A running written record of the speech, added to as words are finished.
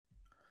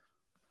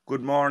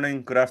Good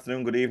morning, good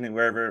afternoon, good evening,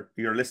 wherever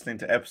you're listening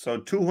to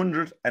episode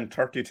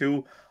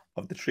 232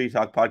 of the Tree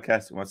Talk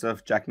podcast with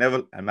myself, Jack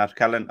Neville, and Matt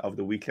Callan of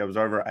the Weekly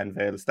Observer and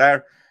Vale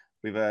Star.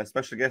 We've a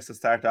special guest to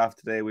start off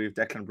today. We've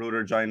Declan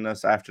Brouder joining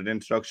us after the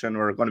introduction.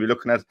 We're going to be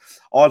looking at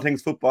all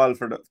things football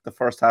for the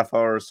first half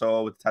hour or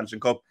so with the Tailteann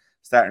Cup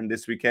starting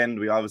this weekend.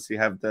 We obviously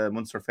have the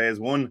Munster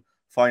Phase 1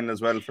 final as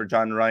well for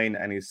John Ryan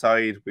and his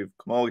side. We've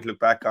come over to look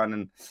back on,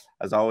 and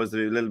as always,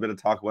 do a little bit of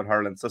talk about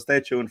hurling. So stay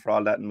tuned for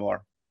all that and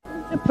more.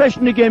 The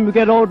impression again we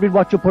get out with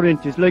what you put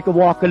into it's like a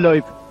walk of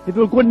life. If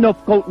you're good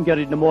enough, go out and get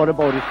it, no more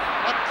about it.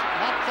 But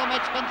not so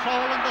much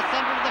control in the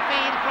centre of the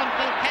field from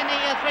Kilkenny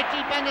as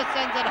Richie Bennett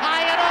sends it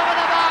high and over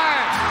the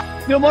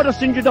bar. Your mother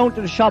sends you down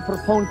to the shop for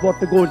a pound's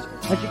worth of goods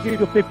and she gives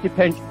you 50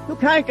 pence. You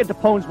can't get the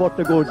pound's worth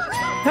of goods,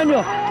 can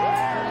you?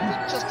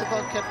 Just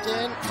about kept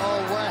in.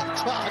 Oh, well,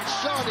 God,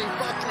 Shawnee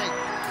Buckley.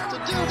 To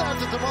do that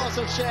to Tomas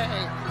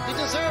O'Shea, he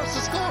deserves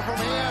to score from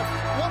here.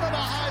 One of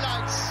the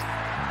highlights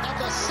of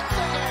the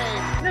Sunday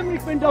game.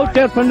 Limerick went out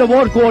there from the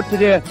word go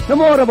today. No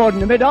more about it.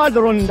 They made all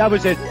the running, that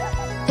was it.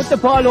 Put the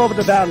ball over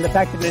the bar and the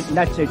back of it, and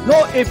that's it.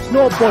 No ifs,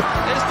 no buts. Is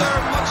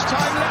there much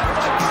time left?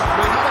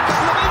 We have a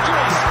couple of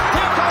injuries.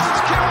 Here comes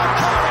Kieran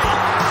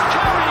Carey.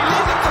 Carey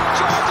leading the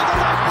charge of the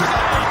right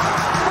brigade.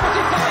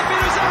 45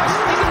 metres out.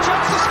 He's a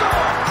chance to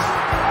score.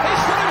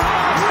 He's put it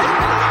high.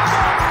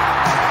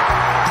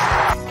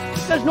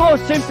 There's no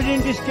sympathy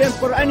in this game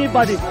for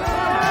anybody.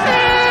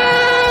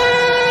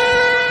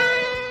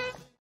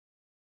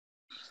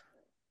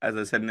 As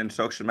I said in the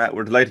introduction, Matt,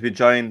 we're delighted to be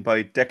joined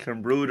by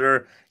Declan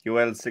Brouder,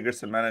 UL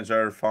Sigerson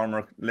manager,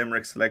 former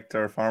Limerick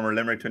selector, former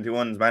Limerick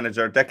 21s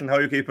manager. Declan, how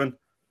are you keeping?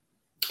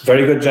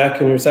 Very good, Jack,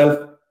 and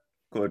yourself?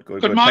 Good.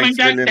 Good morning,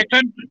 Jack.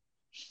 Declan.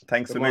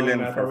 Thanks Good a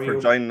million morning, Matt.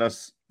 for joining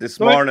us this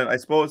morning, I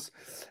suppose.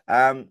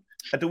 At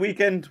the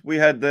weekend, we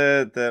had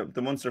the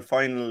Munster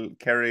final,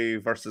 Kerry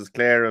versus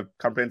Clare, a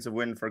comprehensive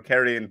win for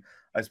Kerry, and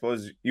I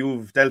suppose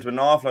you've dealt with an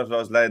awful lot of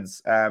those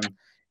lads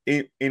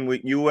in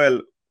with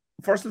UL.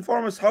 First and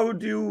foremost, how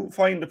do you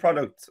find the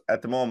product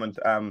at the moment,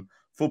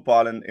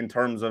 football, in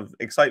terms of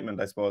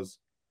excitement, I suppose?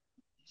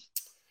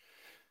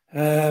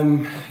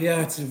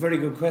 Yeah, it's a very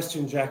good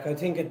question, Jack. I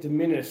think at the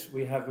minute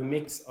we have a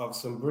mix of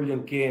some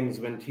brilliant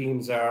games when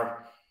teams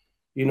are,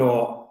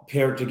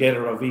 paired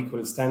together of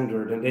equal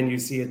standard. And then you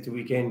see at the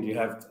weekend, you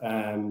have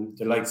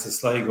the likes of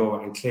Sligo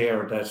and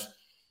Clare that,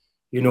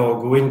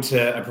 go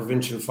into a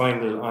provincial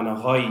final on a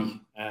high.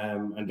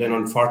 And then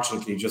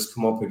unfortunately just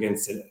come up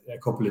against a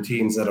couple of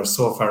teams that are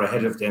so far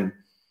ahead of them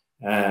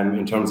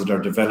in terms of their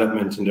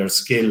development and their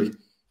skill.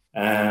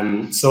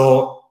 I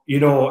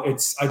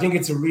think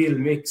it's a real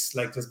mix.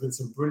 Like there's been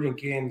some brilliant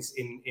games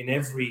in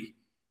every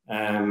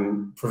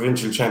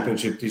provincial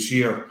championship this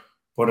year,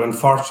 but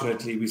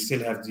unfortunately we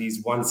still have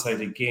these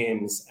one-sided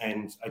games.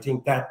 And I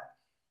think that,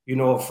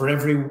 for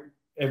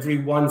every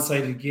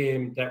one-sided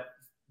game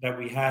that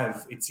we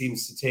have, it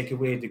seems to take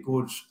away the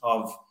good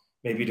of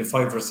maybe the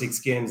 5 or 6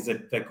 games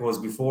that goes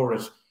before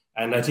it.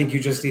 And I think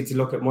you just need to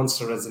look at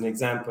Munster as an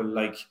example.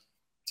 Like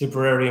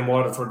Tipperary and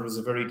Waterford was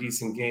a very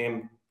decent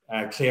game.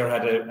 Clare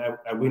had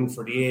a win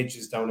for the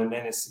ages down in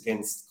Ennis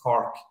against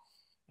Cork.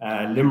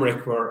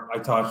 Limerick were, I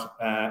thought,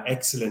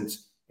 excellent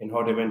in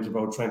how they went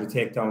about trying to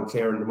take down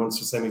Clare in the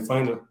Munster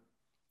semi-final.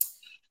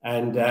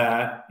 And,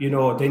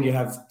 then you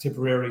have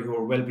Tipperary, who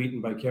are well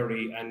beaten by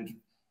Kerry, and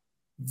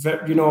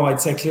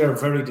I'd say Clare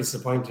very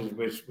disappointed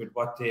with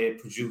what they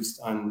produced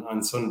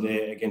on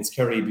Sunday against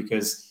Kerry,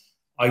 because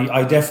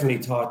I definitely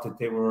thought that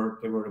they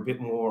were a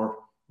bit more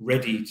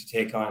ready to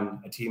take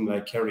on a team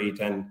like Kerry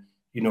than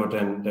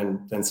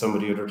some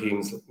of the other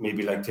teams,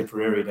 maybe like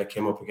Tipperary, that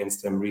came up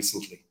against them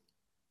recently.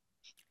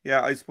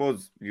 Yeah, I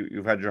suppose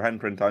you've had your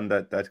handprint on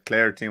that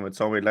Clare team with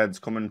so many lads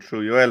coming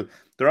through UL.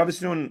 They're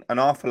obviously doing an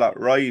awful lot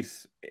right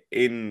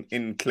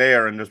in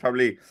Clare, and there's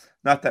probably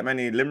not that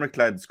many Limerick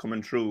lads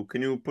coming through.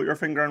 Can you put your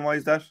finger on why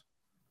is that?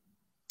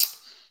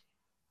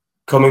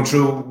 Coming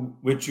through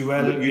with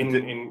UL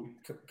in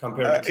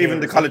compared to even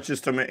the college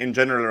system in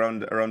general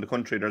around the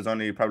country, there's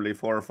only probably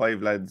 4 or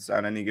 5 lads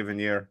on any given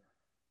year.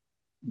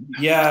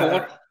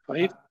 Yeah, 4,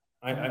 5.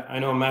 I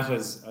know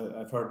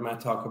I've heard Matt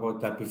talk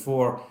about that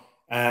before.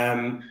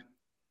 On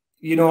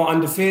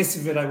the face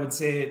of it, I would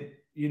say,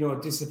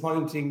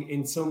 disappointing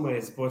in some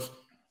ways, but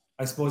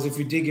I suppose if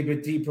you dig a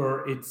bit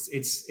deeper,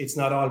 it's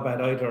not all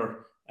bad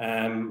either.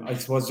 I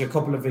suppose there are a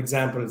couple of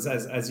examples,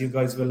 as you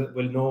guys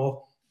will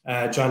know.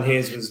 John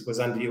Hayes was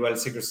on the UL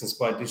Sigerson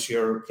squad this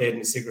year, played in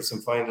the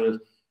Sigerson final.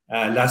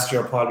 Last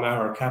year, Paul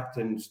Maher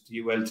captained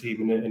the UL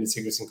team in the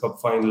Sigerson Cup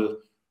final.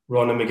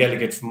 Ronan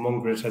McGilligan from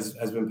Mungret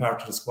has been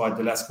part of the squad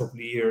the last couple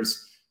of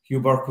years. Hugh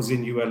Burke was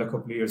in UL a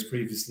couple of years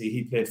previously.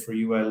 He played for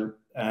UL.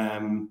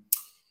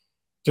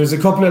 There's a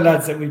couple of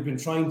lads that we've been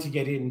trying to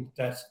get in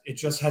that it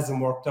just hasn't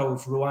worked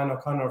out. Rowan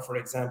O'Connor, for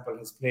example,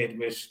 has played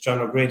with John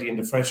O'Grady in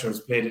the Freshers,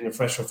 played in the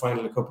Fresher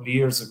final a couple of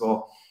years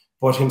ago.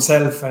 But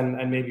himself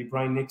and maybe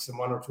Brian Nixon,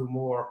 1 or 2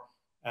 more,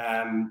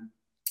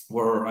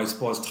 were, I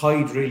suppose,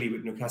 tied really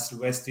with Newcastle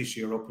West this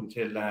year up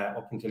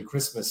until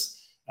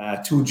Christmas.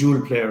 2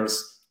 dual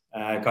players.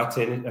 got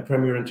to a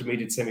Premier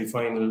Intermediate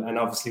semi-final, and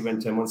obviously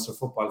went to a Munster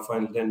football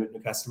final then with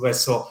Newcastle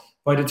West. So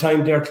by the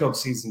time their club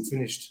season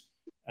finished,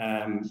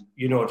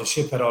 the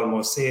ship had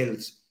almost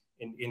sailed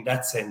in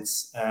that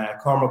sense.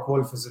 Cormac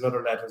Wolf is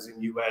another lad who's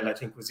in UL, I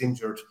think was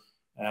injured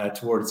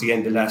towards the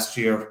end of last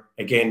year.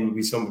 Again, would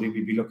be somebody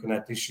we'd be looking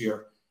at this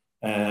year.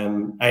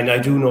 And I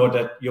do know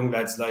that young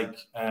lads like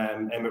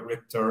Emmett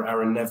Richter,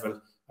 Aaron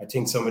Neville, I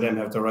think some of them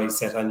have their eyes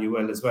set on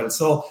UL as well.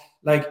 So,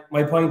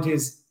 my point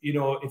is,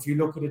 if you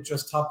look at it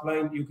just top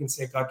line, you can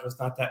say, God, there's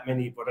not that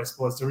many, but I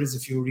suppose there is a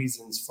few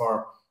reasons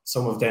for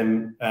some of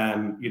them,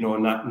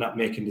 not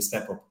making the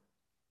step up.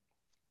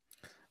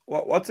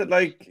 What's it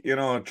like,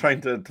 trying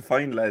to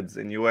find lads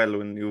in UL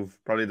when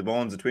you've probably the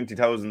bones of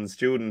 20,000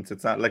 students?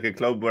 It's not like a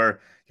club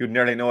where you'd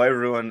nearly know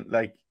everyone.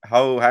 Like,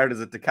 how hard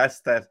is it to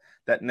cast that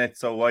net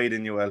so wide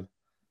in UL?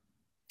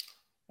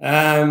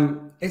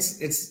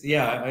 It's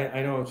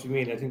I know what you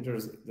mean. I think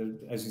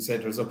as you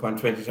said, there's up on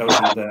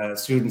 20,000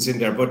 students in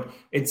there, but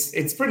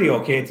it's pretty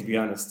okay, to be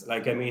honest.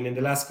 In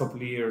the last couple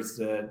of years,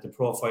 the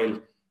profile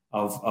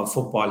of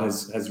football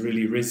has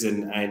really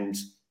risen, and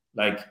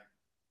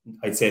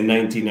I'd say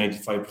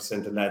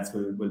 95% of lads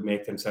will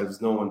make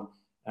themselves known.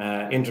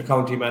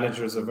 Inter-county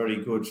managers are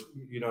very good.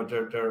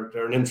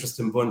 They're an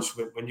interesting bunch.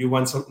 When you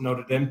want something out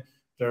of them,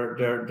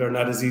 they're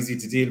not as easy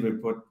to deal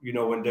with. But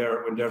when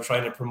they're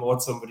trying to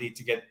promote somebody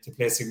to get to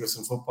play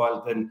Sigerson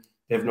football, then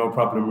they have no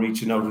problem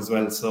reaching out as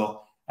well.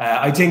 So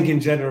I think in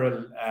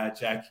general,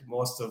 Jack,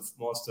 most of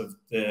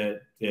the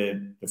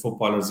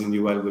footballers in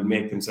UL will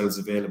make themselves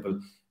available,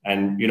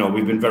 and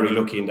we've been very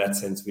lucky in that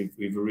sense.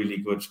 We've a really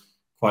good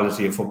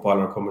quality of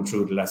footballer coming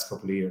through the last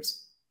couple of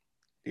years.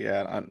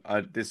 Yeah,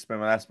 and this is my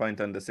last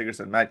point on the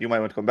Sigerson. Matt, you might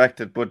want to come back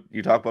to it, but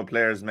you talk about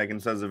players making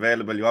themselves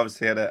available. You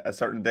obviously had a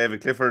certain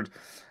David Clifford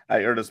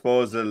at your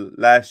disposal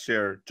last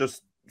year.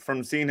 Just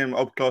from seeing him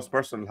up close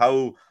personal,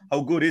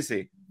 how good is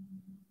he?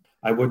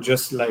 I would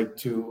just like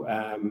to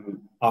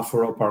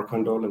offer up our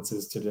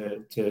condolences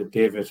to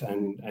David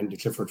and the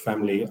Clifford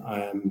family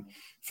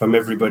from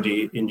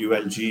everybody in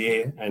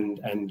ULGA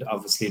and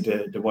obviously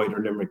the wider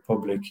Limerick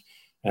public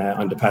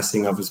on the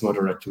passing of his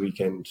mother at the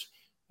weekend.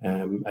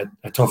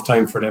 A tough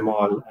time for them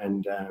all,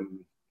 and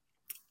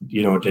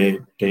they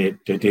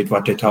did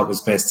what they thought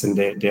was best, and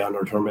they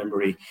honoured her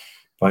memory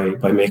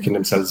by making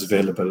themselves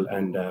available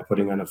and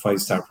putting on a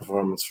 5-star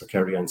performance for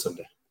Kerry on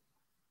Sunday.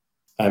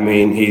 I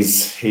mean,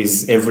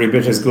 he's every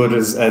bit as good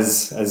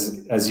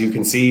as you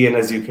can see and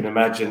as you can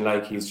imagine.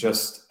 He's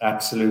just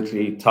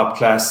absolutely top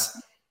class.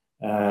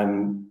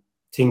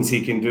 Things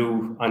he can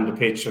do on the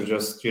pitch are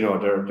just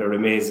they're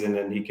amazing,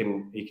 and he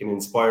can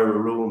inspire a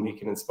room, he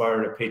can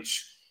inspire a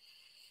pitch.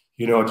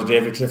 The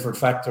David Clifford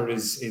factor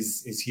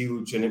is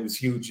huge, and it was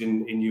huge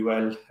in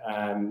UL.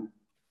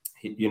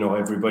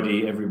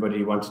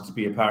 Everybody wanted to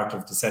be a part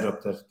of the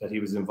setup that he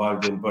was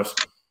involved in. But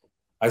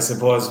I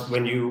suppose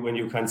when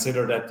you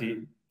consider that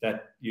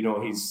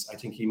I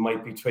think he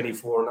might be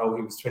 24 now.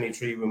 He was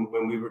 23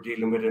 when we were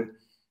dealing with him.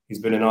 He's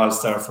been an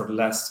all-star for the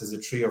last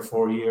 3 or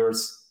 4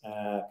 years,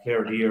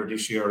 player of the year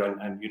this year,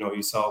 and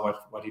you saw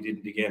what he did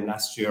in the game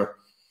last year.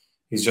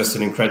 He's just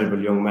an incredible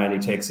young man. He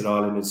takes it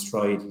all in his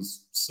stride.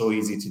 He's so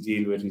easy to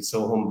deal with. He's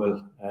so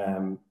humble.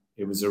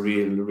 It was a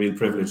real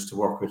privilege to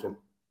work with him.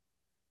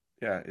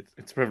 Yeah,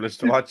 it's a privilege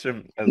to watch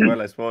him as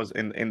well, I suppose.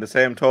 In the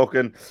same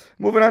token,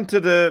 moving on to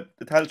the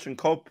Tailteann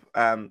Cup,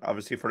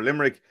 obviously for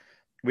Limerick,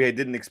 we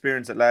didn't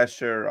experience it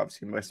last year.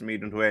 Obviously,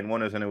 Westmeath and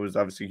won it, and it was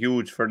obviously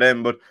huge for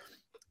them. But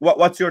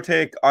what's your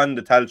take on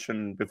the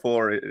Tailteann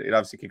before it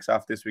obviously kicks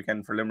off this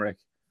weekend for Limerick?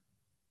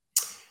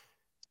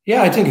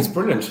 Yeah, I think it's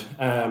brilliant.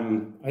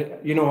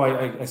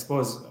 I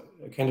suppose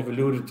I kind of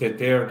alluded to it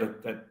there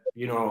that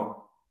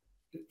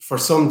for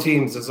some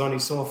teams, there's only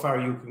so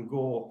far you can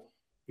go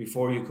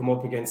before you come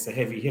up against a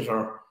heavy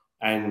hitter,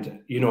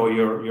 and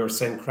you're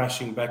sent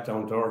crashing back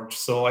down to earth.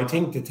 So I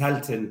think the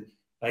Tailteann,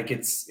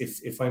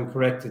 if I'm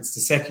correct, it's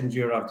the second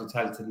year of the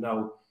Tailteann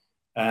now.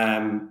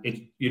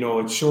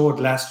 It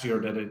showed last year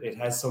that it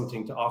has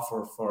something to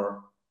offer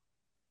for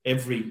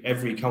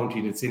every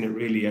county that's in it.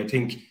 Really, I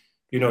think.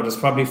 There's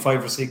probably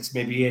 5 or 6,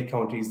 maybe 8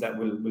 counties that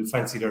will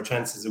fancy their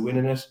chances of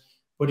winning it.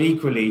 But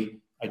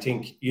equally, I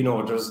think,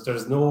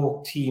 there's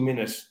no team in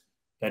it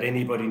that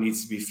anybody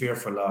needs to be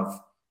fearful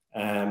of.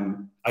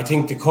 I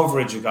think the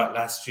coverage you got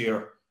last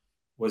year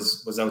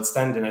was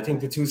outstanding. I think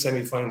the 2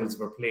 semi-finals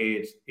were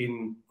played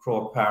in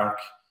Croke Park.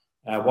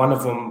 The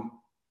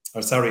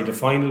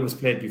final was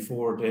played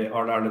before the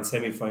All-Ireland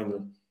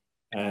semi-final.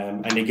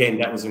 And again,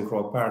 that was in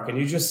Croke Park. And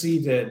you just see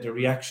the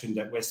reaction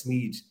that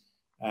Westmeath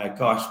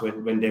got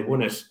when they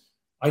won it.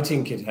 I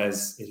think it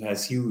has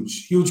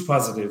huge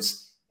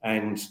positives,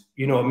 and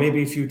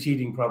maybe a few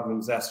teething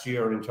problems last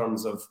year in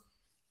terms of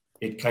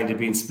it kind of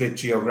being split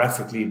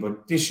geographically.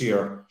 But this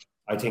year,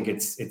 I think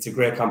it's a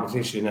great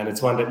competition, and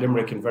it's one that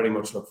Limerick can very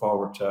much look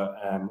forward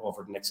to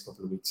over the next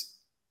couple of weeks.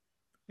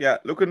 Yeah,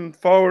 looking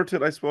forward to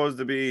it. I suppose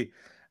to be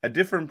a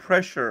different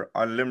pressure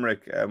on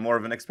Limerick, more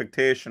of an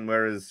expectation,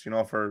 whereas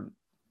for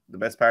the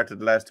best part of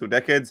the last 2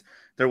 decades,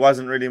 there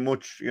wasn't really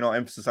much,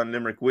 emphasis on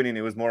Limerick winning.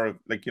 It was more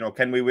like,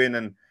 can we win?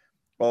 And,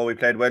 oh, we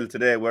played well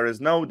today.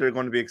 Whereas now they're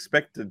going to be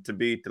expected to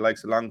beat the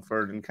likes of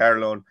Longford and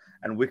Carlow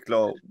and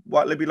Wicklow.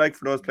 What will it be like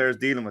for those players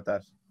dealing with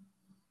that?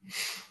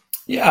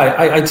 Yeah,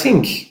 I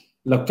think,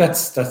 look,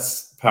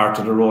 that's part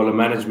of the role of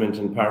management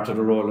and part of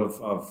the role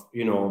of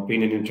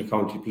being an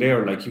inter-county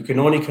player. Like, you can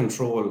only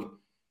control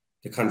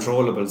the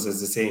controllables, as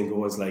the saying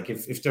goes. Like,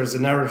 if there's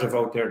a narrative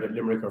out there that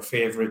Limerick are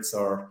favourites,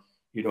 or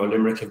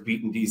Limerick have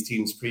beaten these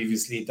teams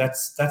previously,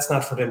 that's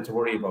not for them to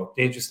worry about.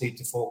 They just need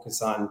to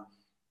focus on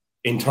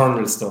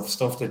internal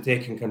stuff that they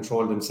can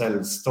control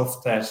themselves,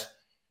 stuff that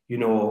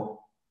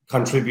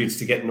contributes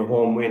to getting a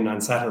home win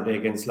on Saturday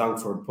against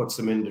Longford, puts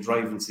them in the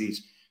driving seat.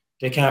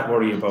 They can't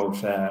worry about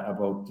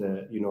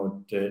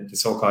the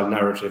so-called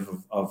narrative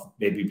of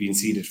maybe being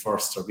seeded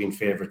first or being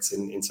favourites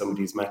in some of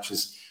these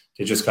matches.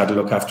 They just got to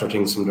look after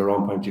things from their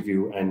own point of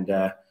view and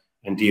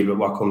deal with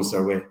what comes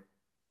their way.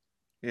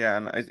 Yeah,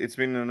 and it's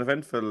been an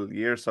eventful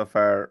year so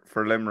far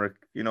for Limerick.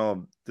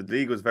 The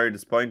league was very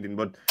disappointing,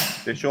 but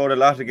they showed a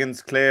lot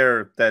against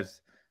Clare that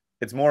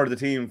it's more of the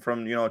team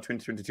from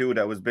 2022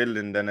 that was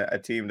building than a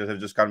team that have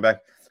just gone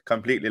back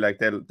completely. Like,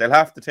 they'll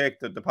have to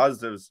take the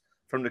positives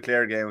from the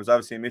Clare game. It was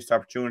obviously a missed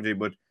opportunity,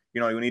 but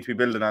you need to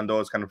be building on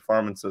those kind of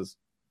performances.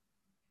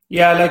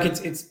 Yeah, like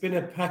it's been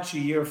a patchy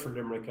year for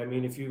Limerick. I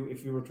mean, if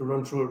you were to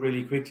run through it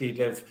really quickly,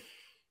 they've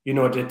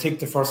they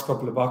ticked the first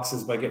couple of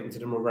boxes by getting to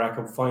the McGrath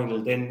Cup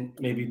final. Then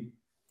maybe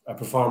a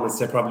performance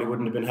they probably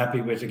wouldn't have been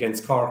happy with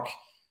against Cork.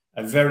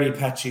 A very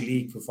patchy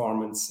league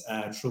performance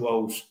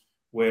throughout,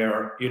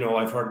 where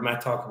I've heard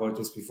Matt talk about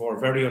this before.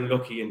 Very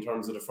unlucky in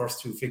terms of the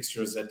first 2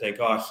 fixtures that they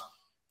got.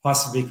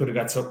 Possibly could have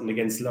got something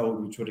against Louth,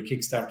 which would have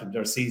kickstarted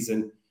their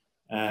season.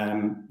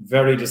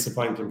 Very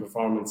disappointing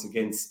performance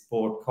against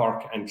both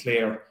Cork and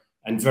Clare,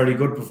 and very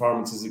good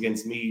performances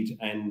against Meath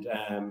and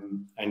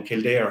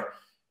Kildare.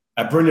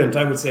 A brilliant,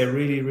 I would say,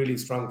 really, really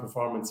strong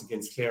performance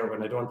against Clare.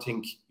 When I don't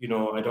think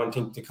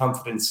the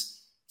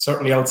confidence,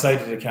 certainly outside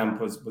of the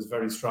camp, was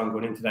very strong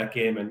going into that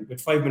game. And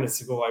with 5 minutes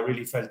to go, I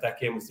really felt that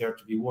game was there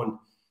to be won.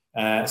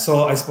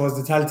 So I suppose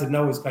the Tailteann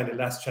now is kind of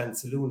last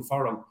chance saloon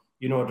for them.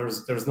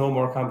 There's no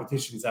more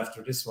competitions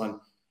after this one.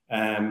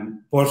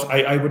 But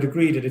I would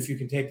agree that if you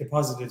can take the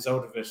positives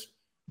out of it,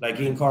 like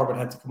Ian Corbett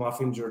had to come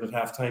off injured at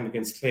half-time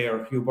against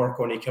Clare. Hugh Burke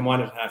only came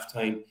on at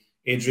half-time.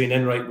 Adrian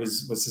Enright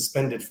was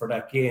suspended for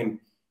that game.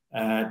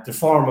 The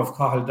form of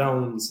Cathal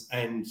Downs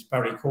and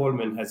Barry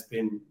Coleman has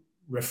been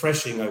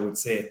refreshing, I would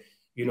say,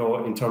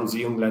 in terms of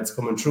young lads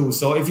coming through.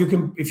 So if you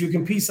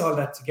can piece all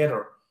that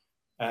together,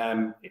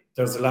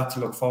 there's a lot to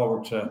look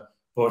forward to.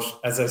 But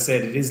as I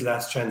said, it is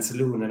last chance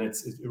saloon, and it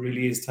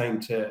really is time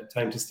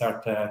to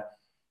start,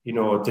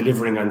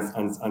 delivering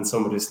on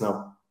some of this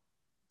now.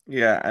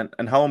 Yeah,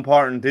 and how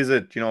important is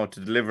it, to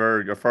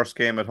deliver your first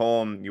game at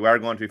home? You are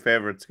going to be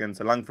favourites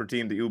against a Longford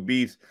team that you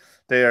beat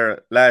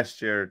there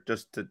last year,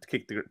 just to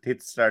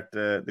start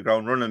the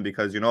ground running,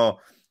 because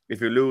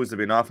if you lose, there'll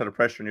be an awful lot of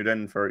pressure on you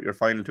then for your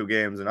final 2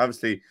 games, and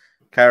obviously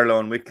Carlow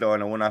and Wicklow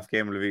in a one-off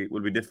game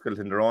will be difficult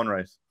in their own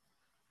right.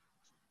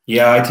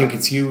 Yeah, I think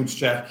it's huge,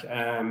 Jack.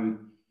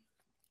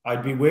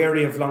 I'd be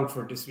wary of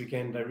Longford this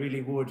weekend. I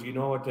really would.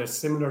 They're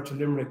similar to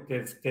Limerick.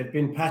 They've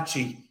been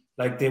patchy.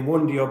 Like, they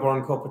won the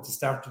O'Byrne Cup at the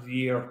start of the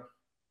year.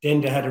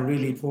 Then they had a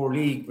really poor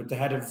league, but they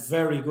had a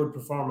very good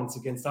performance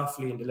against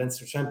Offaly in the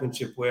Leinster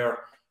Championship, where,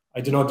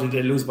 I don't know, did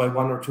they lose by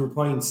 1 or 2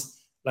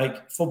 points?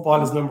 Like,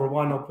 football is number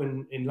 1 up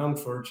in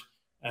Longford.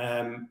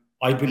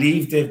 I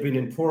believe they've been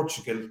in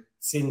Portugal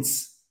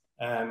since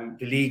the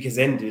league has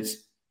ended.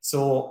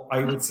 So I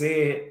would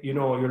say,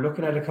 you're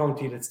looking at a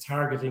county that's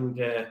targeting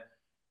the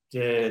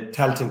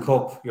Tailteann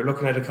Cup. You're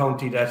looking at a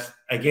county that,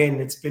 again,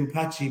 it's been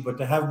patchy, but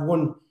they have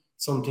won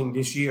something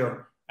this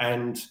year.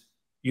 And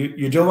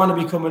you don't want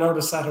to be coming out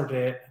of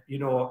Saturday,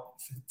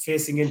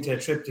 facing into a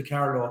trip to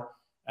Carlow,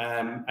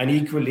 and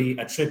equally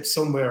a trip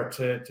somewhere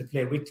to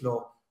play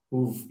Wicklow,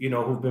 who've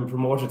been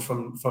promoted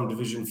from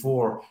Division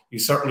 4. You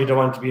certainly don't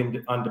want to be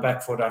on the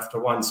back foot after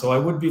one. So I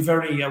would be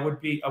wary.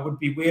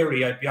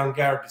 I'd be on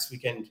guard this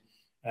weekend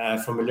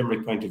from a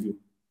Limerick point of view.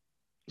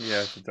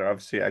 Yeah, they're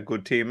obviously a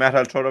good team. Matt,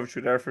 I'll throw it over to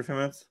you there for a few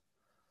minutes.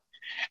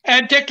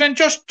 Declan,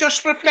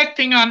 just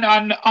reflecting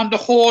on the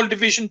whole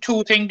Division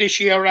 2 thing this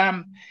year,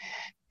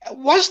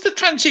 was the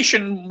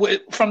transition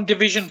from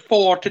Division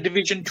 4 to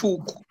Division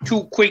 2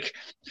 too quick?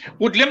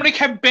 Would Limerick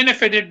have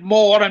benefited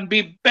more and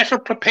be better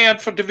prepared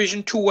for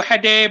Division 2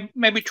 had they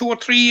maybe 2 or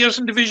 3 years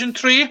in Division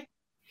 3?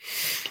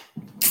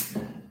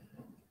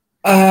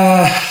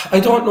 I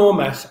don't know,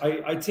 Matt.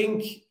 I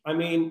think,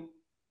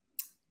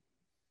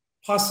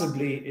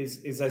 possibly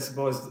is I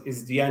suppose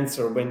is the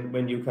answer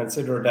when you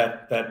consider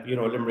that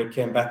Limerick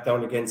came back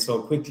down again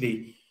so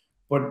quickly,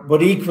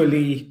 but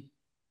equally,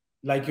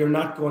 like, you're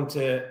not going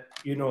to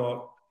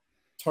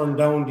turn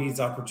down these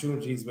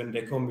opportunities when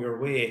they come your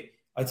way.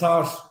 I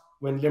thought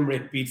when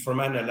Limerick beat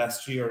Fermanagh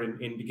last year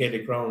in the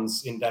Gaelic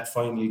grounds in that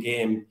final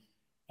game,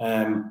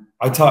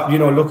 I thought,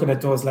 looking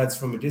at those lads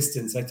from a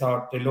distance, I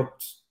thought they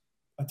looked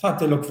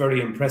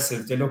very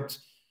impressive. They looked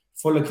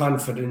full of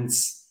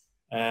confidence.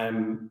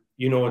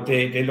 You know,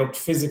 they looked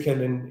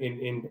physical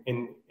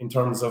in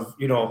terms of,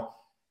 you know,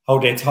 how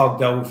they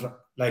tugged out,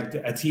 like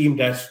a team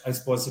that I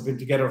suppose have been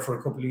together for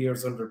a couple of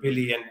years under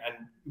Billy and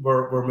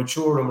were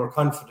mature and were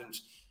confident.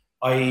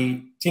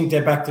 I think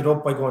they backed it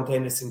up by going to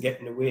Ennis and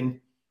getting a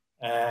win.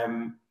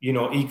 You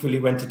know, equally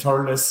went to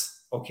Thurles.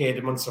 Okay,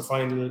 the Munster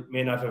final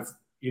may not have,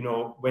 you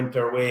know, went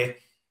their way.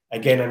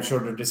 Again, I'm sure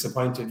they're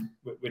disappointed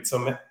with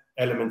some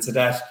elements of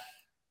that.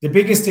 The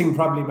biggest thing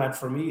probably, Matt,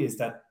 for me is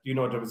that, you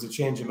know, there was a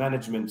change in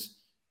management.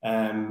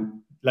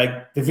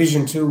 Like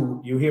Division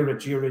 2, you hear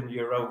it year in,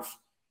 year out.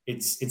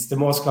 It's the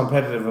most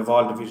competitive of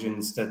all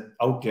divisions that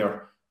out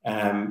there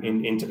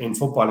in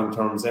footballing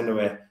terms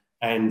anyway.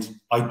 And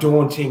I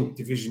don't think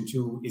Division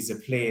 2 is a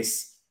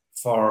place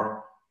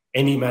for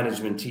any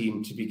management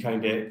team to be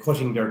kind of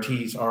cutting their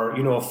teeth or,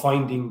 you know,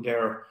 finding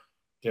their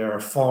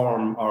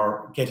form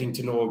or getting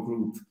to know a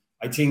group.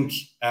 I think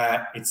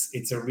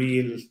it's a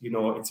real, you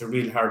know, it's a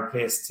real hard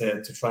place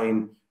to try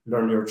and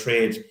learn your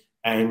trade.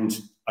 And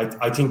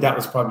I think that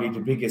was probably the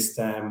biggest,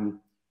 I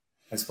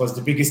suppose,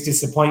 the biggest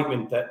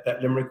disappointment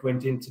that Limerick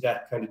went into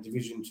that kind of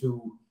Division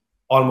 2,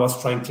 almost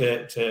trying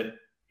to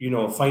you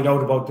know, find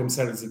out about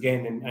themselves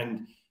again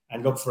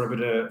and look for a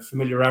bit of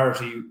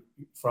familiarity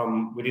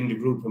from within the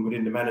group and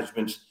within the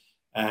management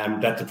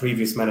that the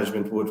previous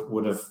management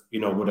would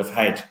have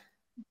had.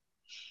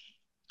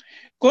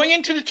 Going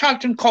into the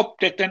Tailteann Cup,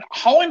 Declan,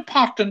 how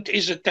important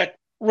is it that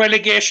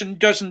relegation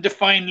doesn't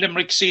define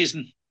Limerick's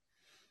season?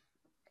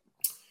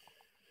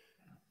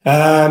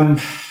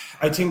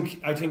 I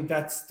think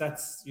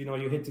that's you know,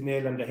 you hit the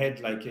nail on the head.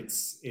 Like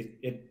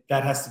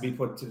that has to be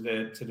put to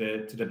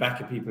the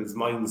back of people's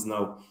minds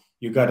now.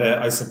 You got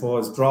to, I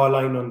suppose, draw a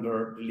line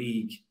under the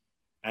league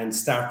and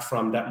start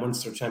from that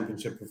Munster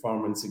Championship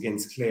performance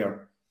against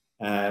Clare.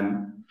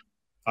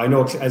 I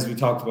know, as we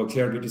talked about,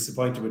 Clare were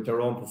disappointed with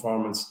their own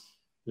performance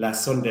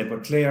last Sunday,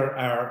 but Clare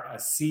are a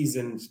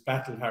seasoned,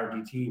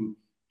 battle-hardy team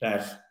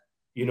that,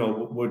 you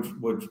know,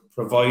 would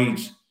provide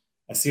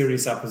a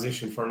serious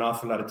opposition for an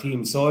awful lot of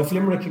teams. So if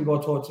Limerick can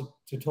go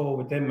toe-to-toe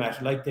with them,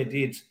 Matt, like they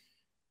did,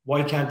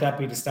 why can't that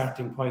be the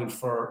starting point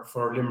for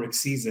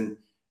Limerick's season?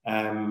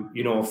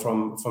 You know,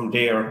 from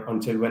there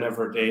until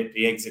whenever they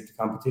exit the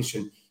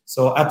competition.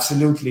 So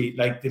absolutely,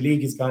 like, the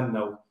league is gone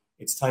now.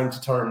 It's time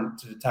to turn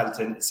to the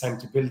Tailteann. It's time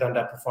to build on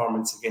that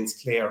performance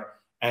against Clare.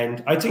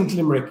 And I think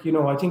Limerick, you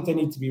know, I think they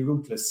need to be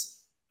ruthless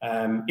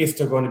if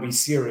they're going to be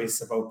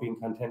serious about being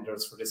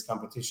contenders for this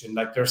competition.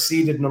 Like, they're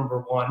seeded number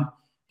one.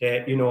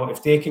 They, you know,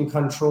 if they can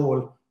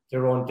control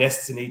their own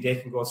destiny, they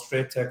can go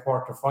straight to a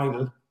quarter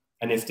final.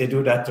 And if they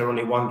do that, they're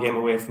only one game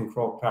away from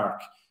Croke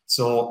Park.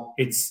 So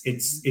it's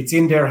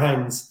in their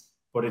hands,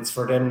 but it's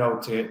for them now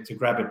to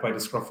grab it by the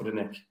scruff of the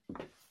neck.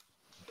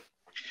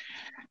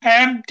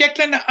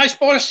 Declan, I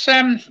suppose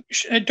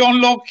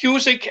Donlow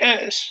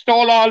Cusick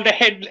stole all the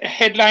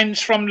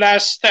headlines from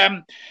last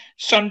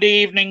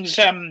Sunday evening's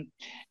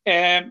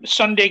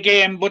Sunday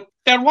game, but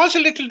there was a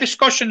little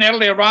discussion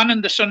earlier on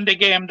in the Sunday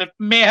game that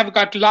may have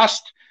got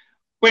lost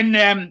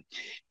when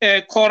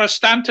Cora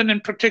Stanton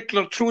in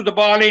particular threw the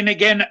ball in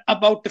again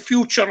about the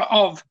future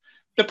of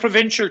the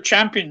provincial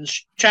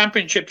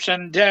championships,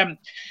 and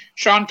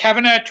Sean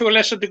Kavanagh, to a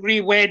lesser degree,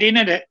 weighed in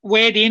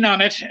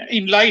on it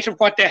in light of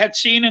what they had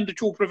seen in the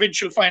two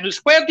provincial finals.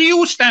 Where do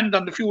you stand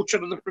on the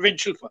future of the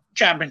provincial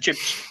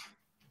championships?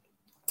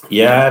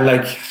 Yeah,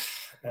 like,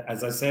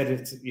 as I said,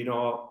 it's, you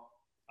know,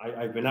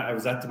 I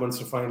was at the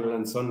Munster final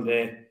on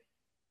Sunday.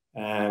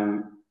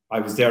 I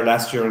was there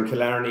last year in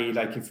Killarney.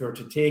 Like, if you're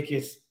to take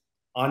it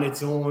on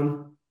its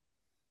own,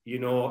 you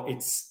know,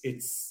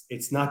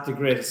 it's not the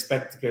greatest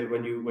spectacle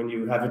when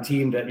you have a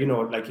team that, you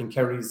know, like in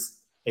Kerry's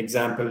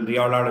example, the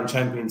All-Ireland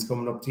champions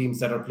coming up, teams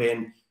that are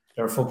playing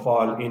their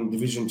football in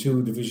Division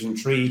 2, Division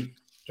 3.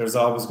 There's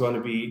always going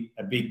to be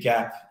a big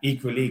gap.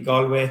 Equally,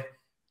 Galway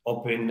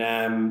up in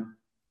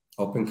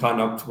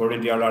Connacht were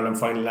in the All-Ireland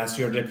final last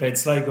year. They played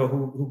Sligo,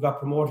 who got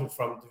promoted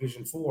from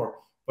Division 4.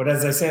 But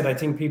as I said, I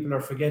think people are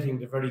forgetting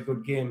the very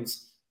good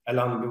games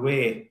along the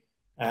way.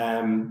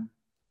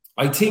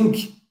 I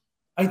think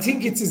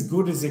it's as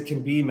good as it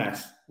can be,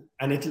 Matt.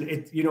 And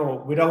it you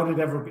know, without it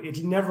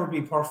it'll never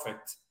be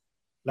perfect.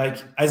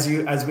 Like, as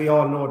we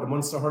all know, the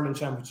Munster Hurling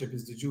Championship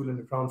is the jewel in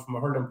the crown from a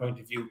hurling point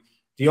of view.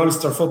 The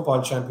Ulster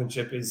Football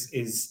Championship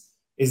is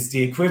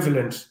the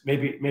equivalent,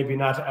 maybe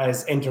not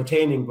as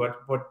entertaining, but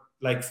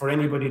like, for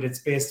anybody that's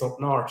based up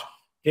north,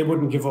 they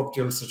wouldn't give up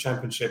the Ulster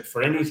Championship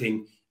for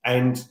anything.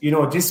 And, you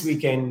know, this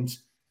weekend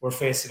we're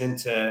facing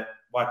into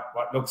what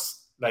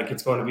looks like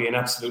it's going to be an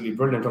absolutely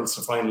brilliant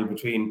Ulster final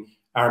between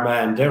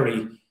Armagh and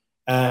Derry.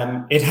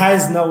 It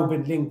has now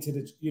been linked to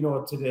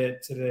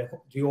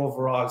the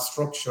overall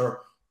structure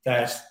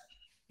that,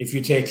 if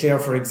you take Clare,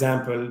 for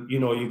example, you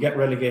know, you get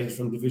relegated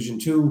from Division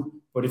 2,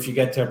 but if you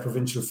get to a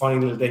provincial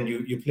final, then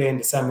you play in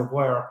the Sam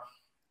Maguire.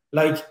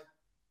 Like,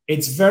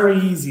 it's very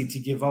easy to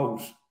give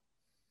out,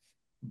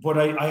 but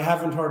I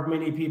haven't heard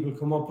many people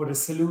come up with a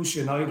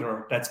solution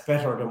either that's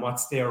better than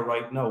what's there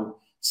right now.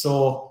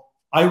 So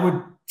I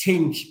would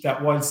think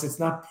that whilst it's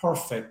not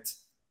perfect,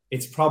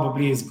 it's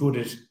probably as good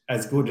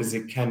as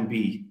it can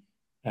be,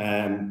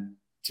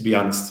 to be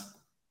honest.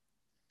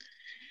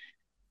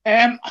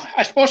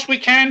 I suppose we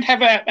can't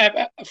have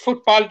a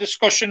football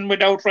discussion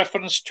without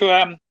reference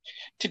to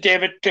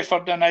David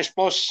Clifford, and I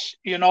suppose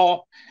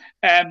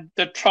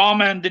the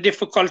trauma and the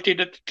difficulty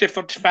that the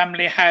Clifford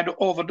family had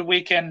over the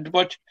weekend.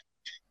 But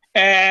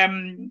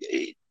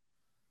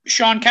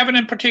Sean Kevin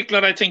in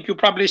particular, I think you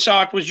probably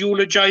saw it, was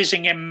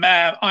eulogising him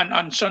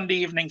on Sunday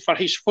evening for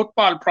his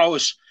football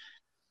prowess.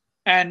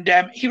 And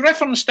he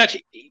referenced that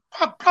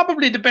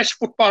probably the best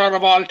footballer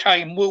of all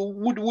time.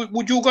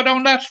 Would you go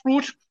down that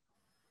route?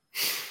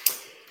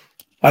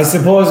 I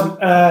suppose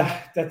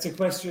that's a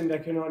question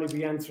that can only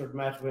be answered,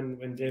 Matt,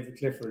 when David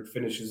Clifford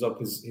finishes up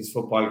his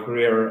football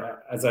career.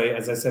 As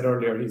I said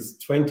earlier, he's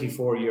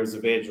 24 years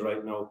of age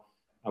right now,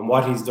 and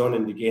what he's done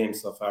in the game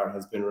so far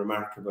has been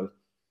remarkable.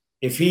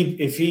 If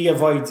he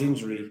avoids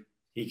injury,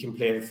 he can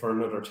play for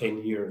another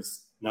 10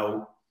 years.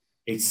 Now,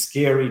 it's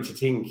scary to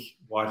think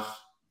what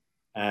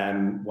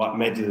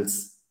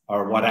medals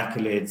or what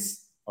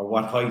accolades or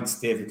what heights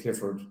David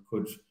Clifford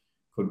could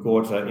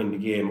go to in the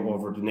game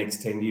over the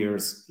next 10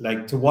 years.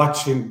 Like, to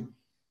watch him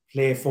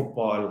play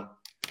football,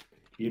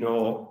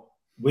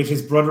 with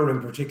his brother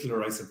in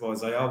particular, I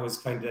suppose. I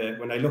always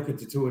when I look at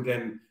the two of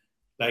them,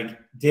 like,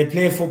 they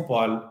play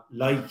football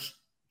like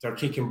they're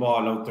kicking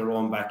ball out their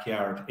own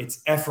backyard.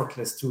 It's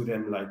effortless to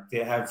them. Like,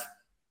 they have,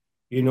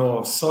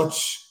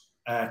 such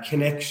a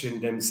connection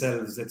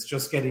themselves. It's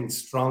just getting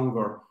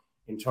stronger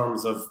in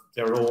terms of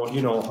their own,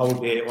 how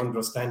they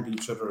understand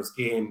each other's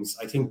games.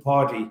 I think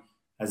Paddy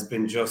has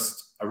been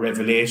just a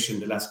revelation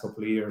the last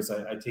couple of years.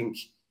 I think,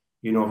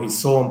 he's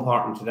so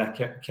important to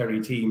that Kerry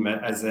team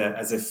as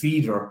a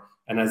feeder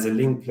and as a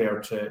link player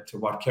to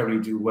what Kerry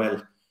do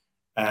well.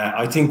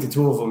 I think the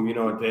two of them,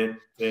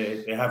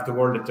 they have the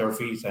world at their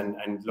feet,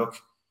 and look,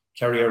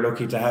 Kerry are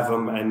lucky to have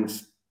him, and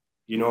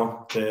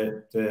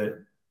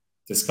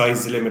the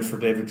sky's the limit for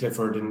David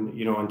Clifford, and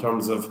in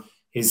terms of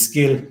his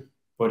skill,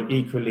 but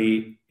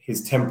equally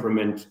his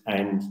temperament,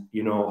 and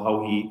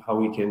how he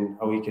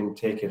can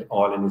take it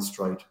all in his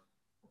stride.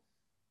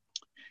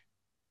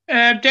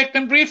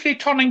 Declan, briefly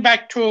turning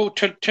back to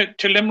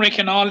Limerick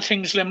and all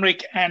things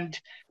Limerick, and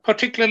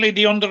particularly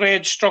the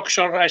underage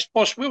structure, I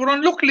suppose we were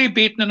unluckily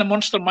beaten in a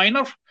Munster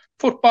minor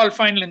football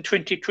final in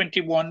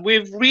 2021.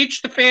 We've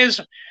reached the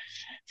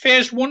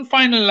phase one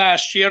final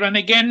last year, and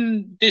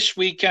again this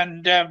week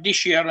and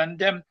this year. And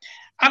do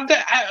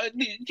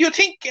you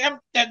think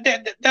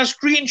there's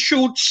green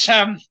shoots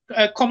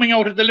coming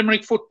out of the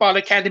Limerick Football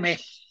Academy?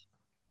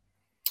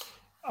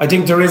 I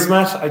think there is,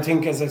 Matt. I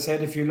think, as I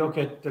said, if you look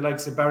at the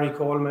likes of Barry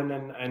Coleman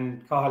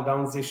and Cathal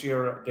Downs this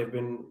year, they've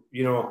been,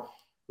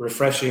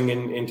 refreshing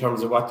in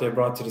terms of what they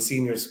brought to the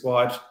senior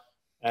squad.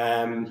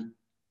 I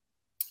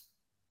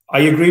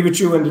agree with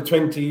you in the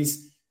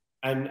 20s,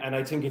 and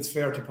I think it's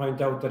fair to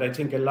point out that I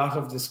think a lot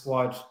of the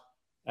squad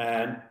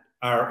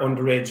are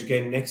underage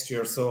again next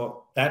year.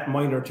 So that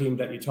minor team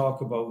that you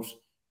talk about,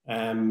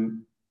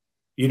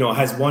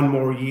 has one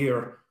more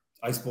year,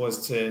 I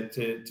suppose,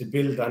 to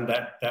build on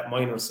that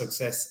minor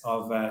success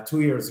of 2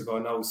 years ago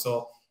now.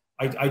 So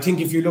I think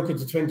if you look at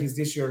the 20s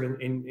this year,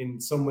 in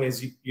some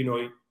ways, if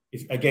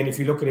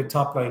you look at it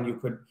top line,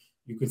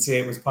 you could say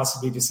it was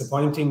possibly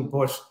disappointing.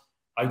 But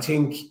I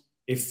think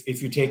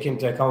if you take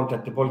into account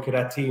that the bulk of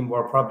that team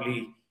were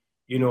probably,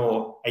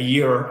 a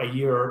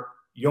year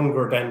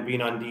younger than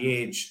being on the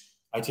age,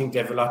 I think they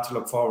have a lot to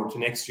look forward to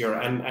next year.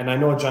 And I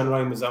know John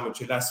Ryan was on with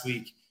you last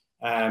week,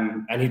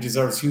 and he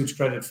deserves huge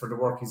credit for the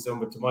work he's done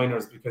with the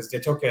minors, because they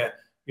took a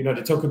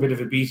bit of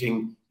a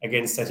beating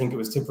against, I think it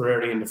was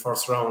Tipperary in the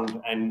first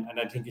round, and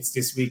I think it's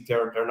this week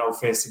they're now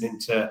facing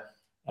into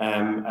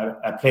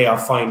a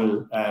playoff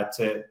final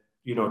to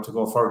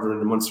go further in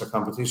the Munster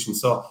competition.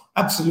 So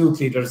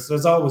absolutely,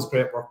 there's always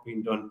great work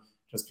being done.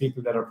 There's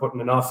people that are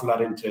putting an awful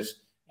lot into it.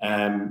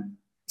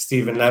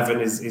 Stephen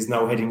Levin is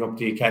now heading up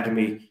the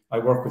academy. I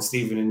work with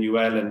Stephen in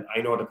UL, and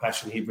I know the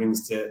passion he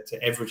brings to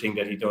everything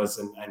that he does,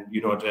 and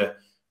the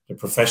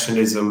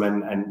professionalism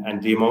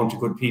and the amount of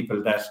good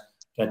people that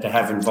they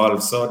have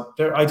involved. So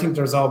I think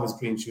there's always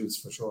green shoots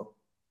for sure.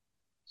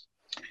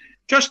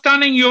 Just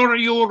donning your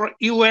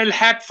UL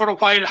hat for a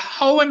while,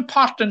 how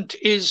important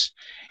is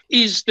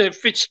the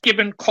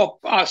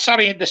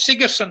the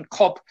Sigerson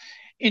Cup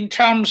in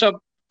terms of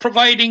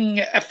providing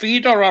a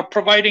feeder or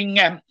providing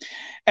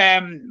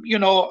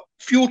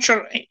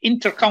future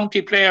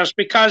inter-county players?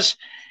 Because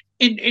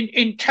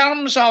in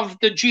terms of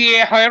the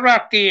GA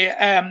hierarchy,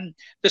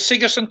 the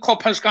Sigerson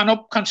Cup has gone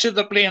up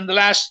considerably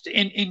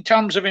in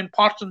terms of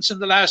importance in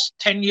the last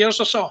 10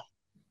 years or so.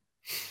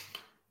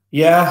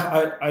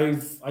 Yeah,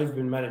 I've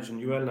been managing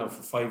UL now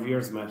for 5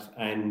 years, Matt,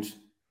 and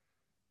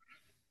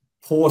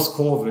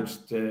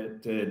post-COVID,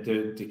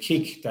 the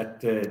kick that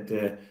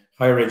the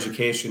higher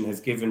education has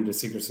given the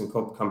Sigerson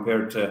Cup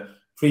compared to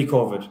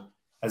pre-COVID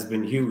has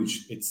been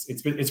huge.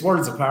 It's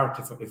worlds apart,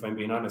 if I'm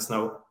being honest.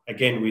 Now,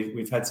 again,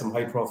 we've had some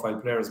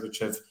high-profile players which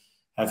have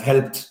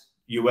helped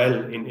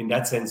UL in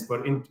that sense,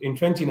 but in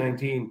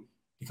 2019,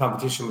 the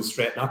competition was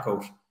straight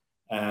knockout.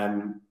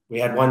 we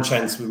had one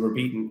chance, we were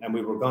beaten, and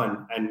we were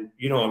gone. And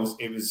it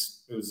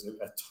was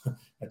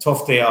a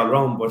tough day all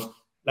round. But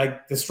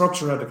like the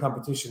structure of the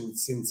competition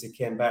since it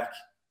came back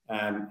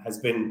has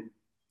been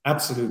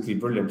absolutely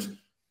brilliant.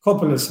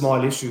 Couple of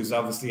small issues.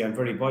 Obviously, I'm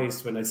very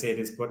biased when I say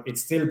this, but it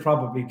still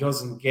probably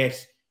doesn't get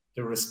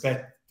the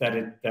respect that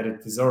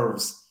it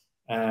deserves.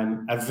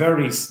 A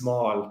very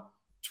small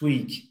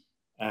tweak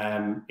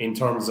in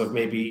terms of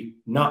maybe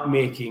not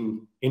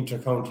making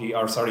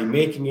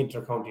making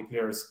intercounty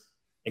players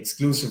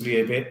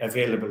exclusively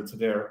available to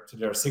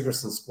their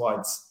Sigerson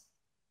squads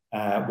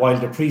while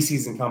the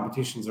pre-season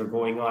competitions are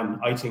going on,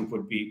 I think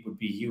would be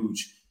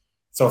huge.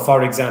 So,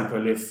 for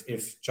example,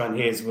 if John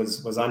Hayes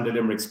was on the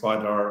Limerick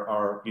squad,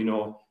 or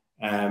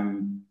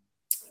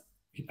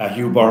a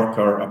Hugh Burke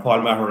or a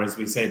Paul Maher, as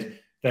we said,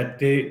 that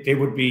they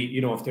would be,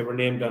 if they were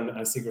named on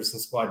a Sigerson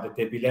squad, that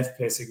they'd be left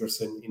play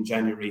Sigerson in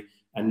January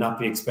and not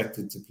be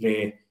expected to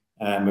play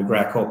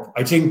McGrath Cup.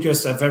 I think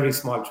just a very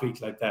small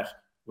tweak like that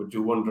would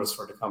do wonders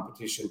for the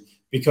competition,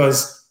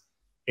 because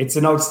it's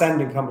an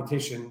outstanding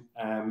competition.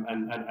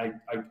 And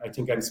I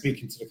think I'm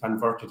speaking to the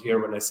converted here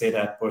when I say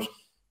that, but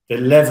the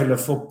level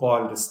of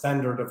football, the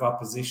standard of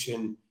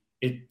opposition,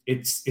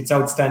 it's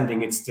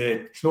outstanding. It's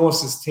the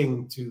closest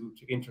thing to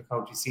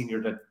intercounty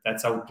senior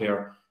that's out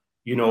there.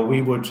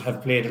 We would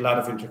have played a lot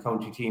of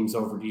intercounty teams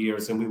over the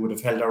years, and we would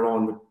have held our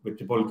own with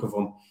the bulk of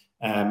them.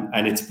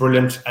 And it's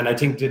brilliant. And I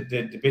think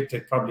the bit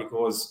that probably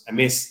goes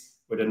amiss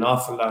with an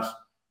awful lot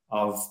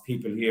of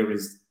people here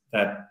is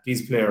that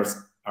these players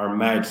are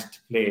mad to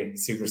play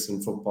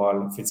Sigerson football,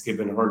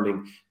 𝘕𝘰𝘦𝘭𝘴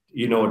hurling.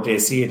 They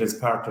see it as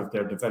part of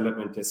their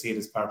development. They see it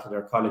as part of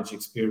their college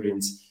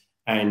experience.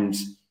 And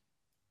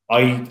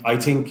I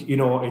think,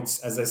 it's,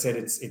 as I said,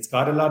 it's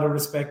got a lot of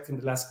respect in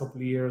the last couple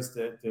of years.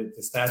 The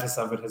status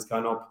of it has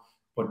gone up,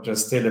 but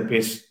there's still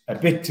a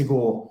bit to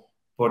go.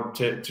 But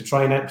to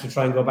try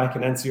and go back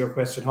and answer your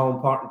question, how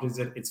important is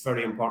it? It's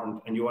very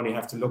important. And you only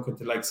have to look at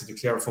the likes of the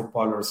Clare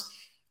footballers.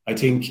 I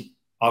think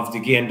of the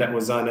game that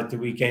was on at the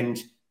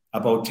weekend,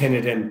 about 10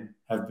 of them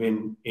have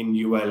been in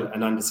UL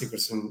and on the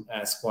Sigerson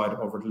squad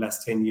over the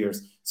last 10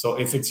 years. So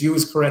if it's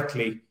used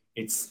correctly,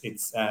 it's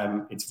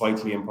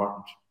vitally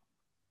important.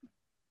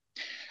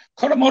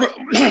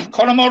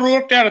 Colm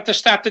O'Rourke there at the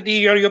start of the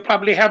year, you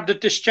probably have the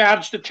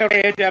discharge, the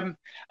tirade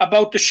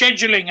about the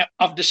scheduling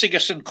of the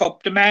Sigerson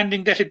Cup,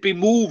 demanding that it be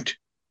moved.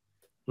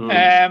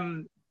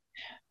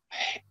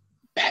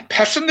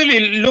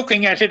 Personally,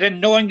 looking at it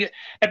and knowing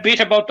a bit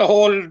about the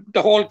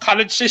whole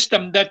college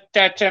system, that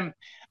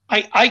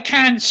I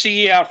can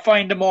see or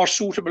find a more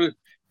suitable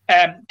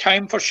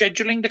time for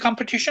scheduling the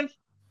competition.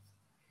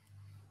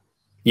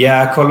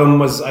 Yeah, Colm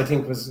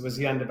was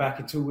he on the back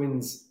of 2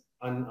 wins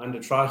on the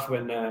trot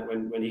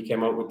when he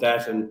came out with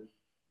that, and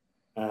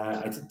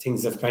I think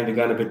things have kind of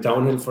gone a bit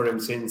downhill for him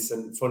since.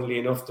 And funnily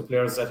enough, the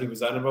players that he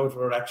was on about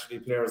were actually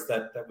players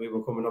that we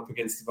were coming up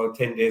against about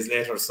 10 days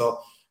later. So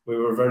we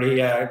were very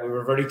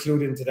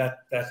clued into that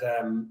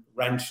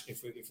rant,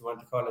 if we want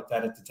to call it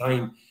that, at the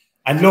time.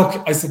 And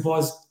look, I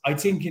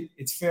think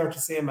it's fair to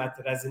say, Matt,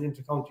 that as an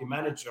intercounty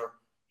manager,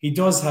 he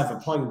does have a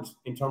point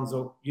in terms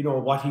of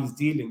what he's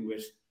dealing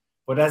with.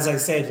 But as I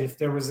said, if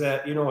there was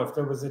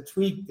a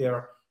tweak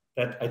there,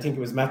 that I think it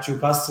was Matthew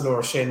Costello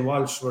or Shane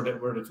Walsh were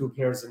the 2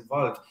 players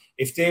involved.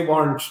 If they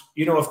weren't,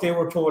 if they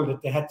were told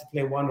that they had to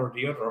play one or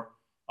the other,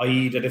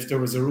 i.e. that if there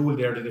was a rule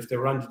there that if they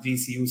were on the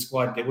DCU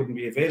squad, they wouldn't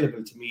be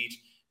available to meet,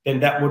 then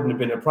that wouldn't have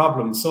been a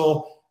problem.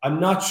 So I'm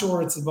not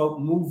sure it's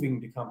about moving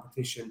the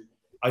competition.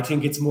 I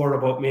think it's more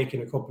about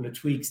making a couple of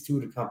tweaks to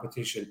the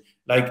competition.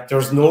 Like,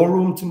 there's no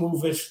room to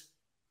move it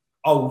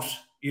out.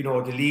 The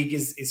league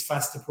is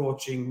fast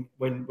approaching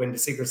when the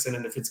Sigerson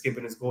and the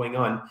𝘕𝘰𝘦𝘭𝘴 is going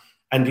on.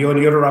 And the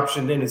only other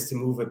option then is to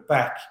move it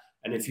back.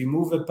 And if you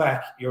move it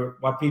back,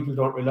 what people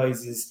don't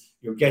realize is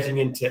you're getting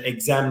into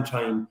exam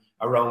time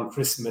around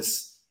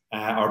Christmas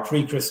or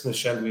pre-Christmas,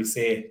 shall we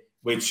say,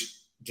 which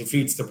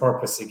defeats the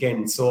purpose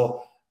again.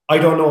 So I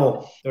don't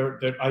know.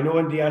 I know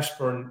in the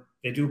Ashbourne,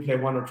 they do play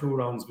 1 or 2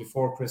 rounds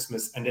before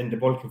Christmas, and then the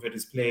bulk of it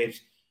is played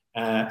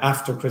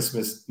after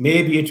Christmas.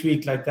 Maybe a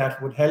tweak like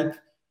that would help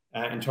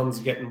in terms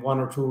of getting 1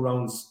 or 2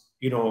 rounds,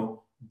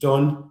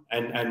 done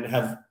and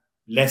have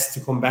less to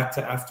come back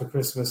to after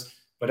Christmas.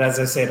 But as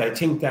I said, I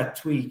think that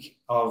tweak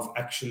of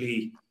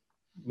actually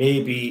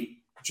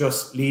maybe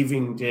just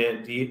leaving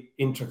the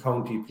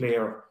intercounty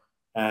player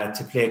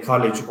to play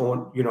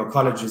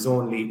colleges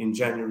only in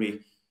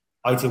January,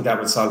 I think that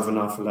would solve an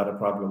awful lot of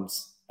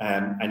problems.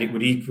 And it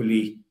would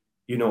equally,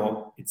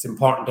 it's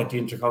important that the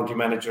intercounty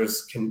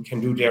managers can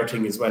do their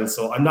thing as well.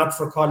 So I'm not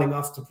for calling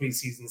off the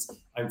pre-seasons.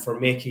 I'm for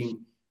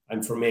making a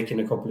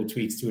couple of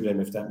tweaks to them,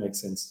 if that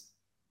makes sense.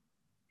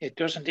 It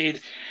does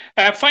indeed.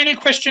 Final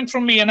question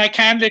from me, and I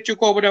can't let you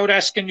go without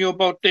asking you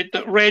about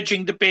the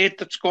raging debate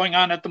that's going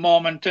on at the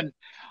moment. And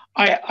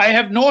I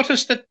have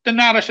noticed that the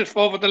narrative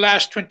over the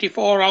last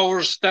 24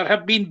 hours, there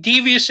have been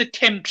devious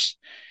attempts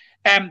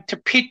to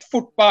pit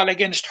football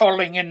against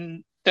hurling,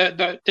 and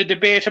the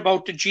debate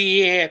about the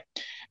GAAGO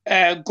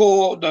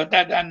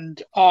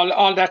and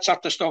all that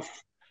sort of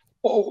stuff.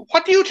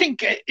 What do you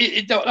think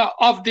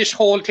of this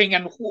whole thing,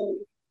 and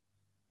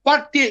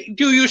what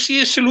do you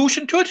see a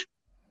solution to it?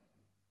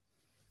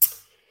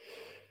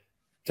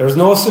 There's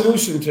no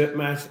solution to it,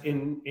 Matt,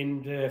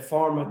 in the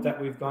format that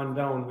we've gone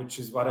down, which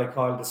is what I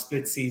call the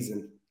split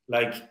season.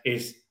 Like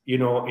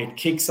it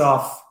kicks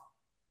off,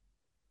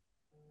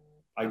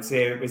 I'd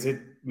say, was it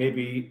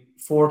maybe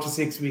 4 to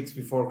 6 weeks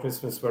before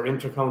Christmas, where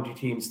inter-county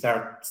teams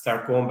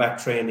start going back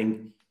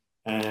training,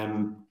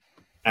 and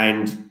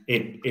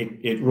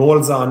it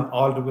rolls on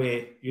all the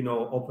way,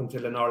 up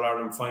until an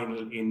All-Ireland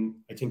final in,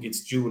 I think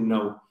it's June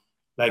now.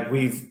 Like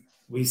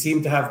we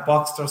seem to have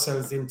boxed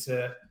ourselves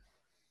into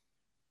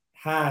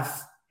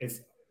half, if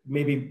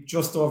maybe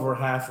just over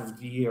half of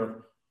the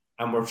year,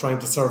 and we're trying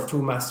to serve two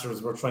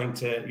masters. We're trying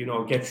to,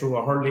 get through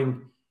a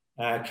hurling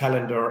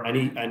calendar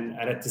and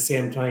at the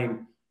same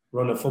time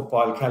run a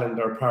football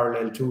calendar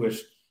parallel to it.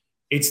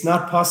 It's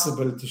not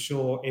possible to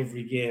show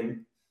every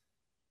game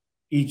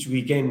each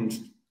weekend.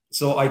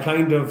 So I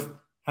kind of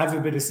have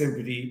a bit of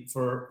sympathy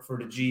for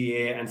the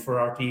GAA and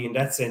for RT in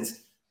that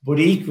sense. But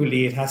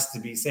equally, it has to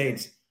be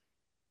said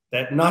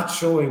that not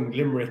showing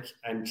Limerick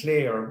and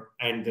Clare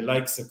and the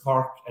likes of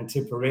Cork and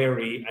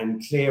Tipperary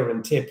and Clare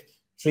and Tip,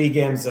 3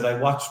 games that I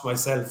watched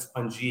myself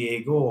on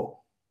GAAGO,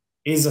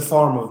 is a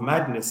form of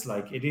madness.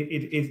 Like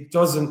it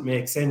doesn't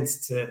make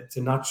sense to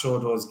not show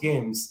those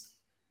games.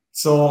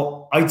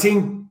 So I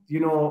think,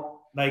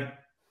 like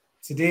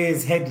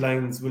today's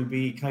headlines will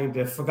be kind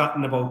of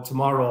forgotten about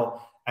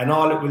tomorrow, and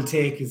all it will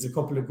take is a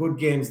couple of good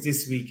games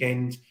this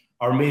weekend,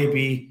 or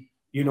maybe,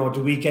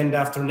 the weekend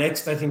after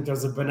next. I think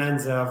there's a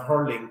bonanza of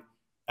hurling,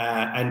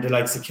 and the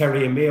likes of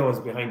𝘕𝘰𝘬𝘬𝘬𝘠 is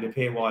behind the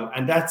paywall,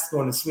 and that's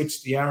going to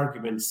switch the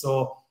argument.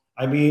 So,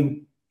 I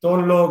mean,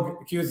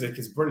 𝘰𝘬𝘬𝘬𝘠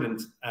is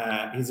brilliant.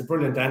 He's a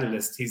brilliant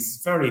analyst.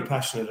 He's very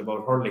passionate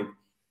about hurling.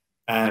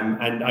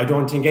 And I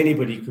don't think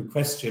anybody could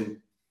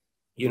question,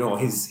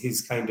 his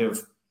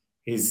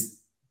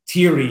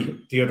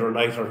theory the other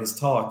night, or his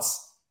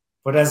thoughts.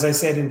 But as I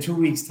said, in 2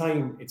 weeks'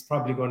 time, it's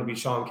probably going to be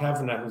Sean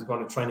Kavanagh who's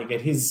going to try to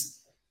get his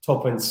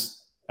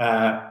tuppence,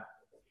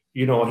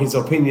 his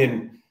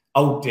opinion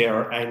out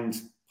there, and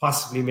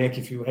possibly make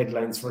a few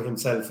headlines for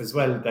himself as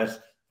well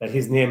that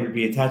his name will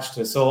be attached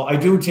to. So I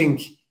do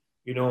think,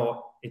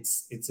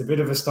 it's a bit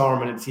of a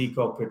storm in a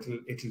teacup.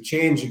 It'll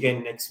change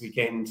again next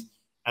weekend.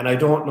 And I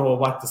don't know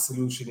what the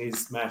solution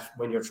is, Matt,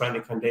 when you're trying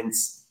to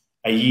condense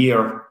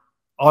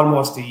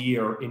almost a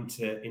year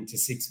into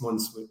 6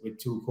 months with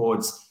 2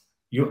 codes.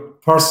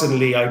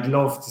 Personally, I'd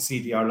love to see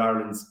the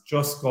All-Irelands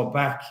just go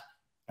back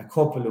a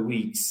couple of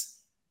weeks.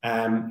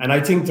 And I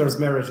think there's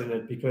merit in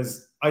it,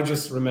 because I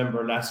just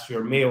remember last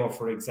year, Mayo,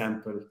 for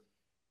example,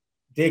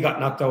 they got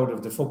knocked out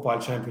of the football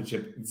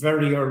championship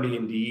very early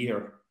in the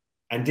year,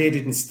 and they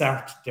didn't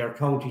start their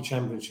county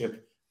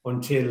championship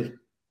until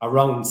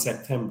around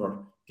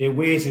September. They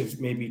waited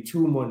maybe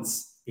 2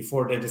 months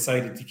before they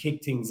decided to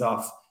kick things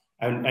off.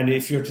 And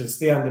if you're to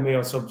stay on the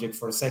Mayo subject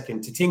for a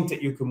second, to think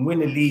that you can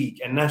win a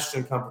league and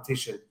national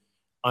competition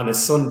on a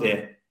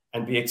Sunday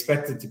and be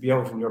expected to be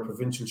out in your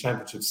provincial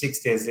championship 6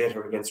 days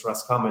later against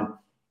Roscommon,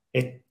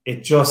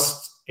 it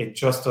just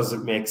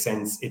doesn't make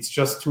sense. It's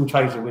just too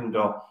tight a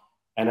window.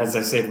 And as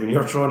I said, when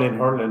you're throwing in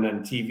hurling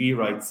and TV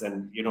rights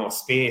and,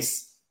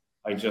 space,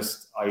 I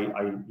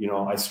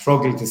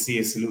struggle to see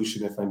a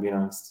solution, if I'm being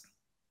honest.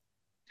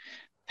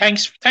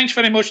 Thanks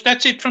very much.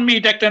 That's it from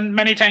me, Declan.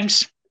 Many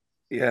thanks.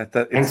 Yeah,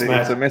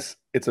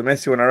 it's a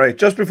messy one, all right.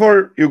 Just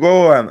before you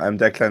go,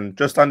 Declan,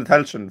 just on the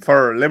Tailteann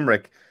for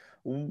Limerick,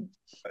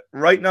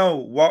 right now,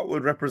 what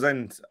would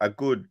represent a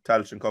good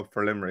Tailteann Cup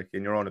for Limerick,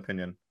 in your own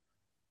opinion?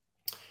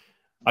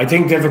 I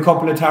think they have a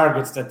couple of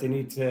targets that they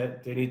need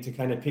to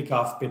kind of pick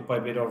off bit by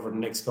bit over the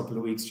next couple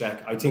of weeks,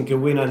 Jack. I think a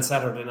win on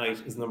Saturday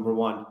night is number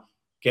one.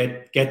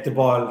 Get the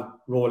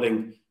ball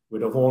rolling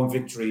with a home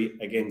victory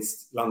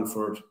against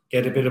Longford.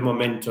 Get a bit of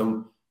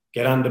momentum.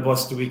 Get on the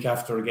bus the week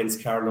after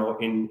against Carlow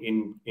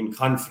in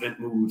confident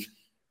mood,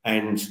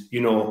 and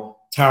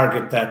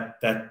target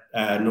that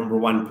number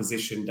one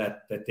position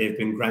that they've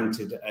been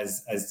granted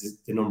as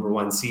the number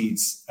one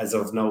seeds as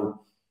of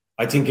now.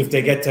 I think if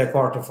they get to a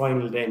quarter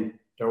final, then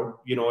they're,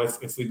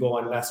 if we go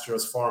on last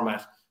year's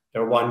format,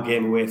 they're 1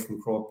 game away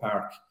from Croke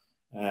Park.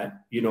 And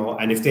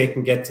if they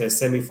can get to a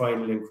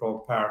semi-final in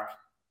Croke Park,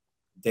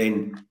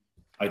 then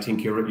I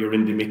think you're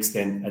in the mix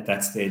then at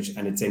that stage,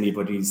 and it's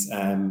anybody's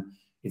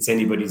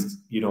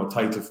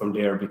title from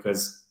there,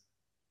 because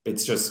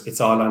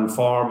it's all on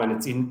form, and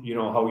it's in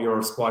how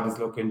your squad is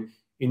looking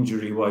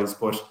injury wise.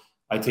 But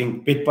I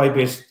think bit by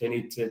bit they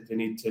need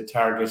to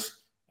target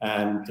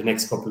the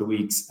next couple of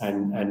weeks,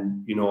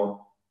 and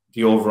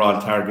the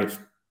overall target,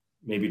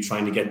 maybe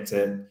trying to get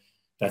to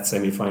that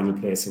semi-final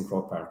place in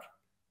Croke Park.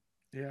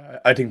 Yeah,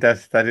 I think that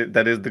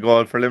is the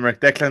goal for Limerick.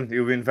 Declan,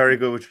 you've been very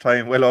good with your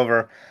time, well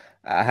over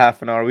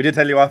half an hour. We did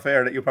tell you off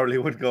air that you probably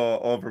would go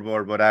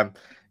overboard, but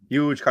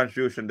huge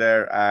contribution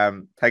there.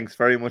 Thanks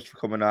very much for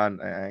coming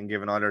on and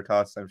giving all your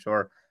thoughts. I'm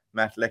sure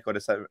Matt will echo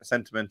the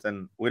sentiment,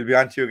 and we'll be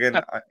on to you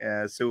again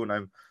soon.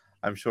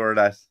 I'm sure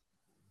that.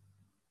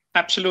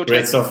 Absolutely.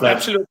 Great stuff, lad.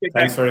 Absolutely.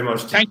 Thanks very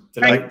much.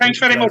 Thanks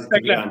very much,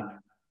 Declan.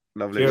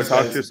 Lovely. Cheers, We'll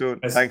talk guys. to you soon.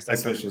 Best Thanks,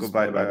 Declan. wishes.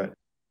 Goodbye. Bye-bye. Bye.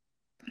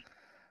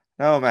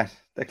 Now, Matt,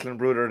 Declan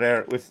Brouder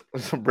there with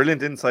some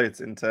brilliant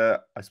insights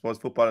into, I suppose,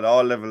 football at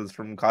all levels,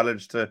 from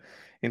college to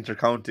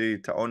inter-county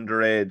to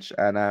underage,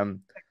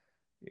 and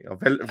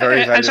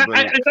very valuable.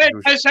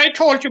 As I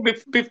told you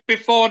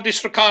before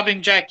this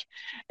recording, Jack,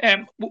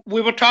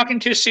 we were talking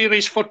to a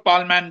serious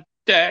football man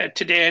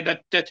today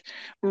that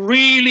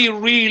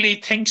really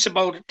thinks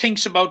about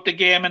the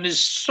game and is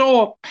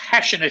so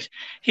passionate.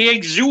 He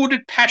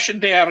exuded passion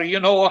there,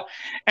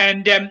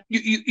 and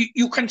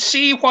you can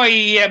see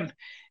why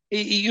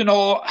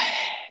UL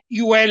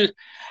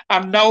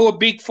are now a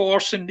big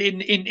force in the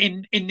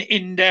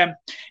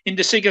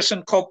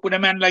Sigerson Cup with a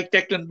man like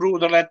Declan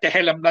Brouder at the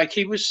helm. Like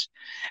he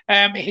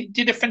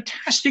did a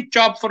fantastic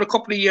job for a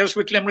couple of years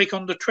with Limerick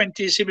under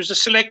 20s. He was a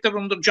selector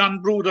under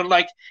John Brouder.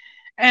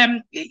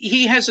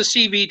 He has a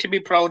CV to be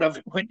proud of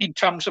in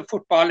terms of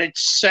football.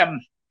 It's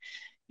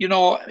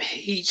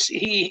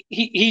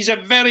he's a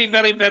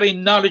very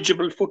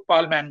knowledgeable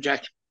football man,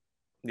 Jack.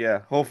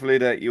 Yeah, hopefully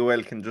that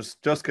UL can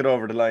just get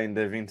over the line.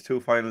 They've been to 2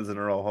 finals in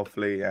a row.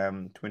 Hopefully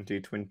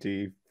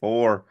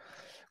 2024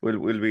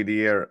 will be the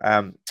year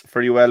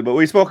for UL. But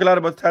we spoke a lot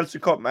about the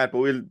Tailteann Cup, Matt, but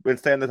we'll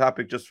stay on the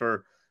topic just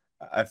for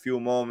a few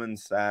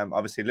moments.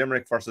 Obviously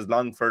Limerick versus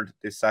Longford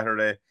this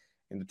Saturday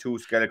in the 2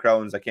 Gaelic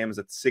rounds. That game is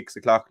at 6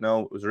 o'clock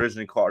now. It was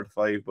originally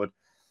 4:45, but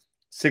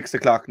 6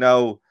 o'clock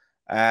now.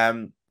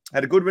 Had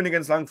a good win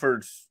against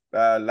Longford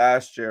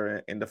last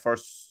year in the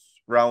first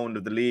round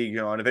of the league,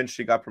 and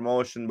eventually got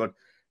promotion, but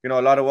a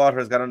lot of water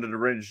has got under the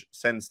bridge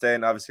since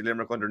then. Obviously,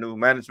 Limerick under new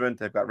management,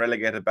 they've got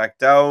relegated back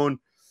down.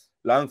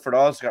 Longford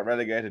also got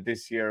relegated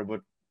this year, but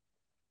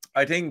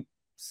I think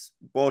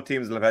both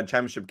teams will have had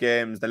championship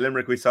games. The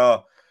Limerick we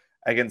saw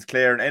against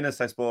Clare and Ennis,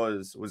 I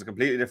suppose, was a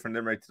completely different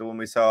Limerick to the one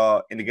we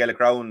saw in the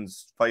Gaelic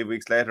rounds 5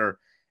 weeks later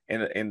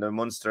in the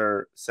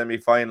Munster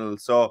semi-final.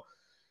 So,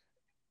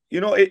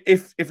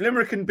 if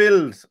Limerick can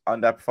build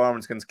on that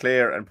performance against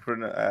Clare and put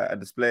in a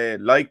display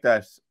like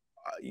that,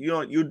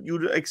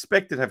 you'd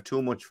expect it to have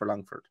too much for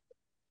Longford.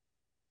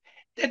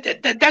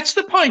 That's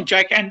the point,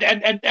 Jack, and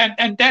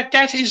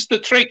that is the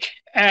trick,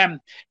 to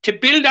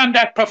build on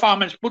that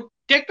performance. But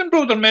Declan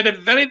Brouder made a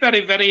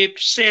very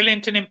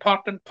salient and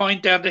important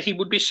point there, that he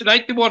would be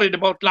slightly worried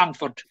about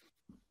Longford.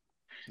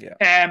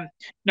 Yeah.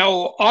 Now,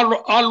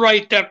 all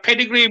right, their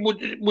pedigree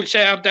would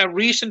say, or their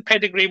recent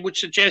pedigree would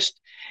suggest,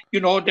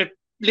 that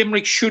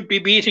Limerick should be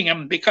beating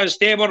them, because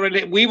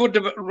we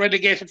were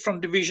relegated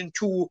from Division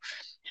 2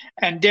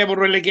 and they were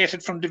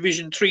relegated from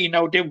Division 3.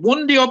 Now, they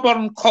won the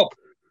𝘕𝘰𝘬𝘁 Cup,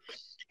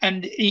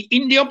 and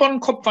in the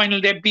𝘕𝘰𝘬𝘁 Cup final,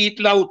 they beat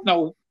Louth.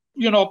 Now,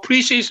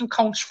 pre-season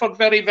counts for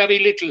very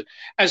little,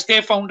 as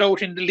they found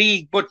out in the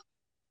league, but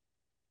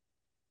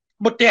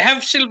they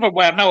have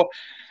silverware. Now,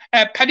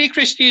 Paddy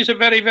Christie is a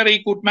very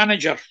good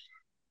manager.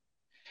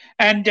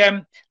 And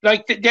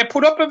they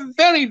put up a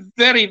very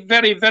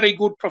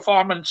good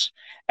performance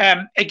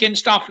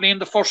against Offaly in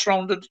the first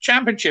round of the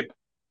championship.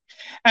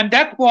 And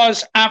that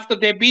was after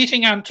they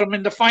beating Antrim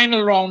in the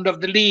final round of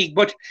the league.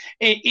 But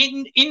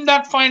in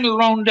that final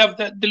round of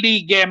the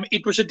league game,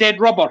 it was a dead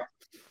rubber,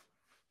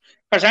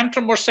 because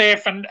Antrim were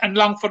safe and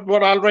Longford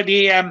were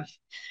already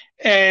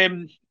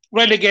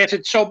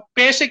relegated. So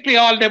basically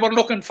all they were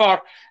looking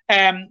for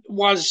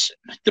was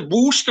the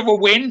boost of a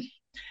win,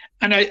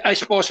 and I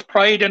suppose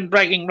pride and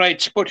bragging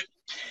rights. But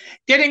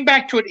getting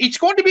back to it, it's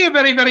going to be a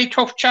very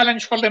tough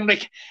challenge for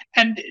Limerick.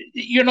 And,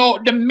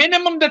 the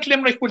minimum that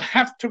Limerick would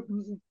have to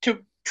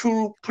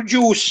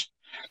produce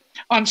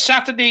on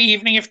Saturday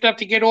evening, if they're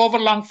to get over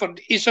Longford,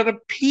 is a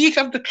repeat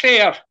of the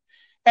Clare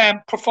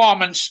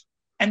performance,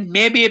 and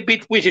maybe a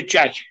bit with it,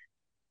 Jack.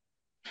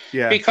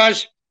 Yeah.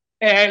 Because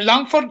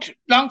Longford,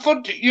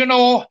 Longford,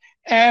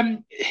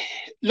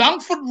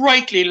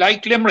 rightly,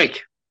 like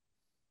Limerick,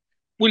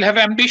 will have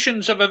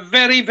ambitions of a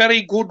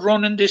very good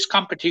run in this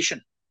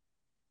competition.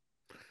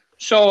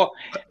 So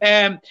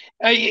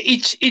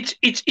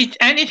it's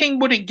anything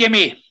but a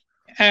gimme,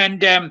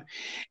 and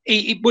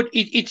but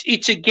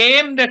it's a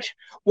game that,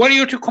 were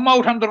you to come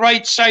out on the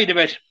right side of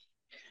it,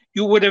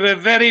 you would have a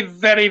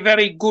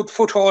very good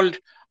foothold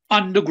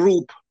on the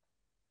group,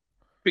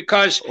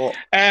 because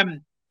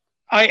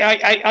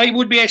I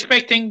would be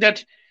expecting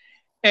that.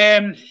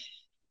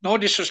 No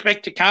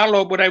disrespect to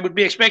Carlo, but I would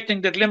be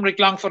expecting that Limerick,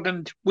 Longford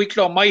and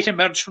Wicklow might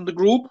emerge from the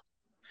group.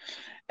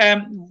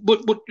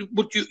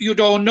 But you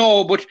don't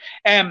know. But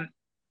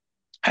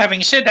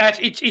having said that,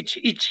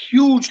 it's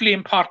hugely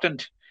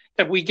important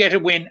that we get a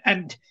win.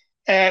 And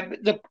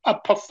a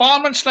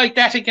performance like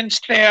that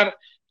against Clare,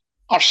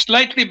 or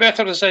slightly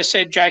better, as I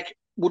said, Jack,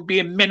 would be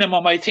a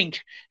minimum, I think,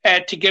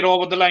 to get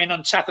over the line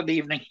on Saturday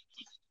evening.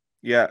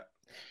 Yeah,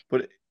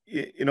 but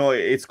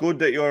it's good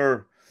that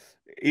you're,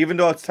 even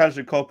though it's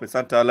Tailteann Cup, it's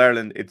not All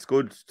Ireland, it's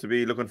good to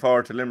be looking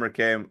forward to Limerick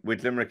game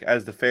with Limerick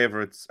as the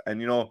favourites. And,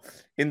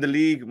 in the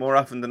league, more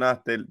often than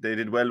not, they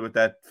did well with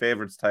that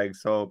favourites tag.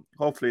 So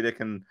hopefully they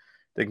can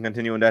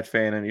continue in that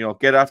vein and,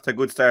 get off to a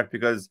good start,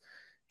 because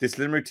this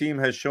Limerick team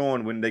has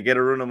shown when they get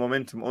a run of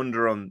momentum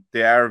under them,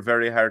 they are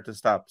very hard to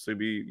stop. So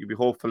you'd be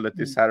hopeful that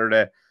this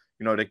Saturday,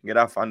 they can get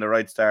off on the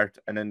right start,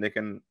 and then they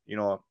can,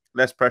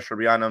 less pressure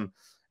be on them.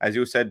 As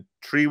you said,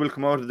 3 will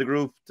come out of the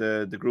group.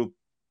 The group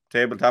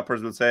table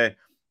toppers will say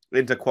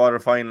into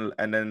quarterfinal,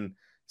 and then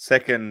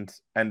second,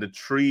 and the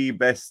 3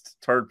 best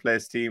third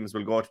place teams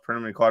will go to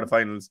preliminary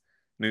quarterfinals.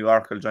 New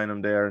York will join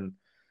them there,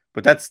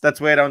 but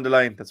that's way down the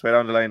line.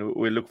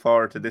 We'll look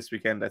forward to this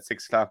weekend at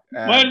 6:00.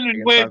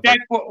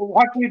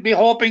 What we'd be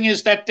hoping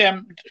is that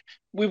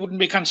we wouldn't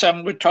be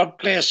concerned with third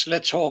place.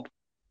 Let's hope.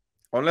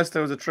 Unless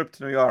there was a trip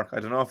to New York. I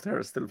don't know if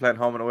they're still playing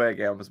home and away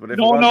games. But if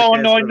no.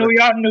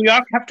 New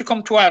York have to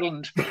come to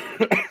Ireland.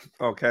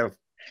 Okay,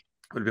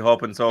 we'll be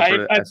hoping so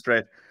for a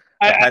straight.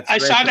 I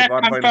saw that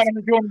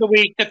confirmed during the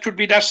week. That would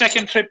be their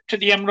second trip to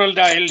the Emerald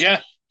Isle.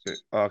 Yeah.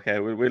 Okay,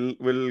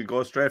 we'll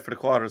go straight for the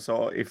quarter.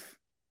 So if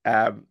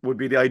would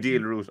be the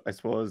ideal route, I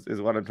suppose,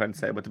 is what I'm trying to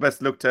say. But the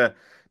best luck to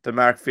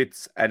Mark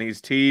Fitz and his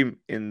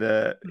team in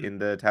the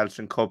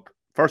Tailteann Cup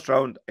first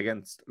round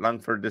against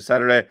Longford this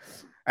Saturday.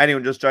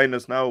 Anyone just joined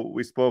us now,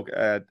 we spoke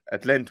at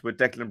length with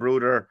Declan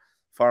Brouder,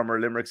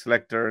 former Limerick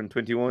selector and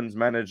 21's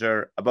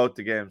manager, about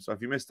the game. So if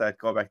you missed that,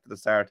 go back to the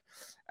start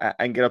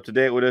and get up to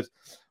date with it.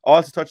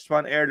 Also touched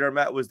upon earlier,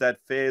 Matt, was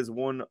that Phase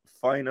 1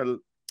 final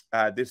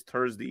this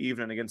Thursday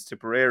evening against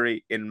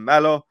Tipperary in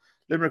Mallow.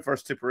 Limerick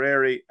versus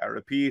Tipperary, a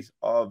repeat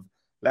of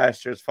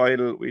last year's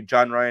final. We had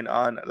John Ryan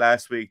on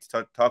last week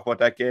to talk about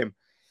that game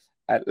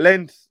at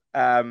length.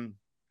 I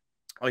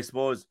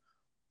suppose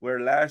where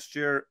last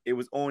year it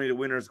was only the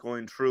winners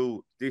going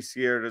through, this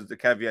year there's the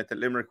caveat that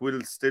Limerick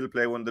will still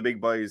play one of the big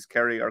boys,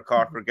 Kerry or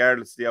Cork,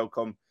 regardless of the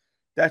outcome.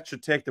 That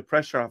should take the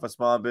pressure off a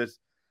small bit.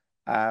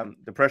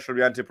 The pressure will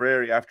be on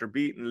Tipperary after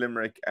beating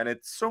Limerick, and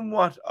it's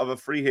somewhat of a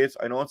free hit.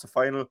 I know it's a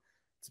final,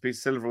 it's a piece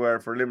of silverware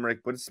for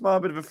Limerick, but it's a small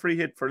bit of a free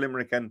hit for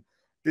Limerick, and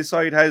this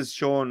side has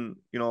shown,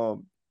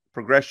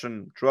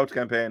 progression throughout the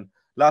campaign.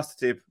 Lost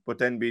the tip, but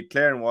then beat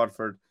Clare and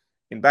Waterford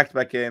in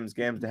back-to-back games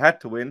they had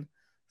to win.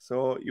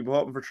 So you'll be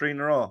hoping for 3 in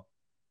a row.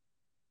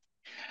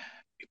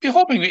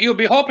 You'll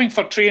be hoping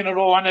for 3 in a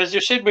row, and as you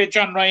said, with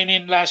John Ryan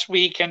in last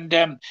week, and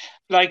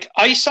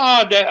I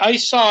saw the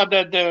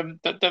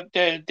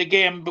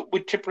game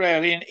with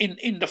Tipperary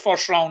in the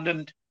first round,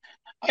 and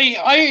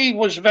I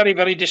was very,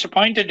 very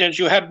disappointed, as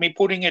you had me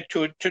putting it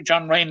to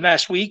John Ryan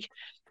last week.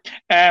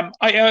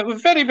 I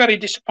was very, very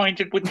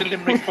disappointed with the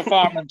Limerick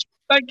performance.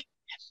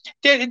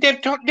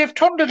 They've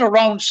turned it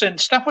around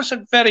since. That was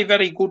a very,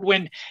 very good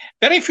win.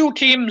 Very few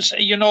teams,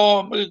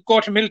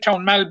 go to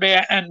Milltown,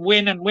 Malbay and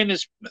win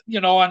as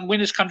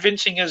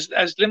convincing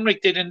as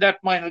Limerick did in that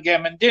final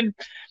game. And then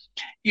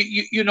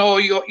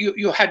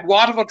you had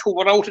Waterford, who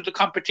were out of the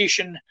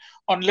competition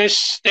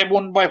unless they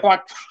won by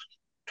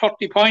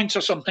 30 points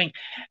or something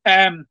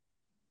in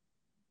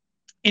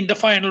the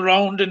final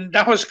round, and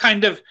that was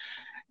kind of,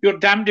 you're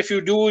damned if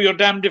you do, you're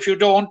damned if you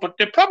don't. But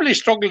they probably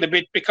struggled a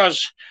bit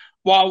because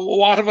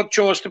Waterford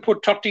chose to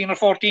put 13 or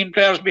 14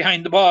 players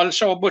behind the ball.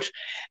 So, but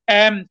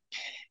I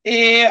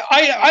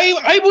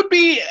would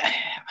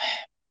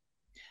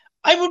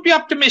be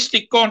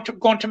optimistic going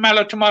to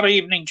Mallow tomorrow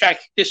evening, Jack,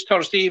 this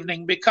Thursday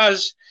evening,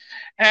 because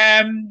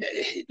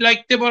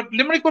Limerick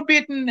were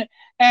beaten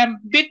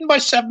by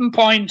 7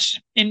 points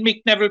in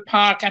Mick Neville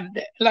Park, and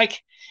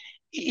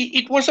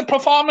it was a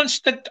performance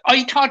that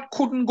I thought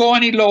couldn't go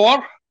any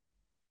lower,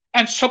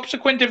 and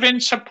subsequent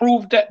events have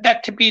proved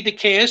that to be the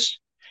case.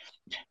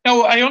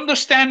 Now, I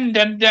understand,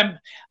 and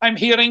I'm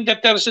hearing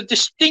that there's a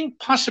distinct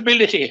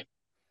possibility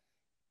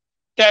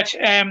that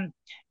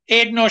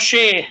Aidan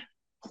O'Shea,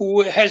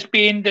 who has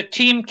been the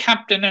team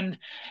captain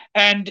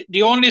and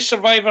the only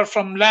survivor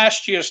from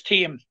last year's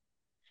team,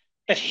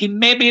 that he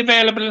may be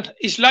available,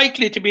 is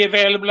likely to be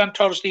available on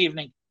Thursday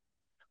evening,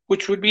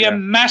 which would be a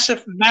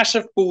massive,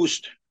 massive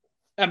boost.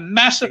 A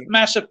massive,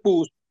 massive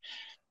boost.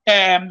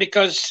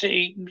 Because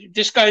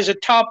this guy is a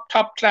top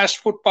class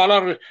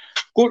footballer,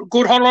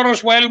 good hurler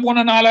as well, won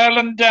an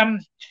All-Ireland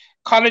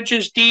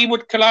colleges D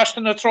with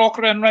Coloston,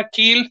 Atroker and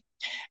Rathkeil.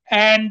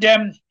 And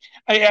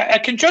I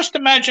can just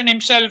imagine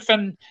himself,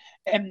 and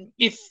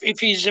if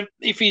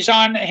he's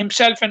on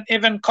himself, and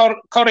Evan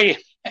Curry,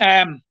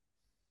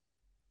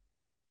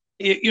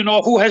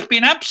 who has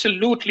been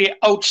absolutely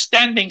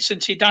outstanding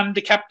since he donned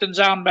the captain's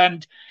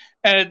armband.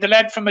 The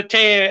lad from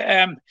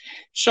Atay,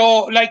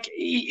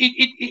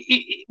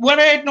 we're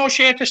Aidan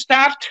O'Shea to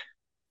start,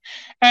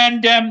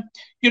 and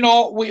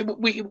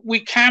we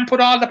can't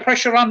put all the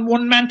pressure on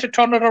one man to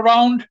turn it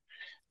around,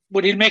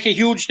 but he'll make a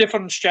huge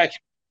difference, Jack.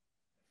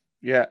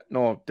 Yeah,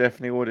 no,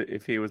 definitely would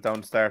if he was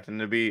down to start,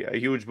 and it'd be a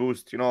huge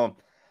boost,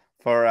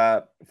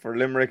 for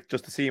Limerick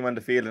just to see him on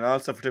the field, and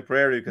also for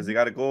Tipperary because he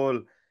got a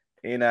goal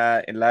in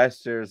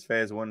last year's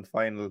Phase 1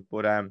 final,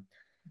 but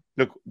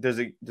look, there's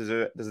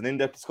an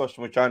in-depth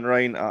discussion with John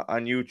Ryan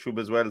on YouTube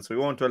as well, so we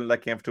won't dwell on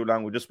that game for too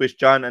long. We'll just wish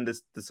John and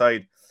the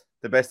side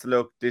the best of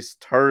luck this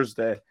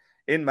Thursday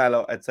in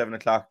Mallow at 7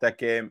 o'clock. That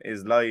game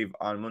is live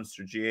on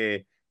Munster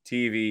GA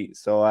TV,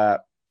 so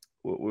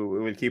we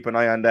will keep an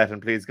eye on that,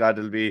 and please God,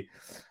 it'll be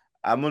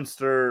a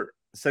Munster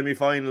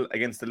semi-final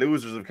against the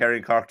losers of Kerry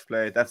and Cork to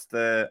play.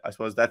 I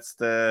suppose that's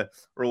the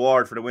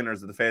reward for the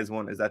winners of the phase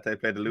 1, is that they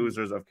play the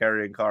losers of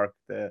Kerry and Cork.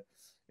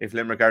 If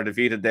Limerick are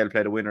defeated, they'll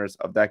play the winners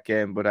of that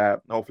game.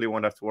 But hopefully, we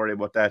won't have to worry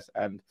about that.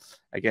 And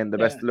again, the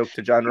best of luck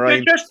to John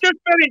Ryan.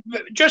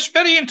 Just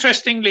very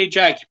interestingly,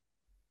 Jack.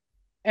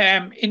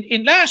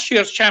 In last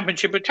year's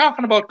championship, we're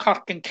talking about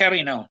Cork and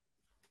Kerry now.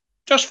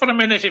 Just for a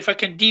minute, if I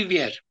can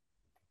deviate.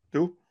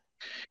 Do.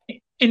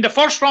 In the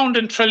first round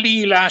in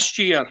Tralee last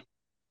year,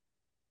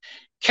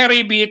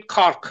 Kerry beat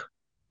Cork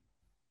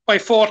by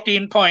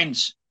 14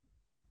 points.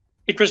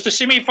 It was the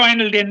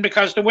semi-final then,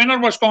 because the winner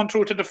was going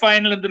through to the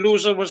final and the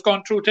loser was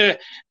going through to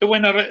the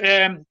winner,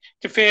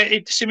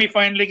 the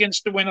semi-final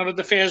against the winner of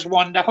the phase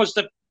 1. That was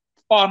the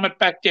format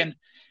back then.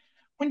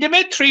 When they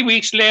met 3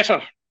 weeks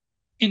later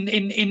in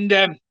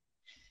the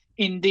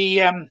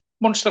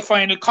Munster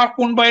final, Cork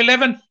won by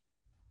 11.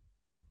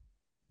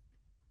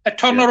 A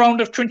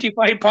turnaround of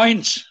 25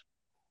 points.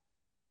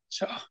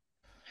 So,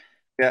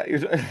 yeah,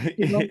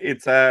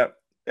 it's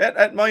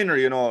at minor,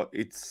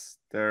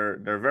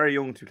 they're very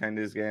young to play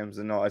these games.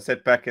 A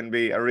setback can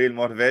be a real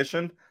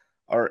motivation,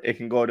 or it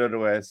can go the other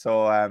way.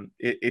 So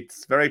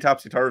it's very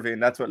topsy-turvy,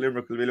 and that's what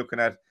Limerick will be looking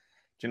at.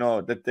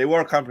 That they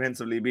were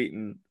comprehensively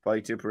beaten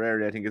by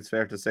Tipperary. I think it's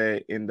fair to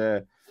say in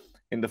the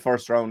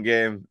first round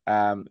game,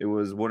 it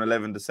was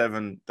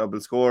 111-7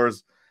 double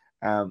scores.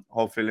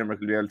 Hopefully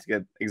Limerick will be able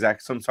to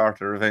get some sort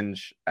of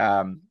revenge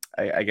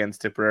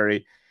against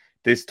Tipperary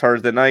this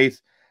Thursday night.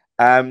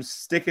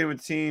 Sticking with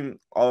the team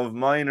of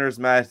minors,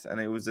 Matt, and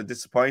it was a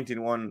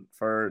disappointing one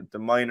for the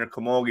minor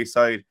Camogie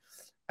side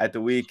at the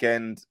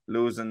weekend,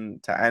 losing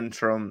to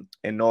Antrim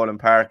in Nolan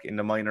Park in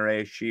the minor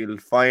A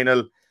Shield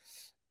final.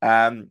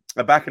 A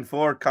back and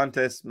forth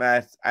contest,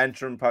 Matt.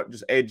 Antrim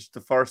just edged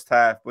the first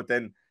half, but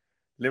then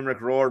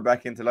Limerick roared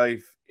back into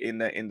life in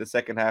the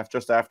second half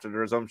just after the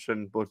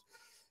resumption. But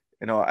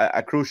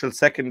a crucial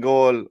second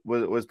goal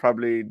was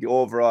probably the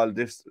overall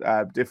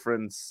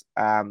difference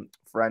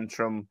for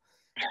Antrim.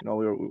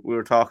 We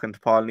were talking to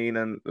Paul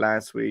Neenan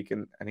last week,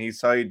 and his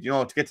side,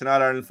 to get to an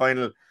All-Ireland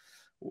final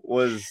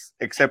was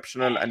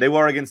exceptional, and they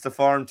were against a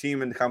form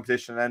team in the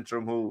competition,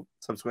 Antrim, who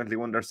subsequently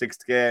won their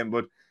 6th game.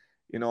 But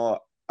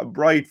a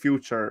bright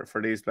future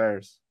for these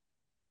players.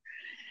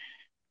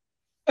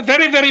 A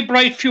very, very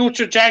bright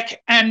future,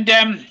 Jack. And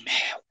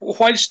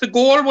whilst the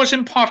goal was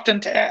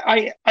important,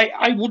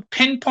 I would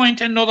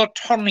pinpoint another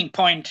turning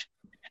point.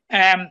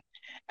 And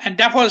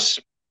that was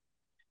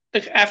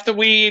after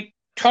we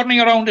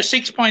turning around a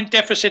 6-point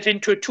deficit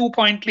into a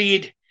 2-point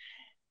lead,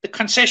 the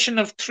concession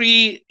of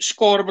 3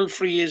 scoreable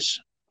frees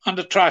on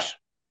the trot,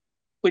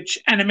 which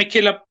Anna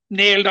McKillop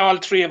nailed all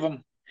 3 of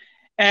them.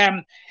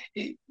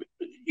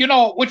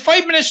 With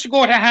 5 minutes to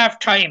go to half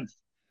time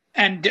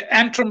and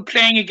Antrim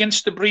playing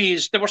against the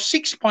breeze, there were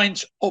 6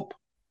 points up.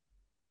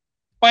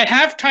 By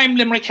half time,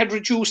 Limerick had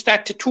reduced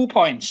that to 2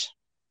 points.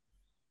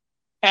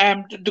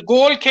 The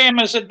goal came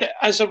as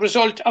a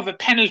result of a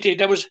penalty.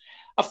 There was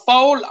a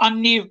foul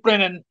on Niamh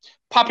Brennan.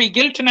 Poppy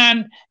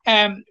Giltinan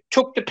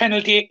took the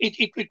penalty.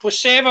 It was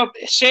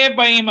saved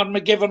by Emer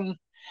McGivern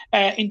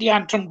in the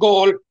Antrim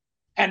goal.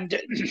 And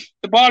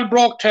the ball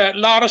broke to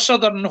Laura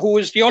Southern, who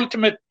is the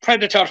ultimate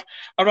predator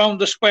around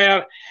the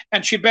square,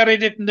 and she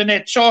buried it in the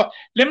net. So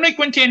Limerick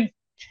went in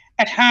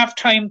at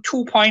half-time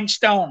 2 points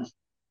down.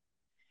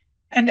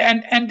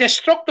 And they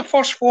struck the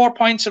first 4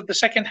 points of the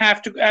second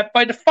half.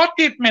 By the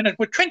 40th minute,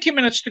 with 20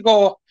 minutes to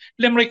go,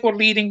 Limerick were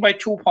leading by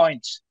 2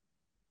 points.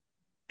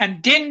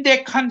 And then they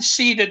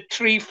conceded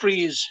 3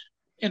 frees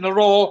in a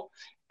row.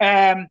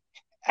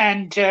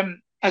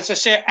 As I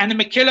say, Anna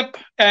McKillop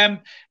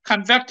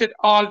converted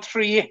all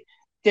 3.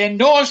 They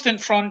nosed in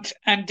front,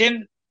 and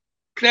then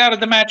player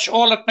of the match,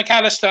 Olaf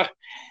McAllister,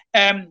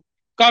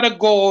 got a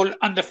goal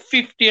on the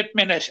 50th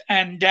minute.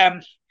 And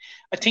I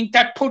think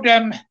that put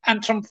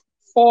Antrim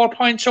 4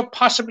 points up,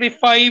 possibly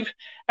 5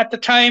 at the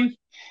time.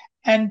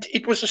 And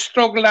it was a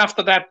struggle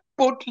after that.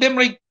 But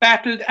Limerick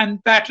battled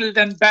and battled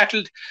and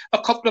battled.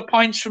 A couple of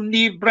points from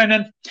Niamh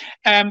Brennan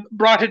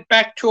brought it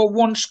back to a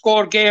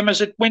 1-score game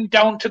as it went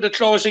down to the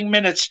closing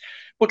minutes.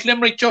 But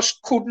Limerick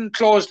just couldn't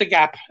close the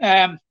gap.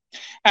 And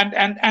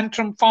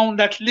Antrim found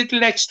that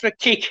little extra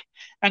kick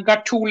and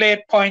got 2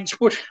 late points.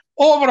 But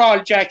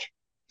overall, Jack,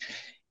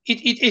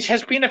 it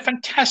has been a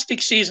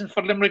fantastic season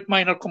for Limerick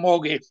Minor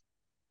Camogie.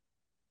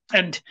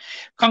 And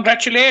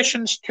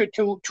congratulations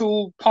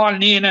to Paul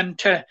Neen and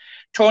to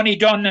Tony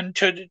Dunn and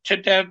to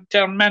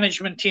their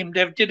management team.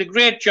 They did a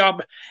great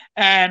job.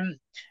 And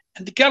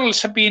the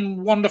girls have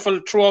been wonderful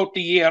throughout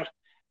the year.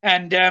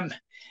 And,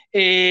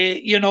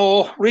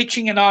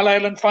 reaching an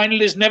All-Ireland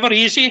final is never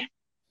easy.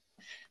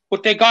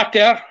 But they got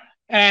there.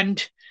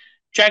 And,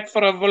 Jack,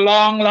 for a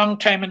long, long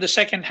time in the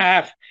second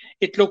half,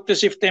 it looked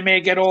as if they may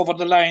get over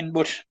the line.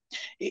 But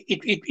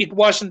it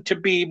wasn't to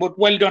be. But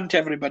well done to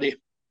everybody.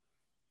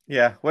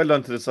 Yeah, well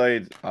done to the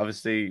side.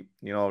 Obviously,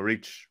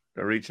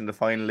 reaching the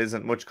final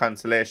isn't much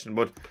consolation,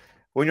 but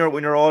when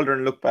you're older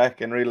and look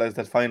back and realize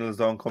that finals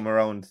don't come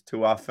around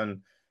too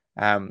often,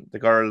 the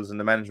girls and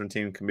the management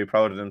team can be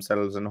proud of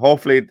themselves, and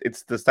hopefully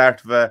it's the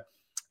start of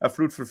a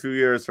fruitful few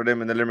years for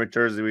them in the Limerick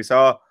jersey. We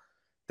saw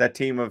that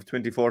team of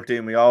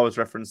 2014. We always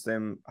reference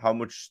them, how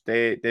much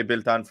they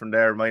built on from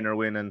their minor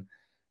win and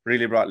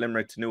really brought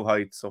Limerick to new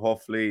heights. So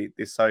hopefully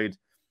this side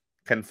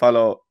can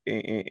follow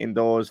in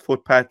those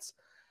footpaths.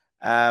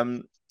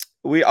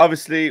 We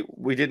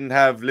didn't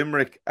have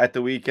Limerick at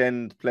the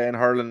weekend playing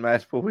hurling,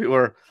 Matt, but we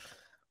were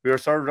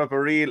served up a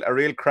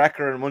real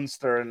cracker in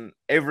Munster, and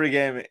every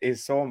game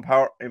is so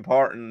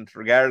important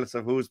regardless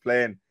of who's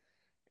playing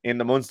in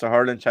the Munster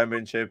Hurling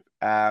Championship.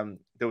 There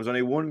was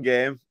only one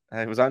game,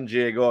 and it was on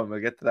GAAGO, and we'll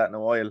get to that in a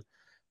while.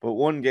 But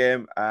one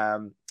game,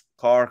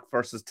 Cork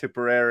versus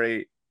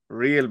Tipperary,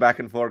 real back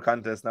and forth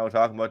contest. Now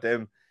talking about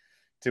them,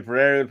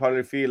 Tipperary will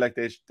probably feel like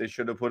they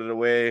should have put it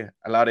away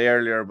a lot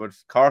earlier, but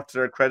Cork, to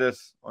their credit,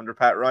 under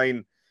Pat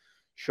Ryan,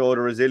 showed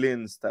a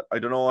resilience that I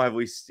don't know, have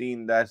we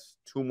seen that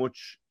too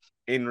much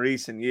in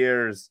recent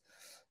years.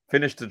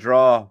 Finished the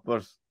draw,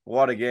 but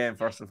what a game,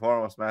 first and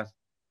foremost, Matt.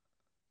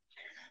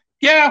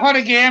 Yeah, what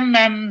a game,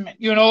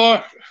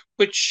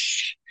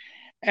 which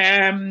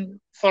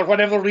for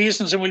whatever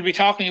reasons, and we'll be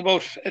talking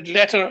about it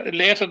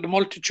later, the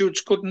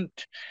multitudes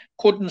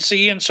couldn't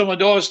see, and some of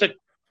those that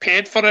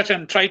paid for it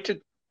and tried to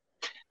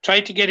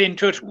get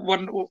into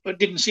it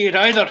didn't see it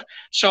either.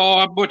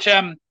 So, but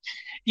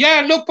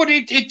yeah, look, but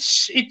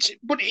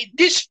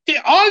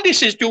all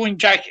this is doing,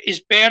 Jack,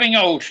 is bearing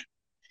out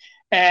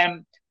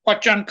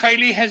what John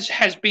Kiely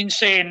has been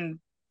saying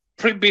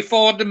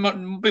before the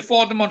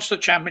Munster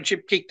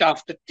Championship kicked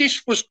off, that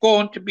this was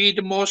going to be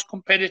the most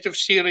competitive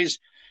series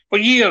for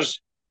years,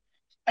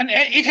 and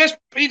it has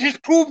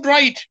proved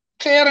right.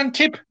 Clare and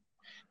Tip,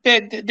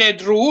 they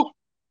drew.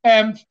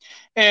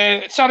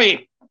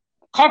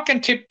 Cork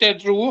and Tip, they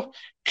drew.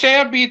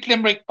 Clare beat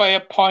Limerick by a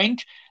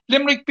point.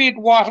 Limerick beat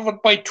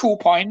Waterford by 2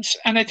 points,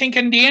 and I think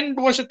in the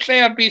end was it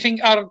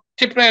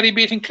Tipperary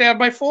beating Clare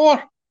by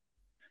 4.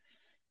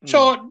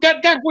 So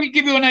that will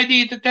give you an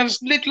idea that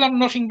there's little or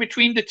nothing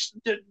between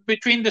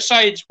the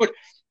sides. But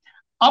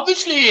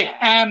obviously,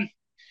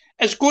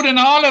 as good and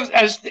all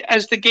as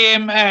the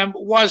game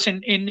was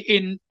in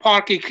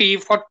Páirc Uí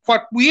Chaoimh,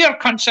 what we are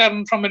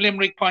concerned from a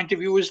Limerick point of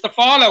view is the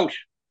fallout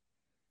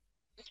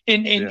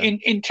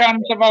in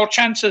terms of our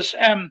chances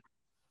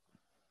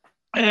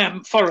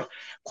for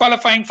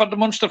qualifying for the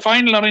Munster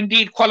final, or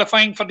indeed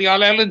qualifying for the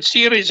All-Ireland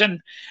series. And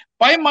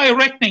by my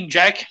reckoning,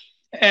 Jack,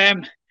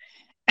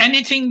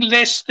 anything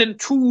less than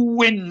 2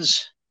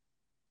 wins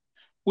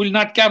will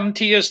not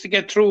guarantee us to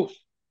get through.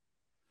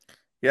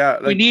 Yeah,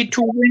 we need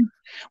 2 wins.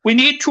 We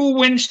need 2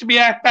 wins to be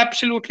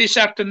absolutely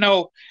certain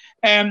now.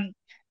 That's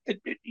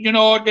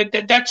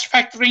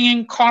factoring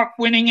in Cork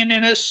winning in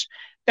Innis.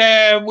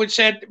 We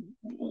said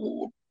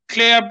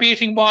Clare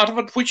beating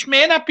Waterford, which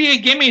may not be a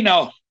gimme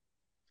now.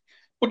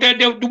 But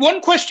the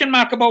one question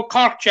mark about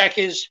Cork, Jack,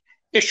 is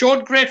they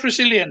showed great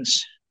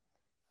resilience.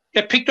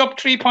 They picked up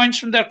 3 points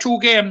from their 2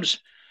 games,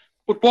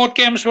 but both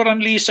games were on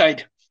Lee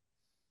side.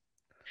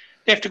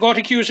 They have to go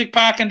to Cusack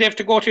Park and they have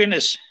to go to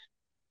Innis.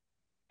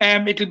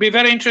 It'll be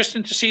very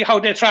interesting to see how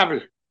they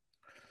travel.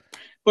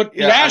 But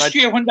last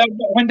year, when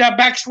their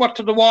backs were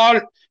to the wall,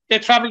 they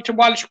travelled to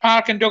Walsh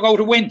Park and dug out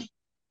a win.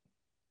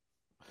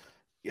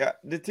 Yeah,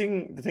 the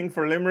thing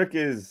for Limerick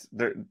is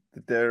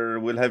there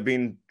will have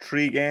been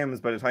 3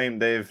 games by the time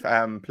they've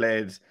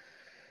played.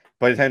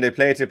 By the time they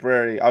play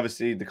Tipperary,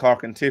 obviously the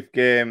Cork and Tip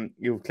game,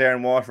 you have Clare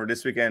and Waterford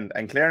this weekend,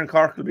 and Clare and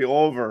Cork will be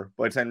over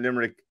by the time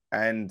Limerick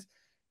and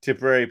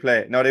Tipperary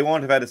play. Now, they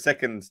won't have had a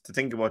second to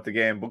think about the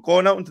game, but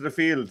going out into the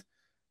field,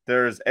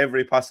 there's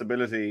every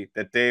possibility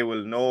that they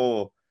will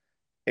know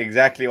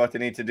exactly what they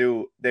need to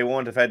do. They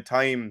won't have had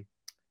time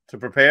to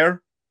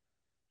prepare,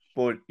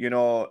 but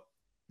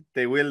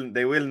they will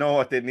know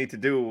what they need to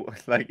do.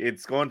 Like,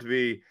 it's going to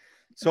be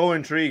so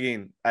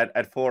intriguing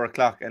at 4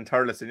 o'clock. And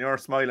Thurles, and you're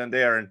smiling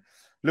there, and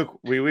look,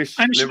 we wish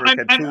Limerick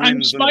had 2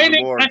 wins on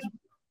the board.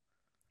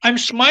 I'm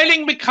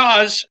smiling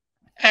because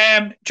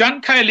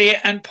John Kiely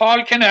and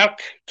Paul Kinnerk,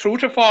 through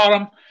to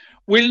Forum,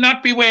 will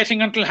not be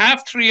waiting until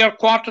 3:30 or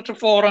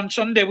 3:45 on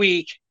Sunday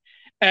week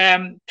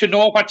to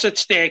know what's at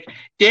stake.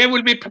 They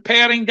will be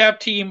preparing their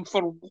team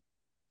for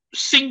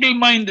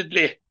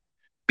single-mindedly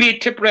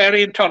beat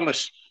Tipperary and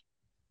Thurles.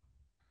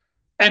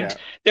 And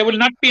they will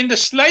not be in the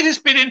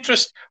slightest bit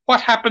interest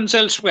what happens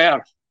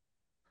elsewhere.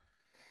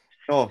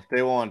 No,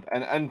 they won't.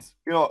 And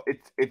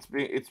it's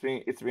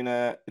been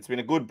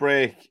a good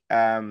break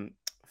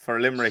for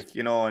Limerick,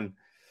 and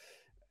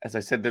as I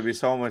said, there'll be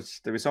so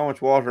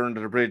much water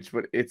under the bridge,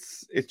 but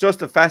it's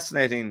just a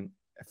fascinating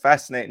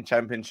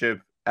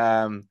championship.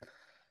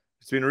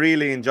 It's been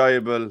really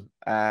enjoyable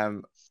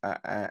to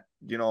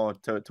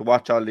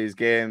watch all these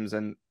games.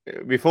 And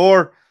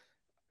before,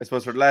 I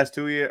suppose for the last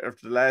 2 years,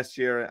 after the last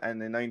year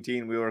and in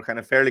 19, we were kind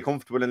of fairly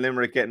comfortable in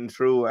Limerick getting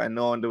through and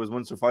knowing there was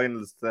Munster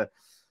finals to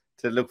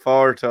look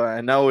forward to.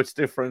 And now it's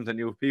different, and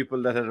you have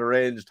people that had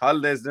arranged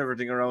holidays and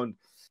everything around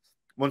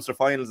Munster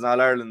finals and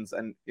All Irelands,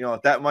 and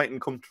that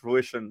mightn't come to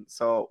fruition.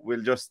 So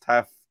we'll just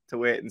have to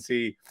wait and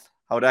see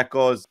how that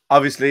goes.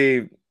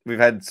 Obviously, we've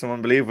had some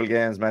unbelievable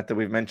games, Matt, that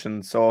we've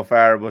mentioned so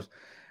far, but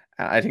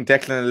I think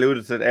Declan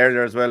alluded to it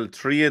earlier as well.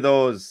 3 of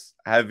those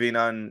have been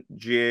on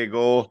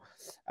GAAGO,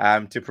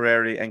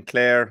 Tipperary and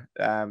Clare,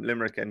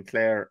 Limerick and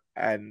Clare,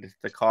 and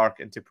the Cork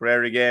and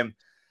Tipperary game.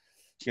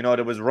 You know,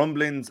 there was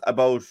rumblings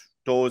about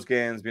those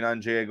games being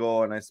on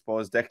GAAGO, and I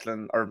suppose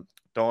Declan or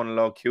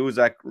Donald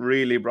𝘬𝘴𝘰𝘪𝘢𝘵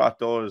really brought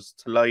those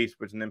to light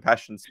with an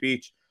impassioned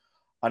speech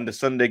on the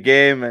Sunday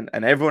game, and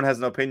everyone has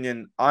an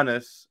opinion on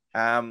it.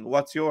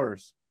 What's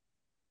yours?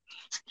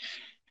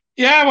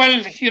 Yeah,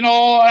 well, you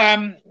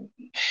know,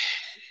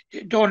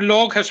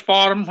 Donald has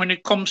form when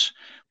it comes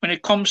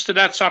to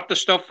that sort of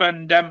stuff,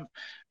 and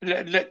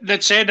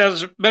let's say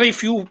there's very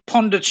few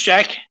pundits,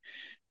 Jack,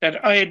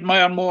 that I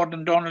admire more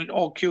than Donald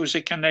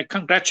𝘬𝘬𝘰𝘪𝘢𝘵, and I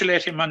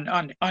congratulate him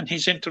on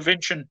his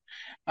intervention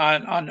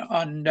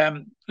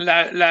on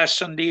last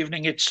Sunday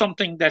evening. It's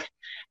something that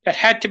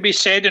had to be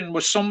said and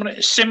was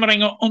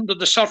simmering under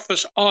the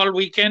surface all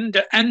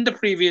weekend and the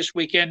previous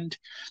weekend.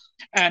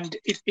 And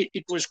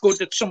it was good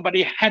that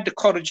somebody had the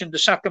courage in the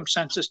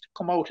circumstances to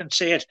come out and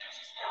say it.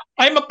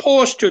 I'm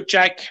opposed to it,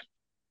 Jack.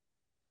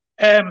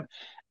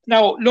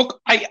 Now,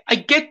 look, I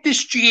get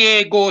this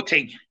GAAGO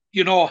thing,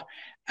 you know,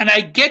 and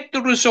I get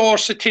the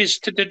resource it is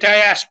to the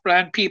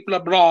diaspora and people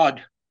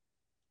abroad.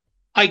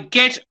 I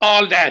get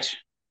all that.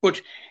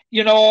 But,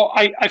 you know,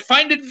 I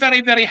find it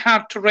very, very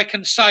hard to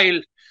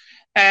reconcile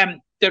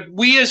that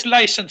we as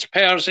licence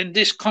payers in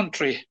this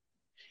country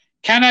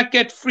cannot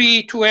get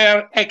free to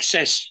air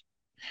access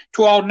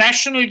to our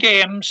national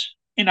games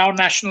in our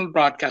national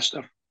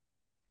broadcaster.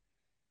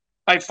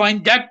 I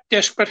find that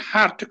desperate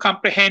hard to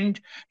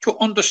comprehend, to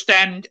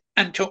understand,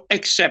 and to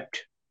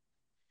accept.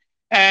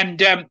 And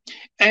there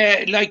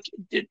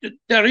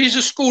is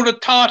a school of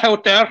thought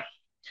out there,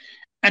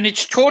 and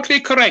it's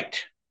totally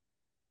correct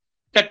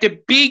that the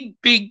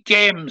big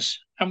games,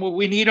 and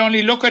we need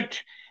only look at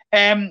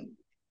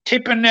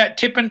Tip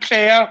and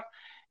Clare,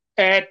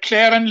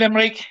 Clare and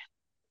Limerick,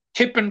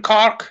 Tip and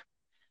Cork,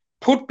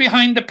 put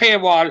behind the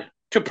paywall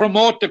to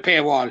promote the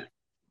paywall.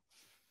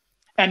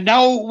 And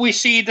now we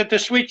see that the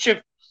switch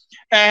of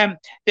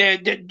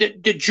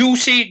the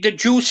juicy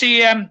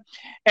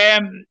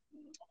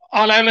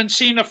All-Ireland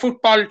Senior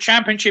Football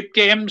Championship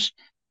games,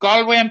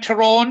 Galway and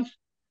Tyrone,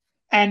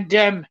 and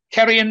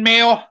Kerry and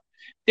Mayo,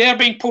 they're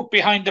being put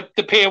behind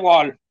the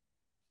paywall,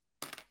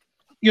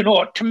 you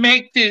know, to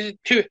make to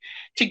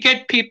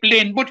get people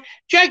in. But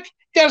Jack,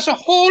 there's a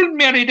whole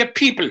myriad of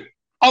people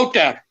out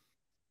there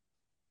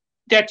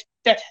that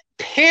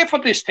pay for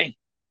this thing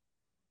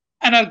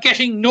and are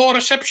getting no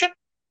reception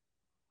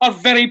or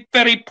very,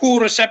 very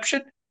poor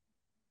reception.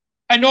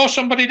 I know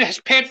somebody that has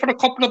paid for a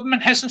couple of them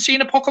and hasn't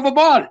seen a puck of a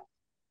ball.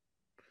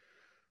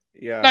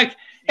 Yeah. Like,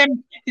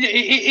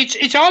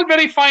 it's all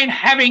very fine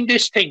having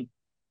this thing,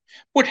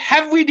 but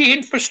have we the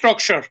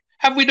infrastructure?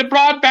 Have we the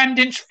broadband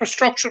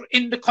infrastructure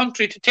in the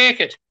country to take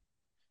it?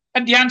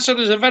 And the answer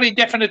is a very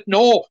definite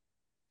no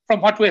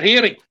from what we're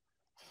hearing.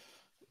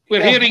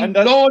 We're hearing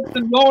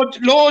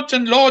loads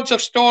and loads of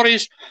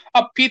stories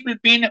of people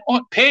being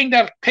paying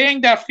their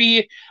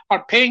fee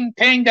or paying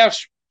their,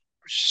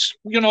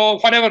 you know,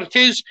 whatever it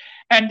is,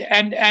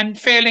 and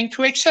failing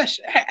to access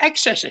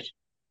it.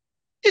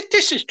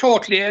 This is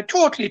totally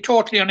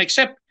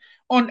unacceptable.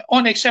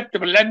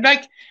 And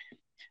like,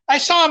 I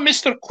saw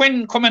Mr.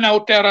 Quinn coming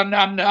out there on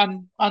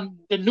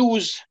the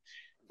news.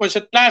 Was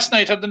it last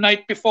night or the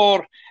night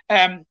before?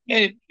 You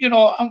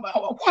know,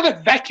 what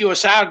a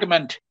vacuous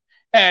argument.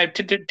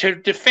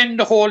 To defend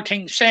the whole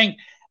thing, saying,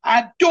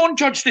 don't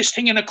judge this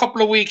thing in a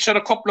couple of weeks or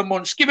a couple of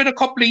months. Give it a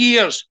couple of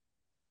years.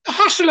 The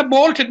horse will have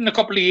bolted in a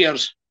couple of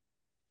years.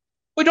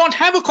 We don't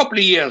have a couple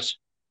of years.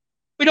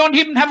 We don't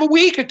even have a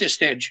week at this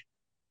stage.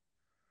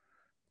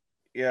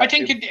 Yeah, I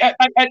think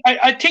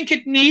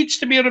it needs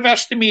to be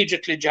reversed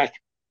immediately, Jack.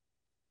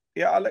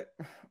 Yeah,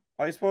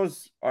 I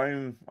suppose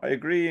I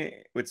agree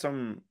with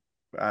some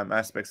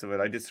aspects of it.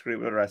 I disagree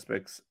with other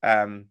aspects.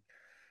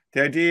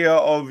 The idea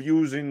of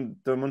using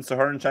the Munster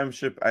Hurling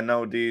Championship and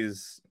now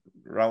these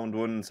round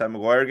 1 Sam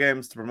Maguire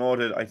games to promote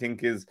it, I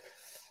think is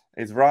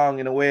wrong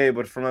in a way.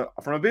 But from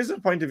a business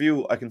point of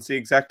view, I can see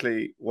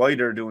exactly why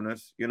they're doing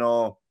it. You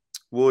know,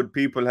 would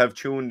people have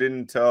tuned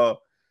into,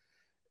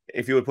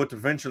 if you would put the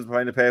provincials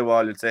behind the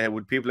paywall, you'd say,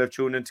 would people have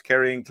tuned into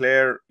Kerry and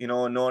Clare, you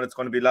know, knowing it's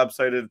going to be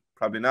lopsided?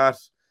 Probably not.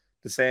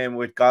 The same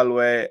with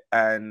Galway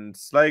and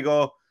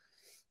Sligo.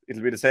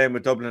 It'll be the same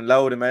with Dublin and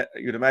Louth,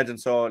 you'd imagine.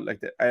 So,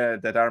 like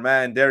that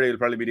Armagh and Derry will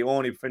probably be the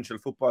only provincial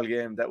football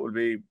game that will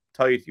be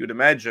tight, you'd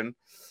imagine.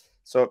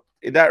 So,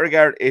 in that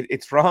regard,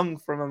 it's wrong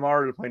from a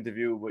moral point of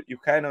view, but you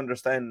can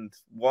understand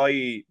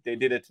why they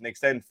did it to an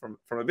extent from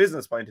a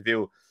business point of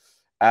view.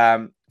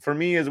 For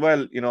me as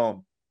well, you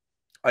know,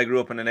 I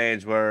grew up in an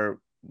age where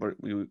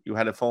you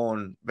had a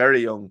phone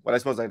very young. Well, I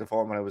suppose I had a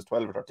phone when I was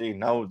 12 or 13.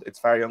 Now it's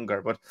far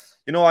younger. But,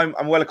 you know,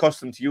 I'm well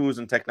accustomed to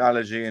using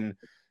technology, and,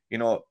 you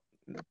know,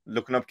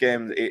 looking up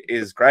games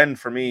is grand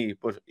for me.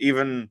 But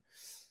even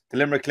the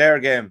Limerick Clare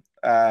game,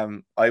 I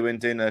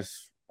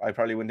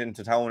probably went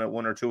into town at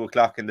 1 or 2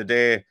 o'clock in the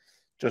day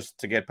just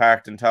to get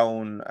parked in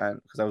town, and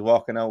because I was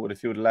walking out with a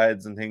few of the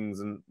lads and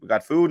things, and we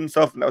got food and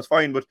stuff, and that was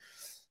fine. But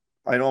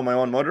I know my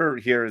own mother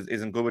here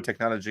isn't good with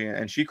technology,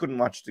 and she couldn't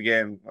watch the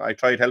game. I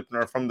tried helping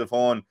her from the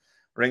phone,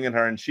 ringing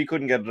her, and she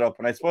couldn't get it up.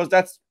 And I suppose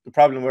that's the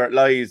problem where it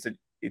lies.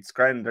 It's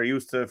grand. They're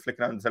used to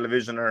flicking on the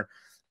television, or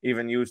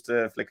even used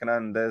to flicking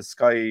on the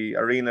Sky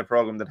Arena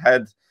program that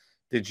had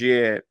the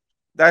GA.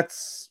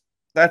 That's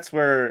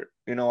where,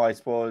 I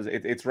suppose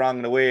it's wrong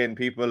in a way, and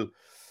people,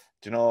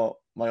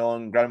 my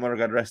own grandmother,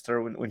 God rest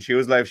her, when she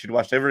was live, she'd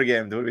watched every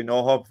game. There would be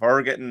no hope for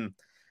her getting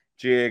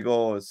GA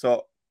goals.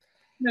 So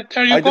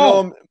There you I go.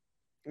 don't know.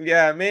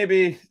 Yeah,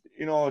 maybe,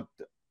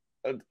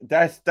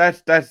 that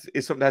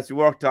is something that's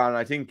worked on.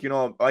 I think,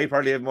 I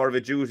probably have more of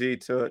a duty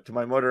to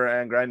my mother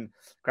and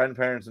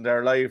grandparents in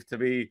their life to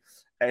be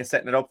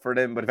setting it up for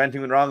them. But if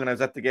anything went wrong and I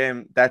was at the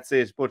game, that's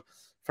it. But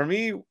for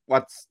me,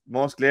 what's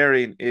most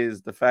glaring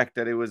is the fact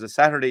that it was a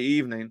Saturday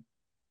evening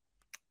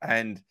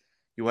and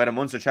you had a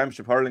Munster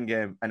Championship hurling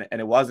game, and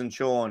it wasn't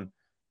shown.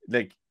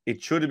 Like,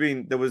 it should have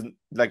been. There was,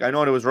 like, I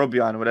know there was rugby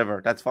on,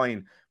 whatever, that's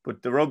fine,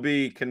 but the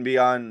rugby can be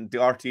on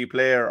the RT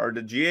player, or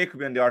the GA could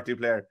be on the RT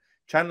player,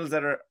 channels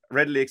that are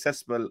readily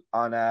accessible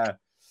on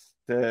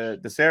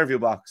the Fairview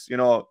box.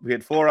 We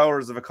had 4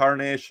 hours of a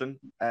coronation,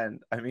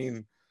 and I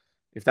mean,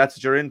 if that's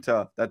what you're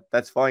into,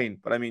 that's fine.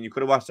 But I mean, you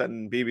could have watched that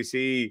in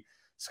BBC,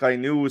 Sky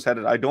News had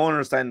it. I don't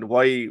understand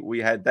why we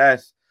had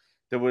that.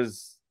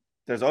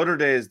 There's other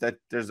days that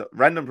there's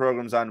random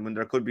programs on when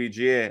there could be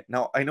GA.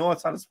 Now, I know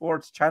it's not a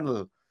sports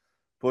channel,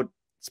 but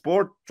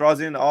sport draws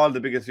in all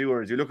the biggest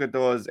viewers. You look at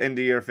those end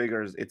of year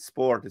figures, it's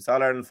sport, it's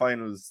All Ireland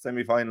finals,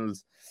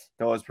 semi-finals,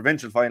 those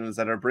provincial finals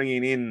that are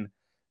bringing in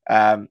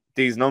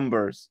these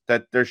numbers.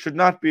 That there should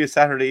not be a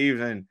Saturday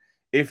evening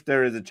if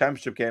there is a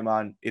championship game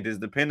on. It is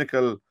the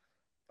pinnacle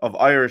of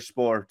Irish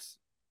sport.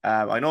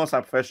 I know it's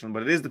not professional,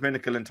 but it is the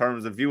pinnacle in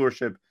terms of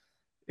viewership.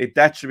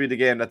 That should be the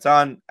game that's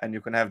on, and you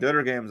can have the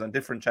other games on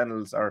different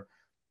channels, or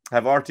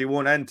have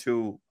RT1 and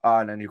 2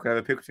 on, and you can have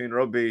a pick between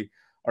rugby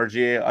or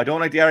GA. I don't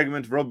like the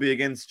argument of rugby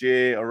against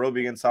GA or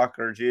rugby against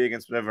soccer or GA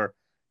against whatever.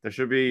 There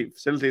should be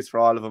facilities for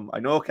all of them. I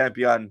know it can't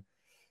be on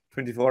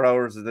 24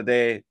 hours of the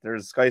day.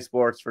 There's Sky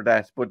Sports for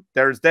that, but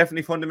there's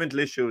definitely fundamental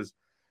issues.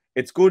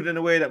 It's good in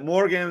a way that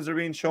more games are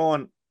being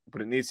shown,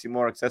 but it needs to be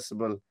more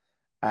accessible.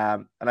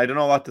 And I don't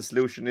know what the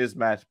solution is,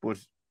 Matt, but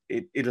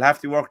it'll have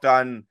to be worked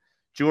on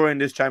during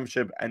this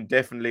championship and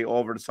definitely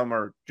over the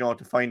summer,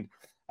 to find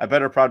a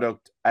better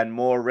product and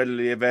more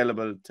readily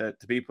available to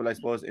people, I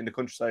suppose, in the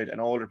countryside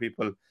and older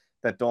people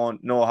that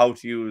don't know how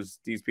to use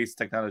these pieces of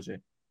technology.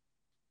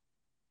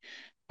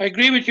 I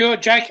agree with you,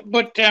 Jack,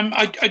 but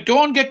I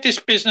don't get this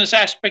business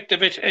aspect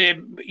of it,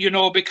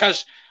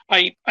 because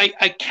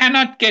I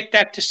cannot get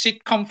that to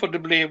sit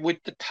comfortably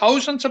with the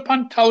thousands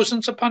upon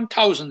thousands upon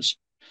thousands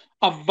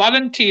of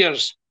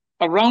volunteers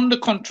around the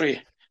country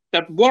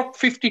that work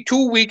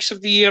 52 weeks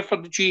of the year for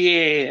the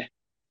GAA.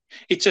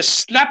 It's a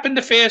slap in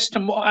the face to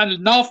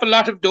an awful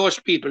lot of those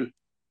people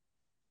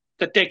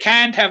that they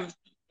can't have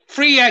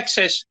free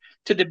access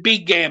to the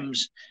big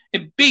games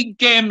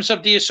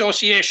of the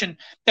association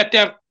that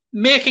they're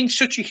making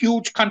such a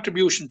huge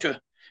contribution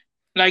to.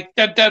 Like,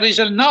 that there is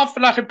an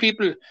awful lot of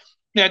people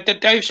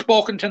that I've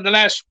spoken to in the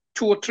last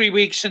 2 or 3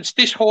 weeks since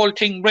this whole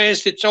thing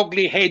raised its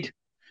ugly head,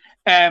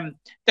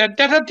 that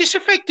are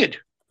disaffected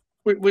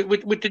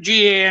with the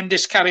GAA and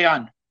this carry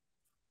on.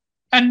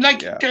 And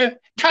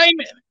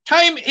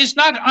time is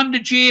not on the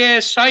GAA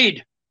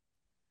side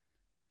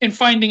in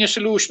finding a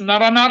solution,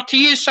 not on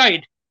RTA's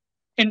side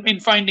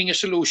in finding a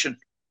solution.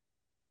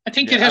 I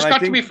think it has got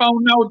to be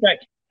found now, Jack.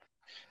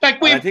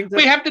 Like, we have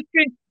the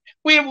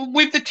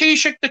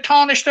Taoiseach, the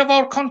tarnished of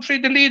our country,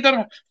 the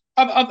leader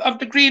of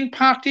the Green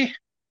Party.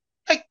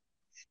 Like,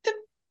 the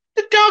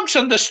dogs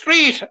on the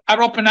street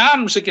are up in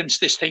arms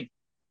against this thing.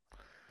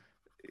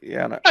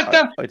 Yeah,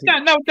 there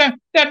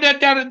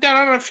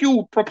are a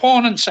few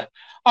proponents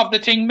of the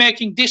thing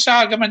making this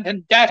argument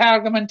and that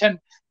argument, and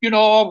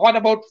what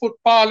about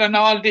football and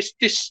all this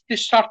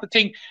sort of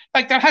thing.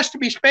 Like, there has to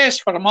be space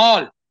for them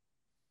all,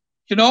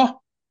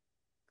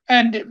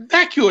 and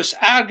vacuous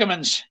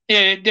arguments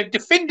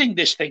defending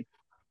this thing.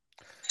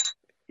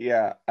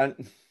 Yeah, and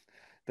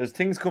there's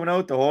things coming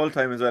out the whole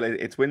time as well.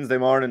 It's Wednesday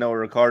morning now,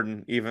 we're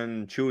recording.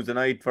 Even Tuesday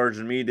night,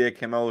 Virgin Media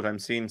came out. I'm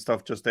seeing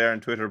stuff just there on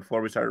Twitter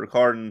before we started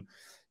recording.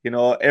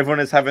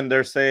 Everyone is having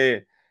their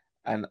say,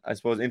 and I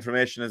suppose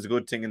information is a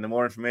good thing, and the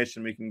more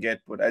information we can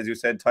get. But as you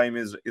said, time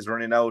is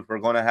running out. We're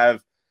going to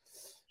have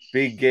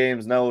big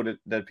games now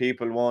that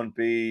people won't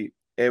be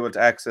able to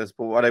access.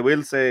 But what I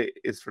will say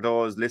is, for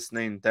those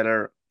listening that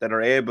are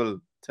able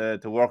to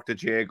work the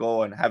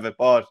GAAGO and have it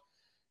bought,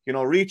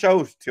 reach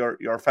out to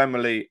your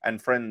family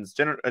and friends,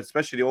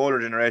 especially the older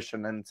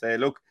generation, and say,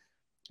 look,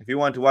 if you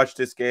want to watch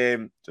this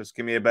game, just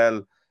give me a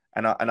bell,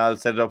 and I'll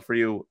set it up for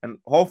you. And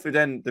hopefully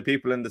then the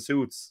people in the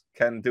suits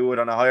can do it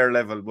on a higher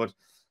level. But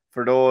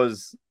for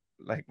those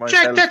like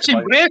myself... Jack, that's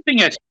embracing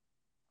it.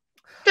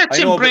 That's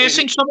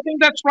embracing something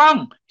that's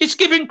wrong. It's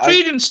giving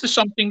credence to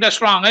something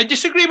that's wrong. I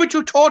disagree with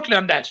you totally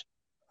on that.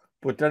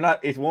 But they're not.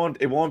 It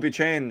won't be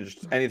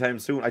changed anytime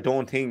soon. I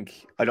don't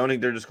think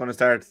they're just going to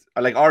start.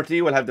 Like,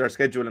 RT will have their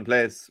schedule in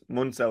place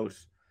months out,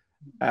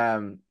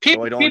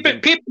 People, I don't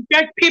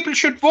think people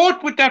should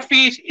vote with their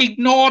feet,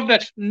 ignore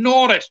it,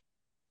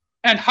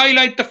 and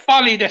highlight the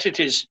folly that it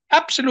is.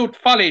 Absolute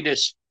folly,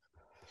 this.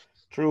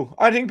 true.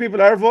 I think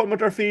people are voting with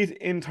their feet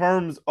in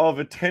terms of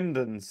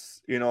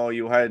attendance.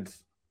 You had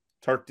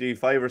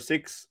 35 or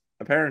 6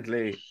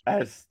 apparently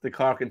at the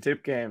Cork and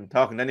Tip game.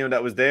 Talking to anyone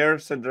that was there,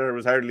 said there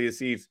was hardly a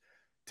seat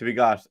to be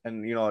got,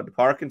 and the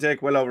Cork and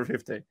Take well over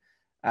 50.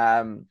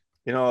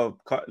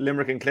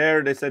 Limerick and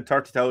Clare, they said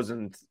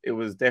 30,000. It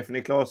was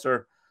definitely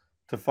closer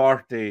to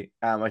 40.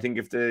 I think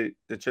if the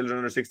children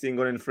under 16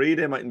 going in free,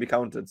 they mightn't be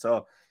counted.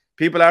 So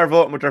people are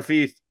voting with their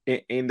feet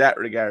in that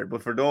regard.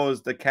 But for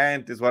those that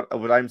can't, is what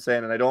I'm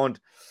saying. And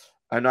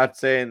I'm not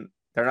saying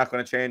they're not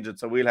going to change it,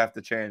 so we'll have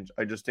to change.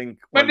 I just think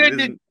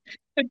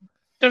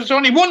there's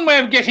only one way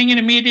of getting an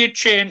immediate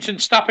change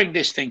and stopping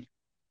this thing,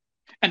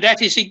 and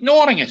that is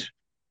ignoring it.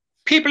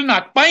 People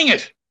not buying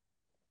it.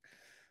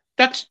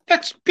 That's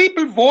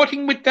people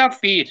voting with their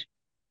feet.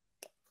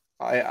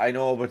 I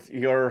know, but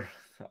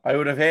I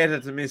would have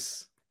hated to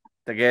miss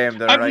the game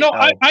there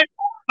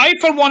I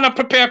for one are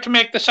prepared to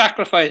make the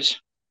sacrifice.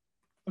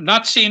 I'm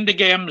not seeing the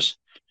games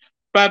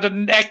rather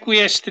than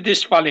acquiesce to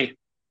this folly.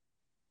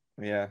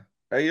 Yeah.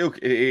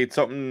 It's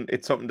something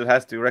that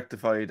has to be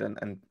rectified,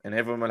 and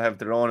everyone will have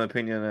their own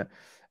opinion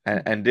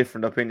and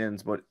different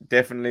opinions, but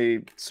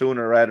definitely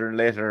sooner rather than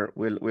later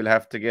we'll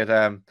have to get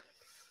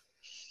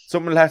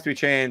something will have to be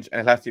changed, and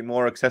it'll have to be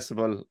more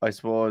accessible, I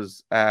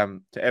suppose,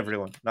 to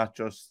everyone, not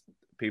just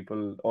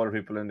other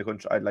people in the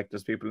country. I'd like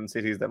there's people in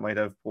cities that might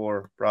have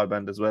poor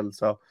broadband as well.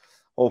 So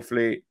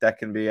hopefully that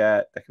can be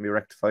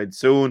rectified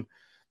soon.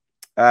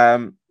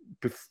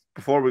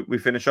 Before we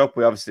finish up,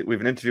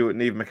 we've an interview with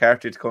Niamh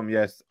McCarthy to come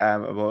yet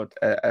about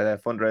a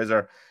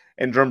fundraiser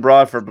in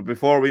Broadford. But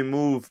before we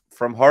move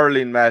from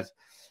hurling, Matt,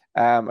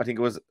 I think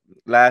it was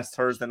last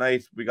Thursday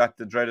night we got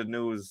the dreaded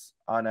news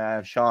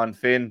on Sean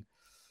Finn.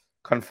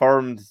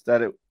 Confirmed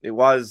that it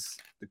was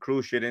the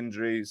cruciate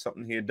injury,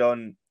 something he had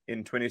done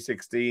in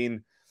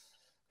 2016.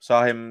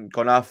 Saw him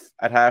going off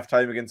at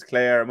halftime against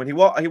Clare. And when he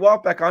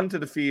walked back onto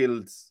the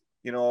field,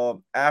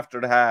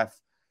 after the half,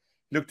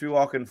 looked to be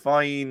walking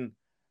fine.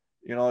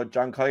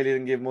 John Kiely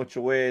didn't give much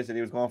away, said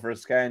he was going for a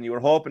scan. You were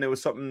hoping it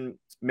was something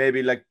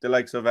maybe like the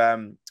likes of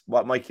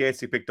what Mike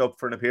Casey picked up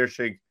for an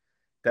𝘕𝘰𝘬𝘬𝘬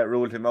that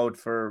ruled him out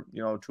for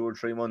 2 or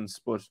 3 months.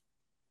 But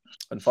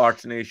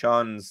unfortunately,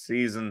 Sean's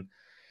season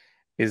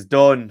is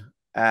done,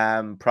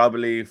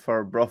 probably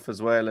for Bruff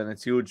as well, and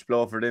it's a huge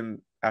blow for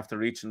them after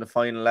reaching the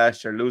final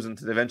last year, losing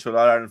to the eventual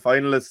All-Ireland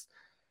finalists,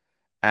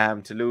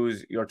 to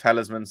lose your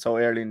talisman so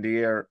early in the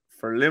year.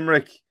 For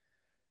Limerick,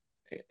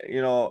 we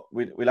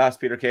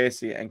lost Peter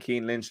Casey and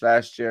Cian Lynch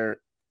last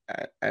year,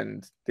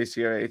 and this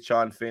year it's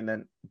Sean Finn,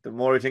 and the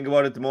more you think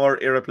about it, the more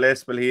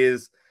irreplaceable he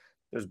is.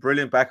 There's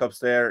brilliant backups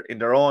there in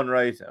their own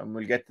right, and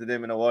we'll get to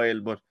them in a while,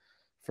 but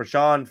for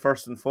Sean,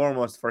 first and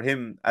foremost, for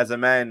him as a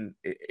man,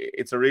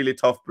 it's a really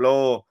tough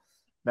blow,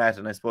 Matt,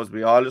 and I suppose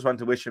we all just want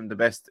to wish him the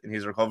best in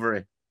his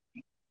recovery.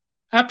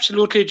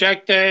 Absolutely,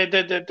 Jack. Our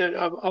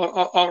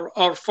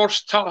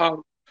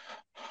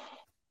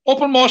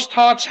uppermost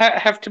thoughts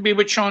have to be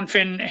with Sean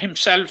Finn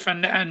himself,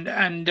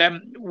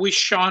 and wish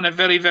Sean a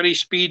very, very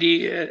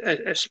speedy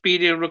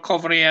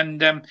recovery.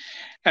 And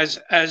as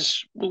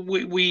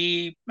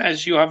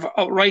you have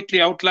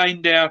rightly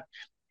outlined there,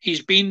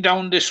 he's been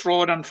down this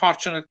road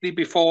unfortunately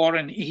before,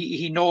 and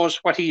he knows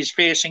what he is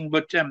facing.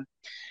 But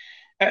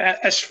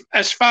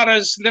as far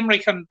as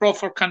Limerick and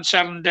Bruff are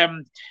concerned,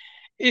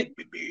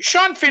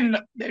 Sean Finn,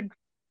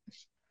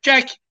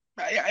 Jack,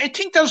 I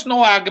think there's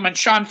no argument.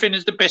 Sean Finn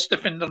is the best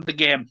defender in the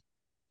game.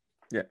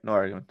 Yeah, no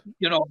argument.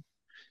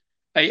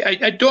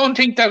 I don't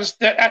think there's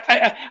that.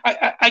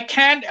 I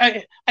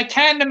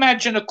can't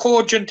imagine a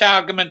cogent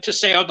argument to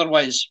say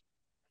otherwise.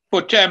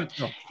 But no.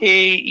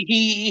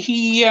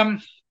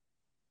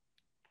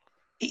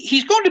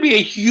 He's going to be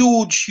a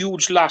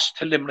huge loss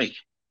to Limerick,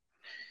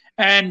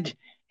 and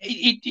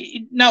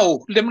now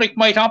Limerick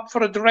might opt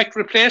for a direct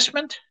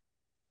replacement.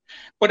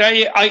 But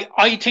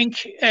I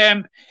think,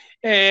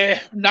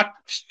 not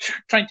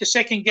trying to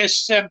second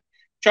guess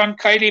John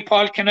Kiely,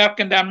 Paul Kinnerk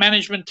and their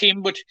management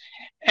team, but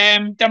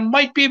there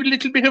might be a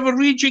little bit of a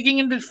rejigging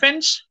in the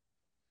defence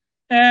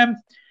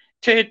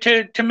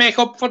to make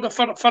up for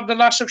the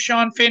loss of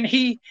Sean Finn.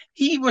 He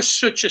was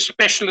such a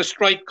specialist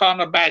right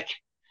cornerback,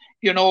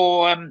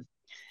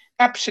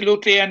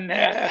 absolutely, and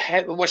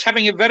was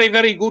having a very,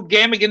 very good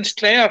game against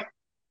Clare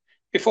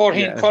before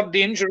he incurred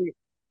the injury.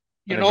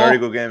 A very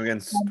good game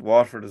against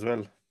Waterford as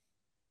well.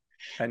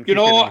 And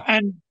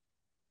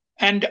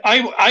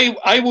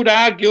I would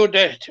argue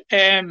that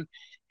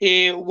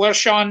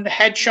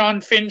had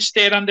Sean Finn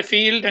stayed on the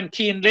field and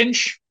Cian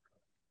Lynch,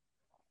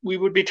 we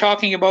would be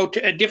talking about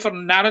a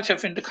different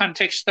narrative in the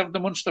context of the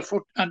Munster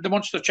and the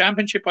Munster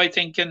Championship, I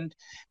think, and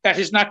that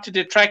is not to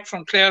detract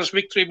from Clare's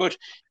victory, but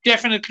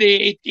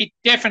definitely it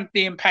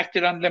definitely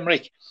impacted on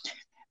Limerick.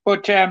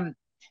 But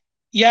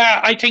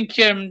I think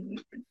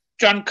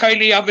John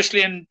Kiely,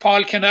 obviously, and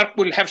Paul Kinnerk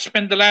will have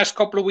spent the last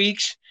couple of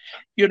weeks,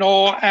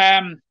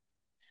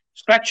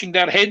 scratching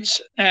their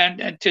heads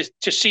and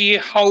to see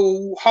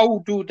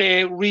how do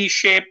they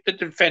reshape the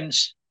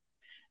defence,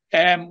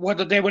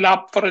 whether they will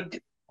opt for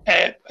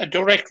a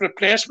direct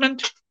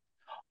replacement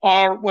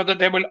or whether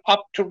they will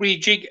opt to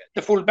rejig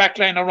the full back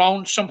line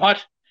around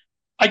somewhat.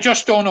 I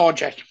just don't know,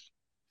 Jack.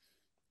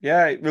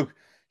 Yeah, look,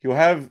 you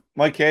have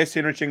Mike Casey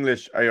and Rich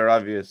English are your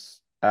obvious.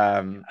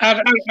 Are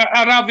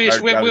obvious.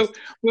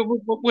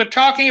 We're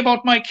talking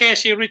about Mike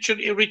Casey,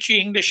 Richie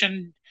English,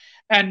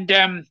 and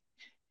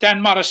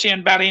Dan Morrissey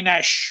and Barry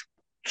Nash.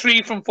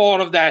 3 from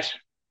 4 of that.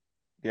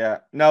 Yeah.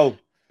 No.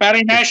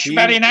 Barry Nash in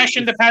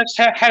the past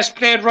has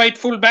played right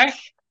full back.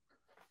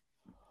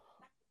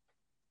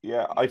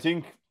 Yeah, I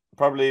think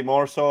probably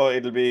more so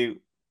it'll be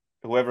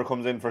whoever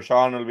comes in for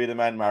Sean will be the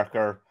man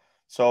marker.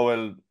 So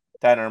will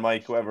Dan or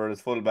Mike, whoever is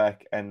full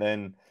back, and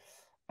then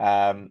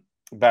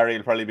Barry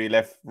will probably be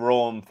left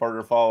roam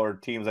further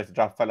forward. Teams like to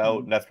drop fell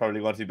out, and that's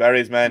probably going to be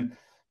Barry's man.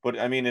 But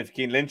I mean, if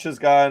Keane Lynch is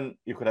gone,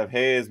 you could have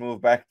Hayes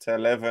move back to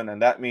 11,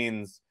 and that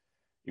means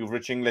you've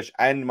Rich English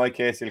and Mike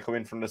Casey will come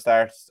in from the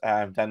start.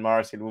 Dan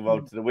Morris will move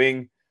out to the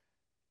wing.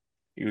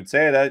 You would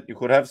say that you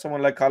could have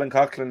someone like Colin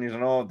Coughlin. You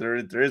don't know,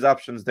 there is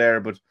options there,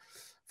 but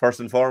first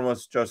and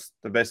foremost, just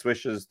the best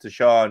wishes to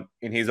Sean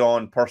in his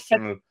own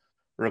personal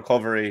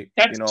recovery.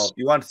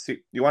 You want to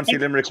see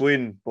Limerick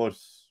win, but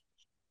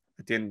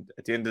at the end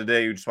of the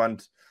day, you just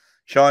want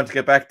Sean to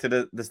get back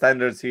to the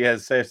standards he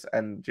has set,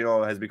 and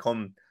has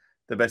become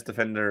the best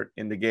defender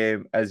in the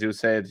game, as you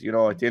said. At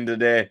the end of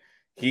the day,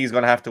 he's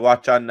going to have to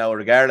watch on now,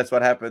 regardless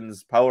what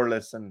happens.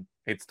 Powerless, and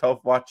it's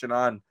tough watching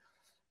on.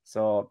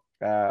 So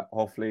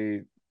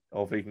hopefully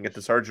he can get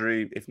the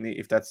surgery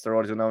if that's the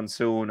road he's on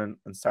soon,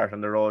 and start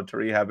on the road to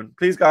rehab. And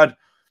please God,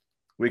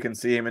 we can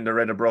see him in the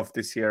red or bruff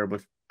this year,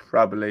 but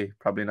probably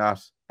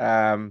not.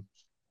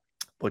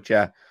 But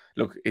yeah,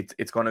 look,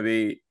 it's going to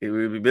be,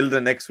 we'll be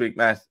building next week,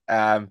 Matt,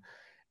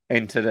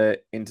 into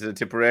the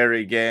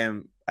Tipperary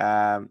game.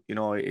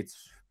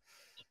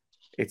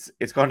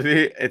 It's going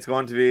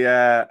to be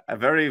a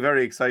very,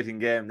 very exciting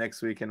game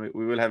next week, and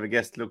we will have a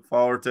guest to look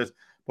forward to it.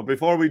 But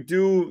before we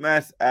do,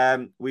 Matt,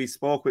 we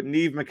spoke with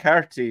Niamh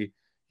McCarthy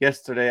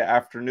yesterday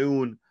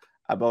afternoon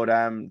about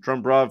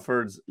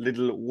Drumbroford's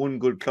Little One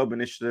Good Club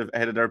initiative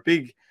ahead of their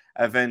big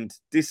event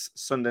this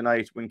Sunday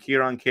night when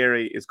𝘕𝘰𝘬𝘭𝘴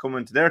𝘔𝘬𝘬𝘠 is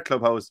coming to their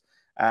clubhouse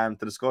to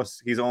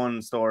discuss his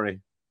own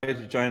story.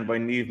 Joined by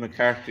Niamh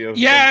McCarthy.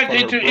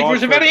 It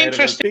was a very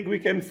interesting big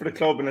weekend for the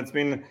club, and it's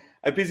been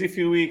a busy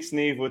few weeks,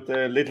 Niamh, with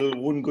the Little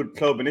One Good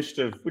Club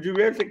initiative. Would you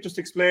be able to just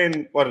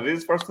explain what it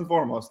is first and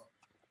foremost?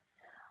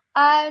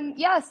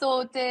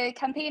 So the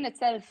campaign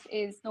itself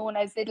is known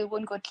as Little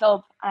One Good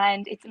Club,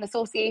 and it's an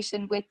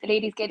association with the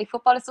Ladies Gaelic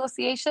Football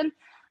Association,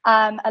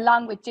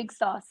 along with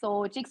Jigsaw.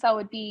 So Jigsaw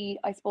would be,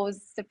 I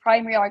suppose, the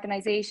primary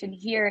organisation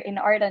here in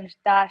Ireland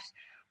that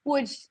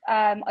would,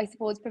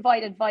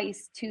 provide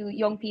advice to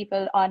young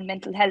people on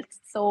mental health.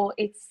 So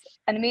it's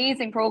an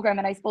amazing program,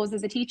 and I suppose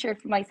as a teacher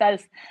for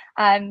myself,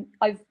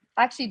 I've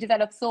actually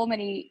developed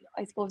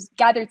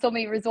gathered so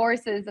many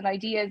resources and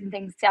ideas and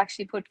things to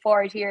actually put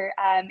forward here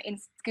in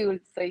school.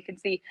 So you can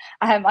see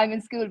I'm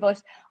in school,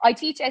 but I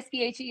teach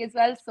SPHE as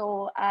well.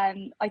 So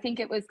I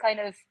think it was kind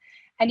of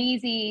an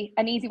easy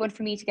one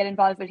for me to get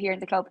involved with here in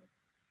the club.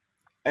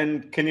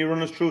 And can you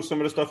run us through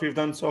some of the stuff you've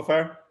done so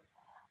far?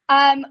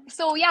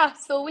 So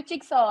with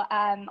Jigsaw,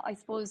 I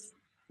suppose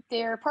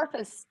their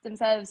purpose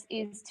themselves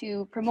is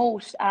to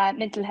promote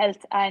mental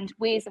health and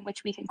ways in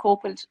which we can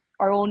cope with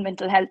our own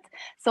mental health.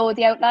 So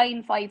they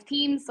outline 5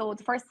 themes. So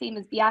the first theme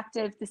is be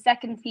active. The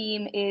second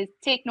theme is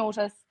take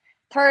notice.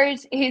 Third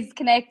is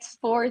connect.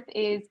 Fourth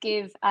is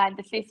give. And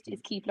the fifth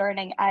is keep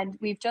learning. And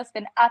we've just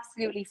been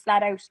absolutely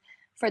flat out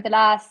for the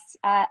last,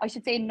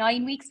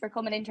 9 weeks. We're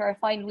coming into our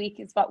final week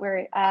is what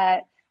we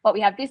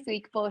have this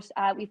week. But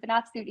we've been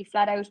absolutely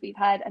flat out. We've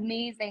had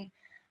amazing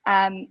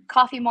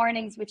coffee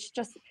mornings, which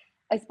just,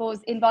 I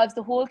suppose, involves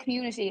the whole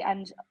community.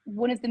 And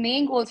one of the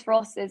main goals for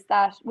us is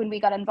that when we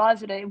got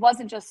involved with it, it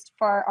wasn't just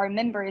for our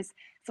members,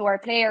 so our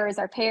players,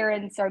 our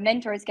parents, our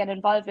mentors get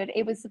involved with it.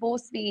 It was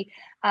supposed to be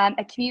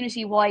a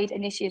community-wide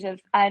initiative.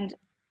 And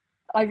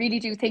I really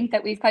do think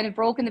that we've kind of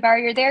broken the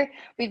barrier there.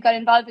 We've got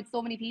involved with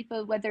so many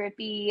people, whether it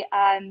be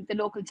the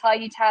local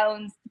tiny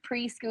towns, the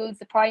preschools,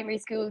 the primary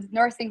schools,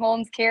 nursing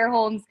homes, care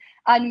homes,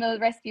 animal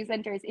rescue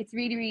centres. It's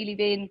really, really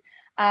been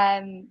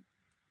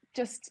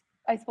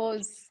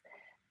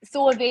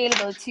so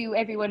available to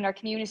everyone in our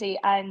community,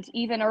 and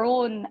even our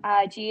own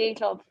GAA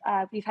club.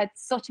 We've had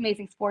such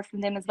amazing support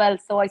from them as well.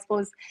 So I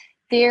suppose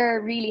they're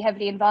really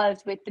heavily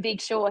involved with the big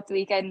show at the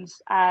weekend.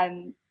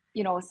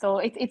 So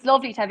it's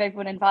lovely to have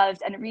everyone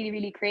involved, and it really,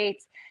 really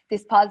creates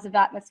this positive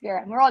atmosphere.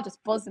 And we're all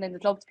just buzzing in the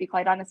club, to be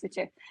quite honest with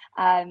you.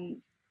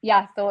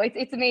 So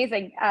it's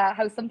amazing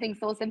how something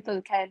so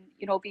simple can,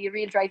 be a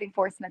real driving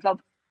force in a club.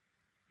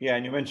 Yeah,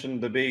 and you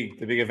mentioned the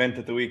big event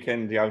at the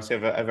weekend. You obviously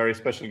have a very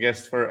special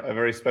guest for a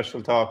very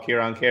special talk.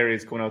 𝘕𝘰𝘬𝘭𝘴 𝘔𝘬𝘬𝘠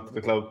is coming out to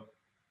the club.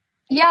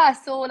 Yeah,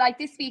 so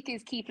this week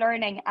is keep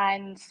learning,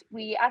 and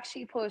we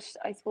actually put,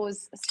 I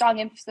suppose, a strong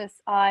emphasis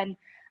on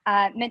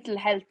mental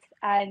health.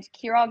 And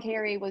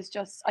𝘕𝘰𝘬𝘪𝘰𝘯𝘴 was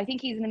just, I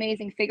think he's an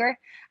amazing figure.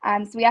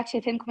 So we actually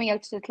have him coming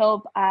out to the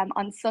club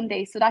on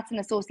Sunday. So that's in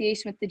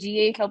association with the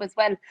GAA club as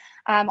well.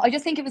 I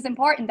just think it was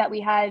important that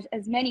we had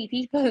as many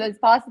people as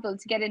possible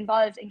to get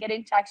involved and get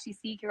in to actually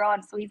see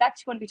𝘕𝘰𝘬𝘪. So he's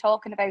actually going to be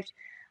talking about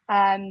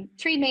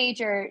three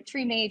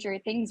major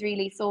things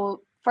really.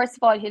 So first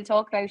of all, he'll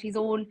talk about his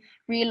own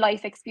real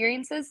life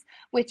experiences,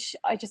 which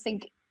I just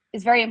think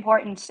is very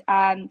important,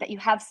 that you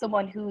have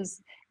someone who's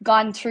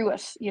gone through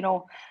it, you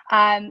know.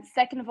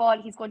 Second of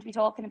all, he's going to be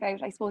talking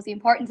about, I suppose, the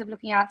importance of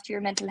looking after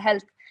your mental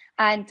health.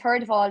 And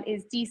third of all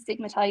is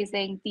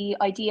destigmatizing the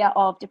idea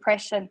of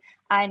depression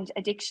and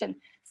addiction.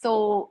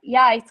 So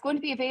yeah, it's going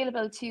to be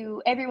available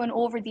to everyone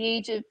over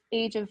the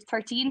age of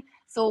 13.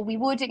 So we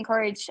would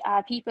encourage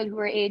people who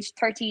are aged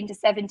 13 to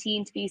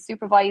 17 to be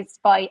supervised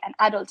by an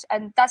adult.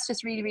 And that's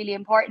just really, really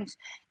important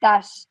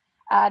that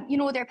you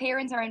know, their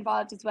parents are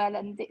involved as well,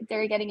 and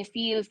they're getting a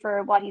feel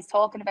for what he's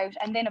talking about.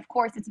 And then, of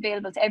course, it's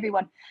available to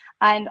everyone.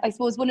 And I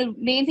suppose one of the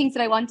main things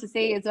that I want to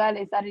say as well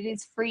is that it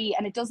is free,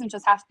 and it doesn't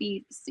just have to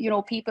be, you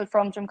know, people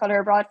from Drumcolor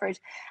or Broadford.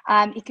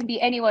 It can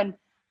be anyone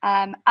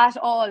at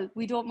all.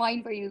 We don't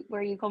mind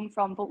where you come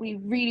from, but we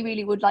really,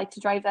 really would like to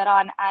drive that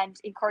on and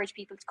encourage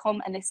people to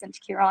come and listen to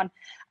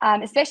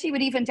𝘕𝘰𝘬𝘪, especially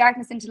with even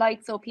Darkness into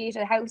Light. So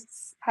Pieta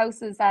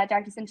House's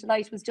Darkness into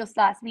Light was just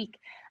last week,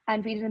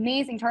 and we had an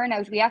amazing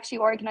turnout. We actually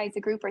organised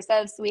a group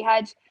ourselves, so we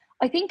had,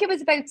 I think it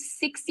was about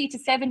 60 to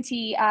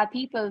 70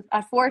 people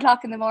at 4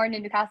 o'clock in the morning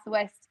in Newcastle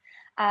West,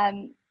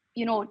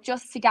 you know,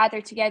 just to gather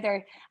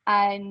together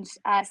and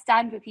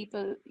stand with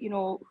people, you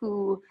know,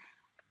 who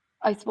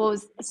I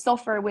suppose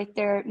suffer with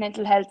their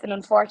mental health and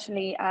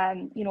unfortunately,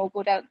 you know,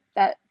 go down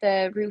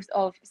the route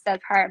of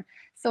self-harm.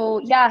 So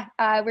yeah,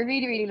 we're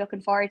really, really looking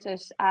forward to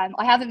it.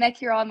 I haven't met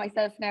𝘕𝘰𝘬𝘪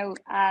myself now,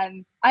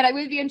 and I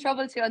will be in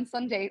trouble too on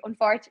Sunday,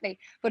 unfortunately,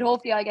 but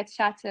hopefully I get to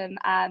chat to him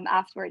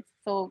afterwards.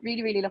 So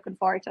really, really looking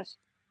forward to it.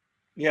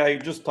 Yeah, you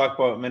just talked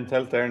about mental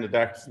health there in the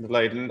Darkness into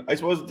Light, and I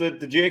suppose the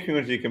GAA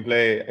community can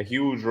play a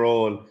huge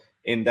role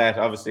in that.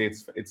 Obviously,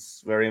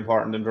 it's very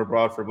important in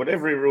Broadford, but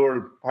every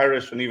rural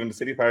parish and even the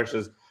city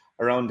parishes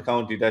around the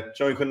county, that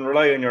you can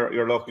rely on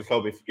your local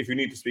club if you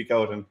need to speak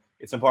out, and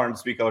it's important to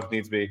speak out if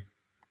needs be.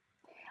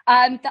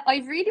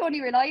 I've really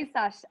only realised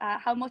that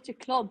how much a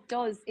club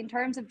does in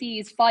terms of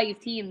these 5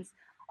 teams.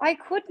 I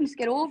couldn't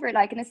get over it,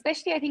 like, and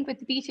especially I think with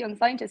the BT Young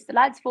Scientists, the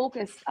lads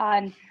focus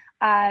on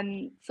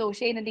so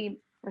Shane and Liam,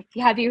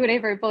 or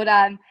whatever, but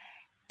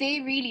they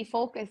really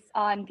focus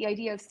on the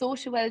idea of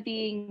social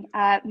well-being,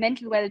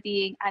 mental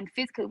well-being, and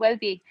physical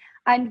well-being.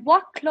 And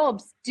what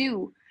clubs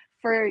do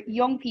for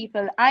young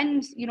people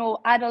and, you know,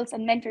 adults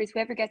and mentors,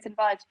 whoever gets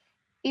involved,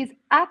 is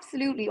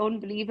absolutely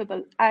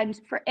unbelievable. And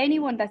for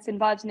anyone that's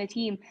involved in a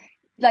team,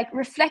 like,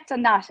 reflect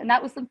on that. And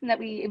that was something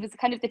that it was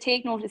kind of the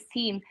Take Notice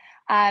team.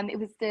 It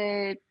was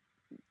the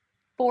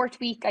 4th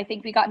week, I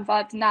think, we got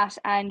involved in that,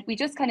 and we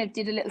just kind of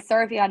did a little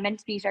survey on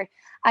Mentimeter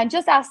and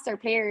just asked our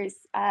players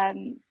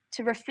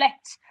to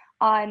reflect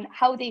on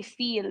how they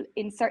feel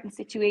in certain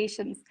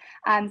situations.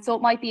 So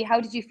it might be,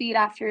 how did you feel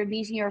after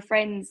meeting your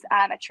friends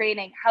at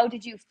training? How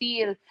did you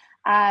feel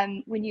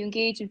when you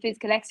engage in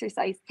physical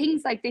exercise?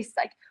 Things like this,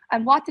 like,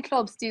 and what the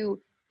clubs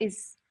do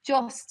is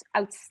just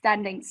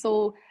outstanding.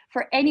 So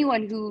for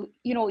anyone who,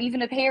 you know,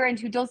 even a parent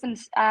who doesn't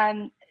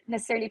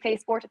necessarily play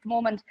sport at the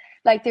moment,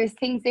 like, there's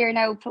things there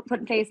now put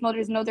in place,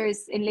 mothers and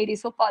others in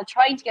ladies football,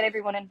 trying to get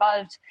everyone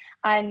involved,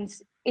 and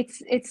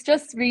it's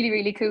just really,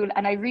 really cool.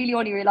 And I really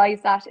only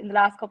realized that in the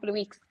last couple of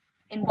weeks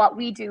in what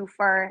we do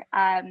for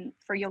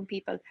young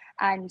people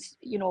and,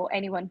 you know,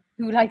 anyone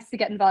who likes to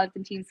get involved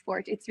in team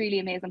sport. It's really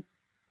amazing.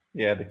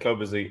 Yeah, the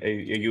club is a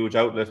huge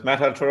outlet.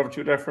 Matt, I'll throw over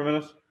to you there for a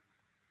minute.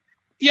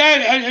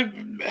 Yeah,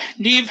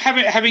 Niamh,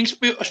 having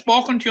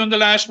spoken to you in the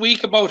last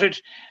week about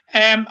it,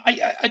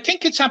 I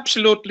think it's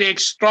absolutely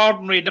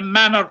extraordinary the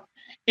manner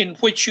in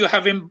which you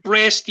have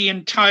embraced the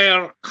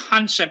entire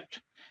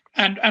concept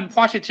and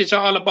what it is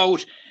all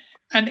about.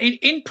 And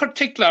in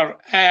particular,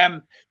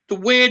 the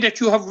way that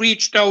you have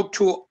reached out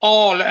to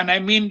all, and I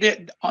mean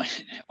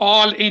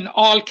all in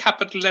all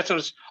capital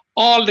letters,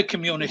 all the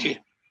community.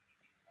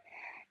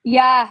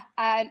 Yeah,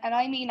 and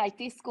I mean, like,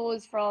 this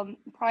goes from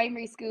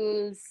primary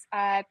schools,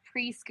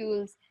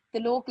 preschools, the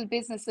local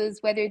businesses,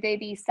 whether they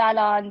be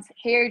salons,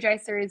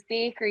 hairdressers,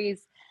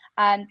 bakeries,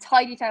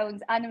 tidy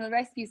towns, animal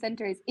rescue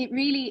centres. It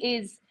really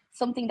is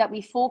something that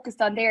we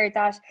focused on there,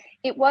 that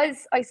it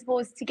was, I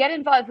suppose, to get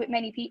involved with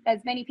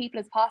as many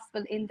people as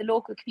possible in the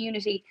local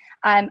community,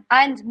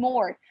 and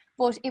more.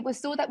 But it was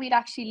so that we'd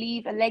actually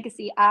leave a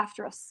legacy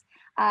after us.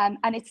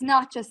 And it's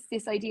not just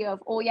this idea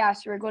of, oh yeah,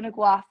 sure, we're going to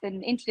go off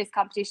and into this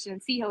competition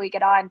and see how we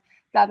get on,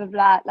 blah, blah,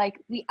 blah. Like,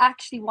 we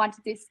actually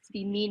wanted this to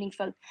be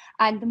meaningful.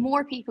 And the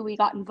more people we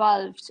got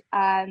involved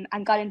and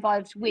got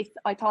involved with,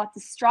 I thought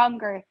the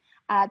stronger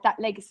that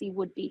legacy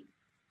would be.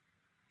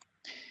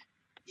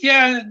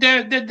 Yeah,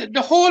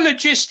 the whole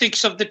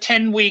logistics of the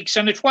 10 weeks,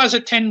 and it was a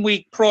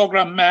 10-week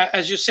program,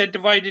 as you said,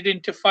 divided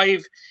into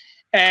 5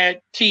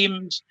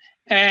 teams.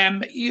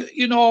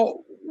 You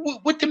know,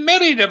 with the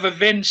myriad of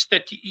events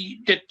that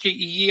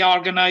you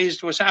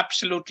organised was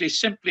absolutely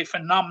simply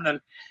phenomenal.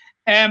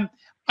 I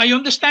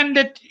understand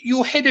that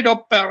you headed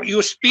up, or you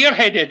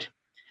spearheaded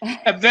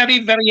a very,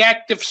 very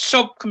active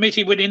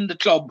subcommittee within the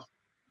club.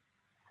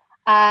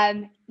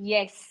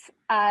 Yes,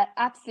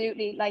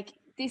 absolutely. Like,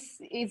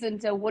 this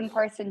isn't a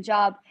one-person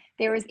job.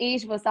 There was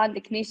 8 of us on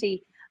the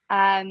committee.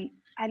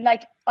 And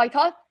like, I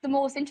thought the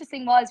most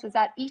interesting was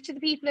that each of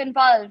the people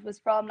involved was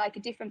from like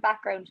a different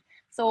background.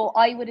 So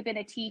I would have been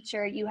a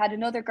teacher. You had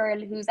another girl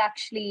who's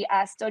actually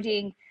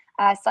studying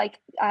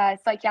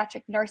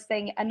psychiatric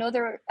nursing.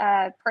 Another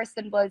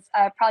person was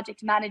a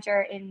project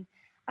manager in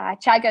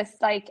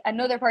Teagasc. Like,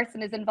 another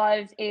person is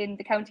involved in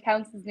the county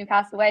councils,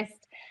 Newcastle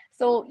West.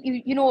 So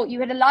you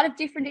had a lot of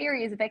different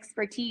areas of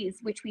expertise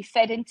which we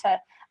fed into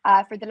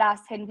for the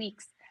last 10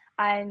 weeks.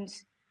 And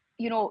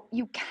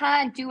you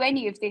can't do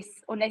any of this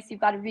unless you've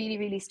got a really,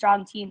 really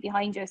strong team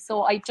behind you.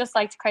 So I'd just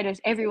like to credit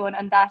everyone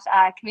on that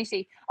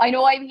committee. I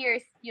know I'm here,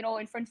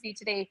 in front of you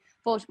today,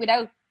 but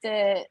without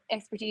the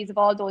expertise of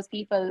all those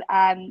people,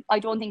 I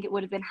don't think it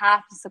would have been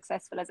half as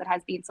successful as it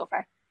has been so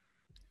far.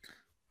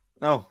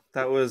 No,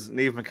 that was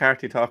Niamh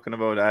McCarthy talking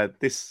about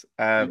this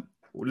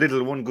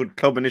little one good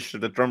club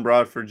initiative that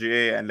Drumbrod for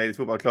GA and Ladies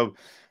Football Club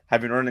have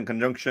been running in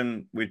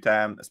conjunction with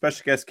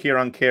special guest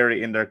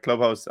𝘕𝘰𝘬𝘬𝘪𝘀 in their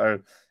clubhouse,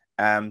 or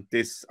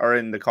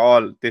in the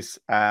call this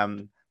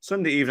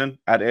Sunday evening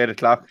at 8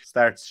 o'clock.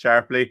 Starts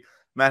sharply.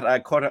 Matt, I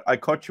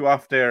cut you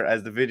off there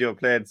as the video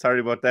played. Sorry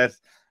about that.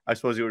 I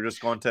suppose you were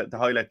just going to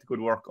highlight the good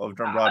work of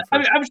Drumbrod.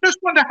 I was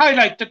just going to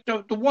highlight that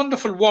the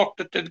wonderful work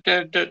that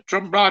the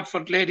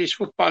Drumbrod Ladies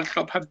Football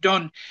Club have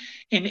done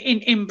in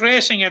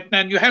embracing it.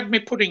 And you had me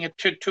putting it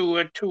to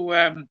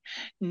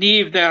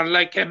Niamh there.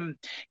 Like,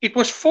 it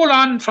was full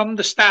on from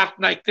the start.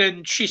 Like,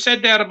 then she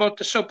said there about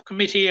the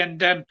subcommittee,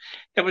 and there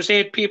was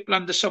 8 people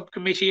on the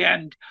subcommittee,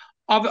 and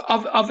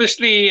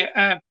obviously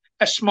a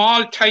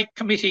small tight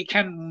committee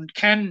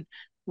can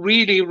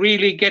really,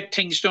 really get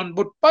things done.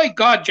 But by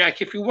God,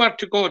 Jack, if you were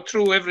to go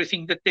through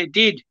everything that they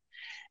did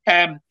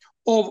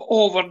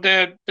over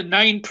the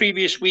 9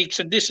 previous weeks,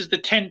 and this is the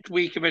 10th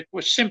week of it,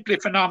 was simply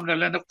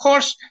phenomenal. And of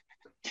course,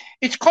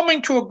 it's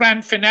coming to a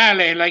grand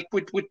finale, like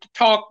with the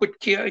talk with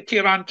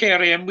Ciarán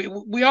Carey, and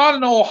we all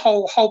know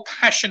how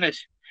passionate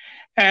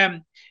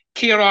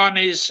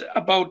Ciarán is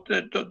about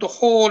the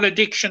whole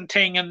addiction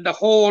thing and the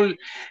whole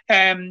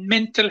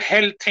mental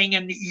health thing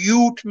and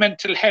youth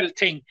mental health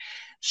thing.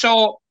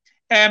 So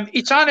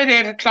it's on at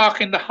 8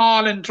 o'clock in the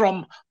hall in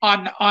Drum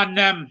on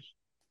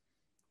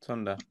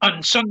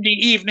Sunday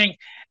evening,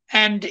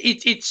 and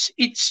it's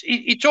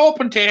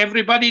open to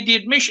everybody. The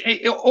admission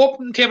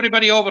open to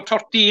everybody over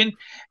 13.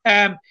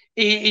 The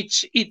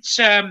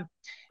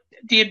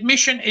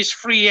admission is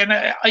free, and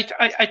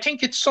I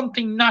think it's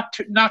something not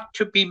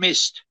to be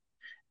missed.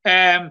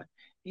 And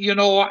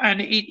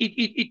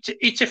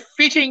it's a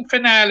fitting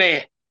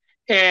finale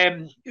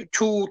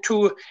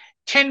to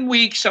 10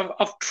 weeks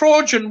of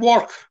Trojan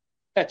work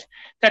that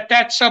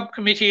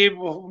subcommittee,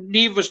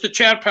 Niamh was the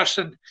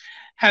chairperson,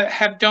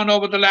 have done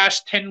over the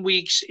last 10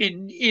 weeks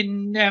in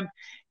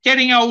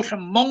getting out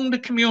among the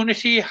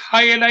community,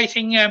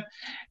 highlighting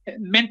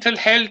mental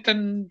health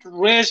and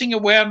raising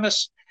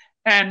awareness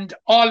and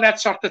all that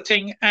sort of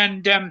thing.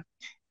 And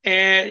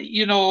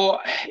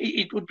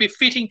it would be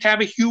fitting to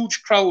have a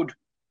huge crowd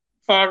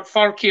for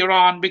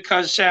Ciarán,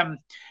 because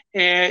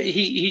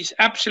he's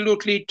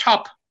absolutely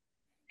top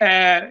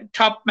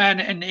man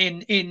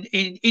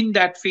in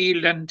that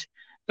field, and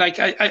like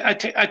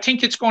I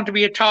think it's going to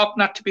be a talk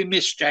not to be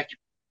missed, Jack.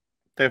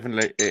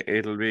 Definitely,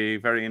 it'll be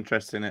very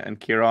interesting, and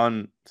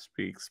Ciarán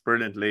speaks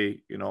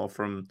brilliantly.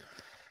 From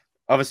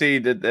obviously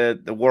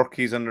the work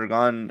he's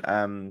undergone,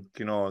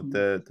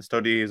 the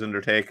study he's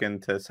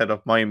undertaken to set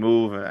up My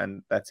Move,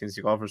 and that seems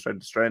to go from strength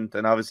to strength,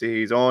 and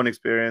obviously his own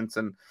experience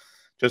and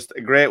just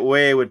a great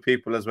way with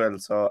people as well.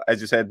 So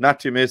as you said,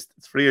 not to miss.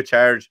 It's free of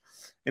charge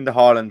in the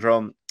hall in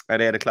Drum at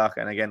 8 o'clock,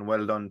 and again,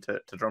 well done to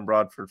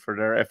Drumbrod for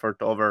their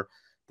effort over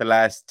the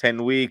last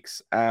 10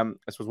 weeks. I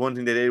suppose one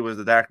thing they did was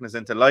the darkness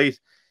into light.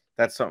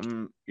 That's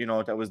something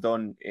that was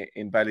done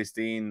in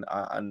Ballysteen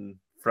on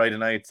Friday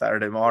night,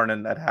 Saturday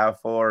morning at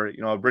 4:30.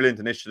 A brilliant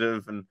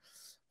initiative, and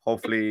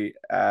hopefully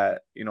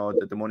that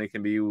the money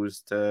can be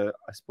used to,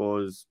 I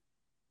suppose,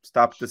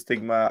 stop the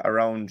stigma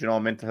around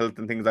mental health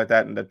and things like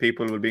that, and that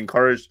people will be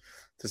encouraged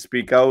to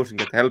speak out and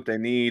get the help they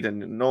need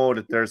and know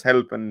that there's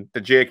help, and the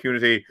GA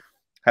community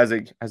has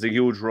a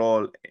huge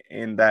role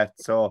in that.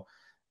 So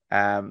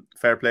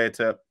fair play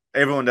to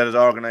everyone that has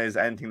organised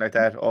anything like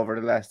that over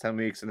the last 10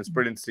 weeks, and it's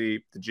brilliant to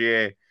see the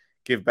GA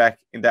give back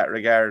in that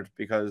regard,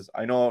 because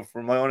I know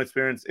from my own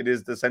experience it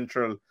is the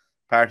central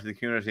part of the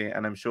community,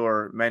 and I'm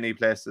sure many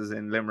places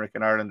in Limerick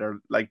and Ireland are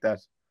like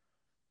that.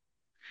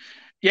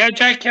 Yeah,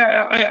 Jack,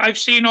 I've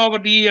seen over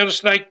the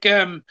years, like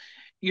the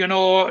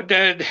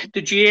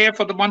GA,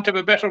 for the want of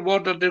a better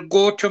word, are the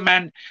go-to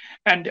man,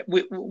 and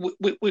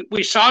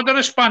we saw the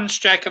response,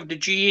 Jack, of the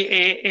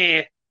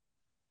GAA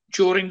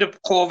during the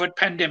COVID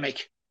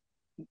pandemic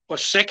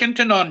was second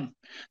to none.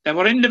 They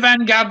were in the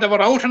vanguard, they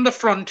were out in the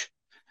front,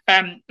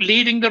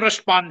 leading the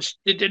response,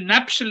 did an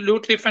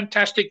absolutely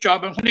fantastic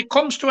job. And when it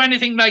comes to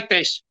anything like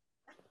this,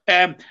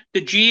 the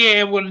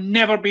GAA will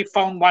never be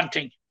found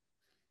wanting.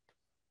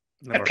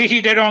 Never. A pity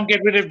they don't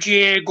get rid of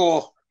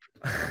GAAGO.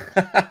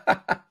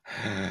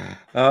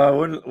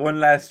 One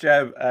last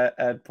jab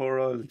at poor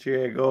old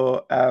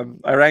GAAGO.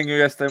 I rang you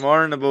yesterday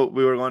morning about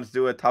we were going to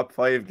do a top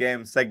 5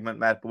 game segment,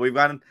 Matt, but we've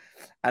gone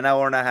an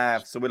hour and a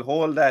half, so we'll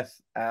hold that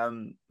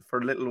for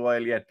a little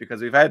while yet,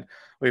 because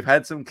we've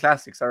had some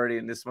classics already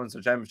in this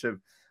Munster Championship.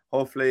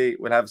 Hopefully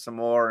we'll have some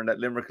more, and that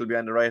Limerick will be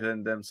on the right end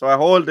of them. So I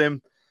hold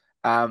him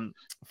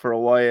for a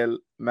while,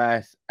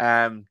 Matt.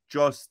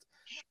 Just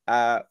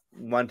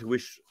want to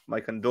wish my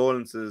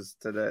condolences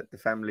to the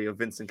family of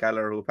Vincent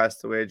Keller, who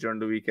passed away during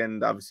the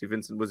weekend. Obviously,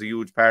 Vincent was a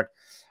huge part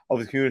of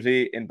the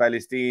community in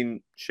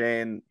Ballysteen.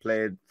 Shane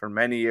played for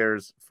many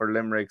years for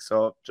Limerick,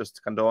 so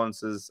just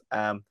condolences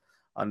on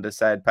the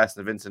sad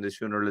passing of Vincent. His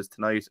funeral is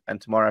tonight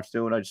and tomorrow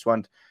afternoon. I just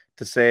want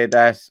to say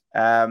that,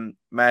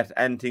 Matt,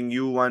 anything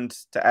you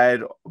want to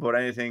add about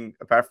anything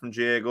apart from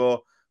GAAGO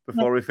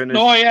before we finish?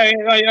 No,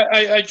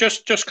 I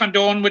just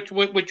condone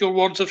with your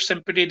words of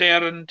sympathy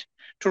there, and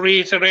to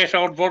reiterate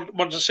our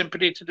words of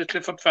sympathy to the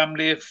Clifford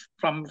family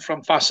from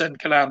Fossa and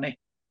Killarney.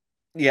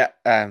 Yeah,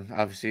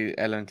 obviously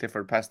Ellen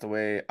Clifford passed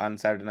away on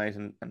Saturday night,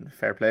 and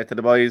fair play to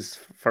the boys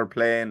for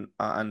playing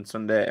on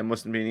Sunday. It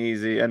mustn't be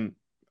easy, and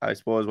I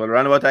suppose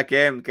around about that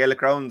game, Gaelic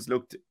Crowns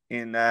looked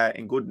in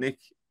good nick.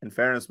 In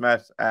fairness,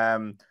 Matt,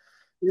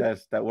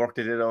 that work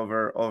they did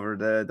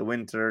over the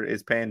winter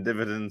is paying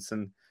dividends,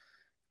 and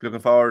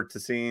looking forward to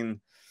seeing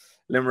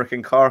Limerick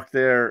and Cork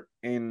there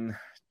in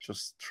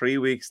just 3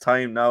 weeks'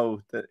 time now.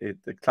 The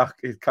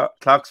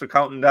clocks are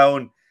counting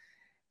down.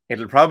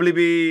 It'll probably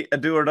be a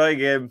do or die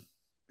game,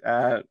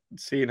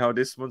 seeing how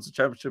this Munster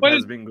Championship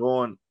has been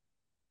going.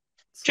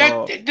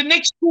 So, Jack, the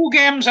next 2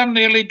 games are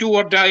nearly do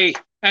or die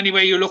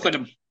anyway you look at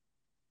them.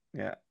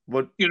 Yeah,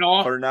 but you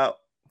know, for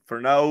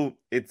now,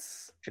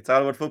 it's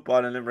all about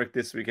football in Limerick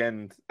this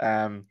weekend.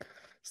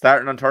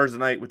 Starting on Thursday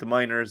night with the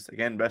Miners.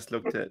 Again, best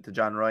luck to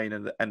John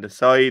Ryan and the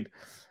side.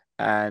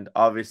 And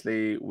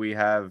obviously, we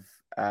have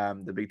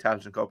the big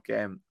Tailteann Cup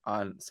game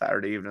on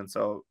Saturday evening.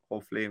 So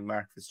hopefully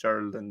Mark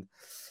Fitzgerald and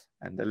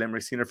the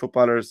Limerick senior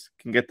footballers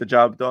can get the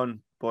job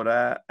done. But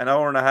an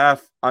hour and a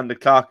half on the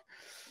clock.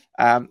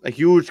 A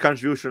huge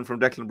contribution from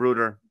Declan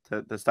Brouder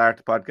to start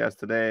the podcast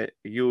today.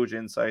 A huge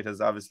insight,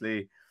 has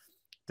obviously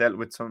dealt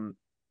with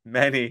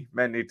many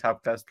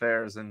top class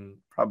players, and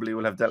probably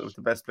will have dealt with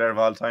the best player of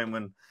all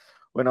time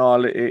when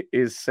all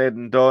is said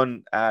and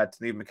done. To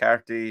Niamh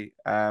McCarthy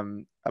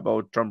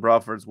about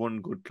Drumbroffer's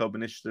One Good Club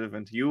initiative,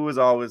 and to you as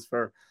always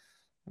to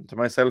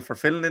myself for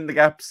filling in the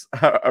gaps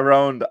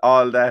around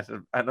all that.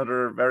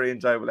 Another very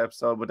enjoyable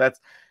episode, but that's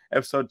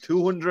episode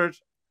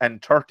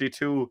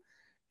 232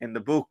 in the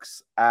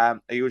books. A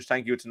huge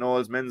thank you to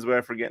Noel's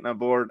Menswear for getting on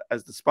board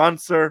as the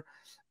sponsor.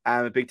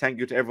 A big thank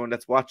you to everyone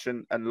that's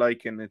watching and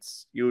liking.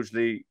 It's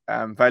usually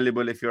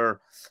valuable if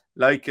you're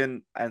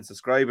liking and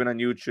subscribing on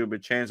YouTube.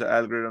 It changes the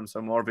algorithm, so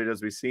more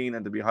videos be seen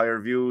and there'll be higher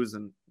views,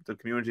 and the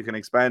community can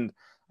expand.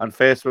 On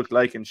Facebook,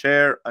 like and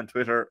share. On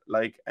Twitter,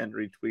 like and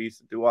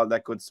retweet. Do all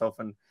that good stuff,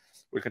 and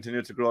we'll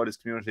continue to grow this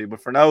community.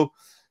 But for now,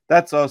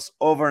 that's us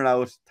over and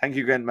out. Thank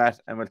you again,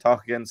 Matt, and we'll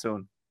talk again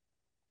soon.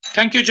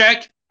 Thank you,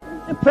 Jack.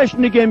 The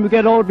impression again we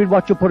get out of it,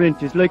 what you put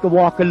into it's like a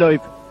walk of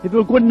life. If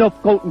you're good enough,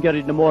 go out and get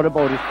it, no more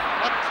about it.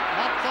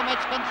 Not so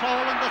much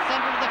control in the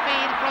centre of the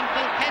field from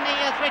𝘕𝘰𝘦𝘭𝘴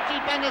as Richie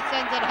Bennett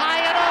sends it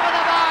high and over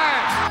the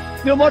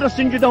bar. Your mother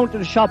sends you down to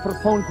the shop for a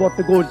pound's worth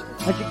of goods,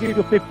 and she gives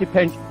you 50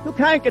 pence. You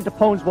can't get the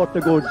pound's worth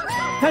of goods,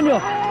 can you?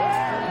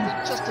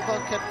 Just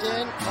about kept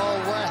in.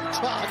 Oh, well,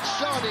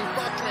 Johnny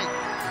Buckley.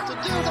 To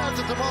do that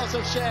to Tomás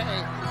O'Shea,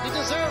 he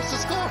deserves to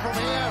score from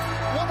here.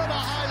 One of the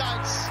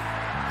highlights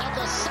of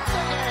the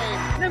Sunday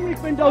game.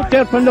 Limerick went out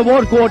there from the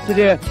war court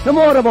today. No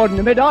more about it.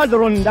 They made all the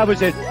running, that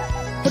was it.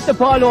 Put the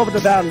ball over the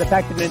bar and the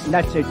back of it, and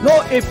that's it.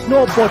 No ifs,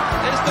 no buts. Is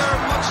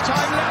there much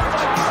time left?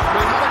 We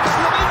have a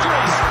couple of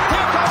injuries.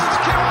 Here comes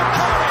𝘕𝘰𝘦𝘭𝘴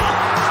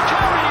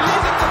𝘔𝘬𝘬𝘯𝘴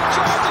leading the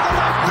charge of the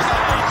right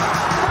brigade.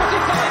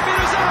 45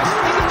 metres out.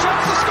 He's a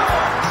chance to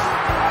score.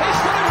 He's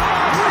put it high. He's put it over.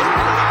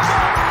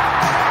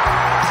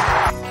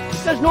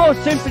 There's no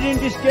sympathy in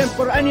this game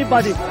for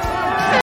anybody.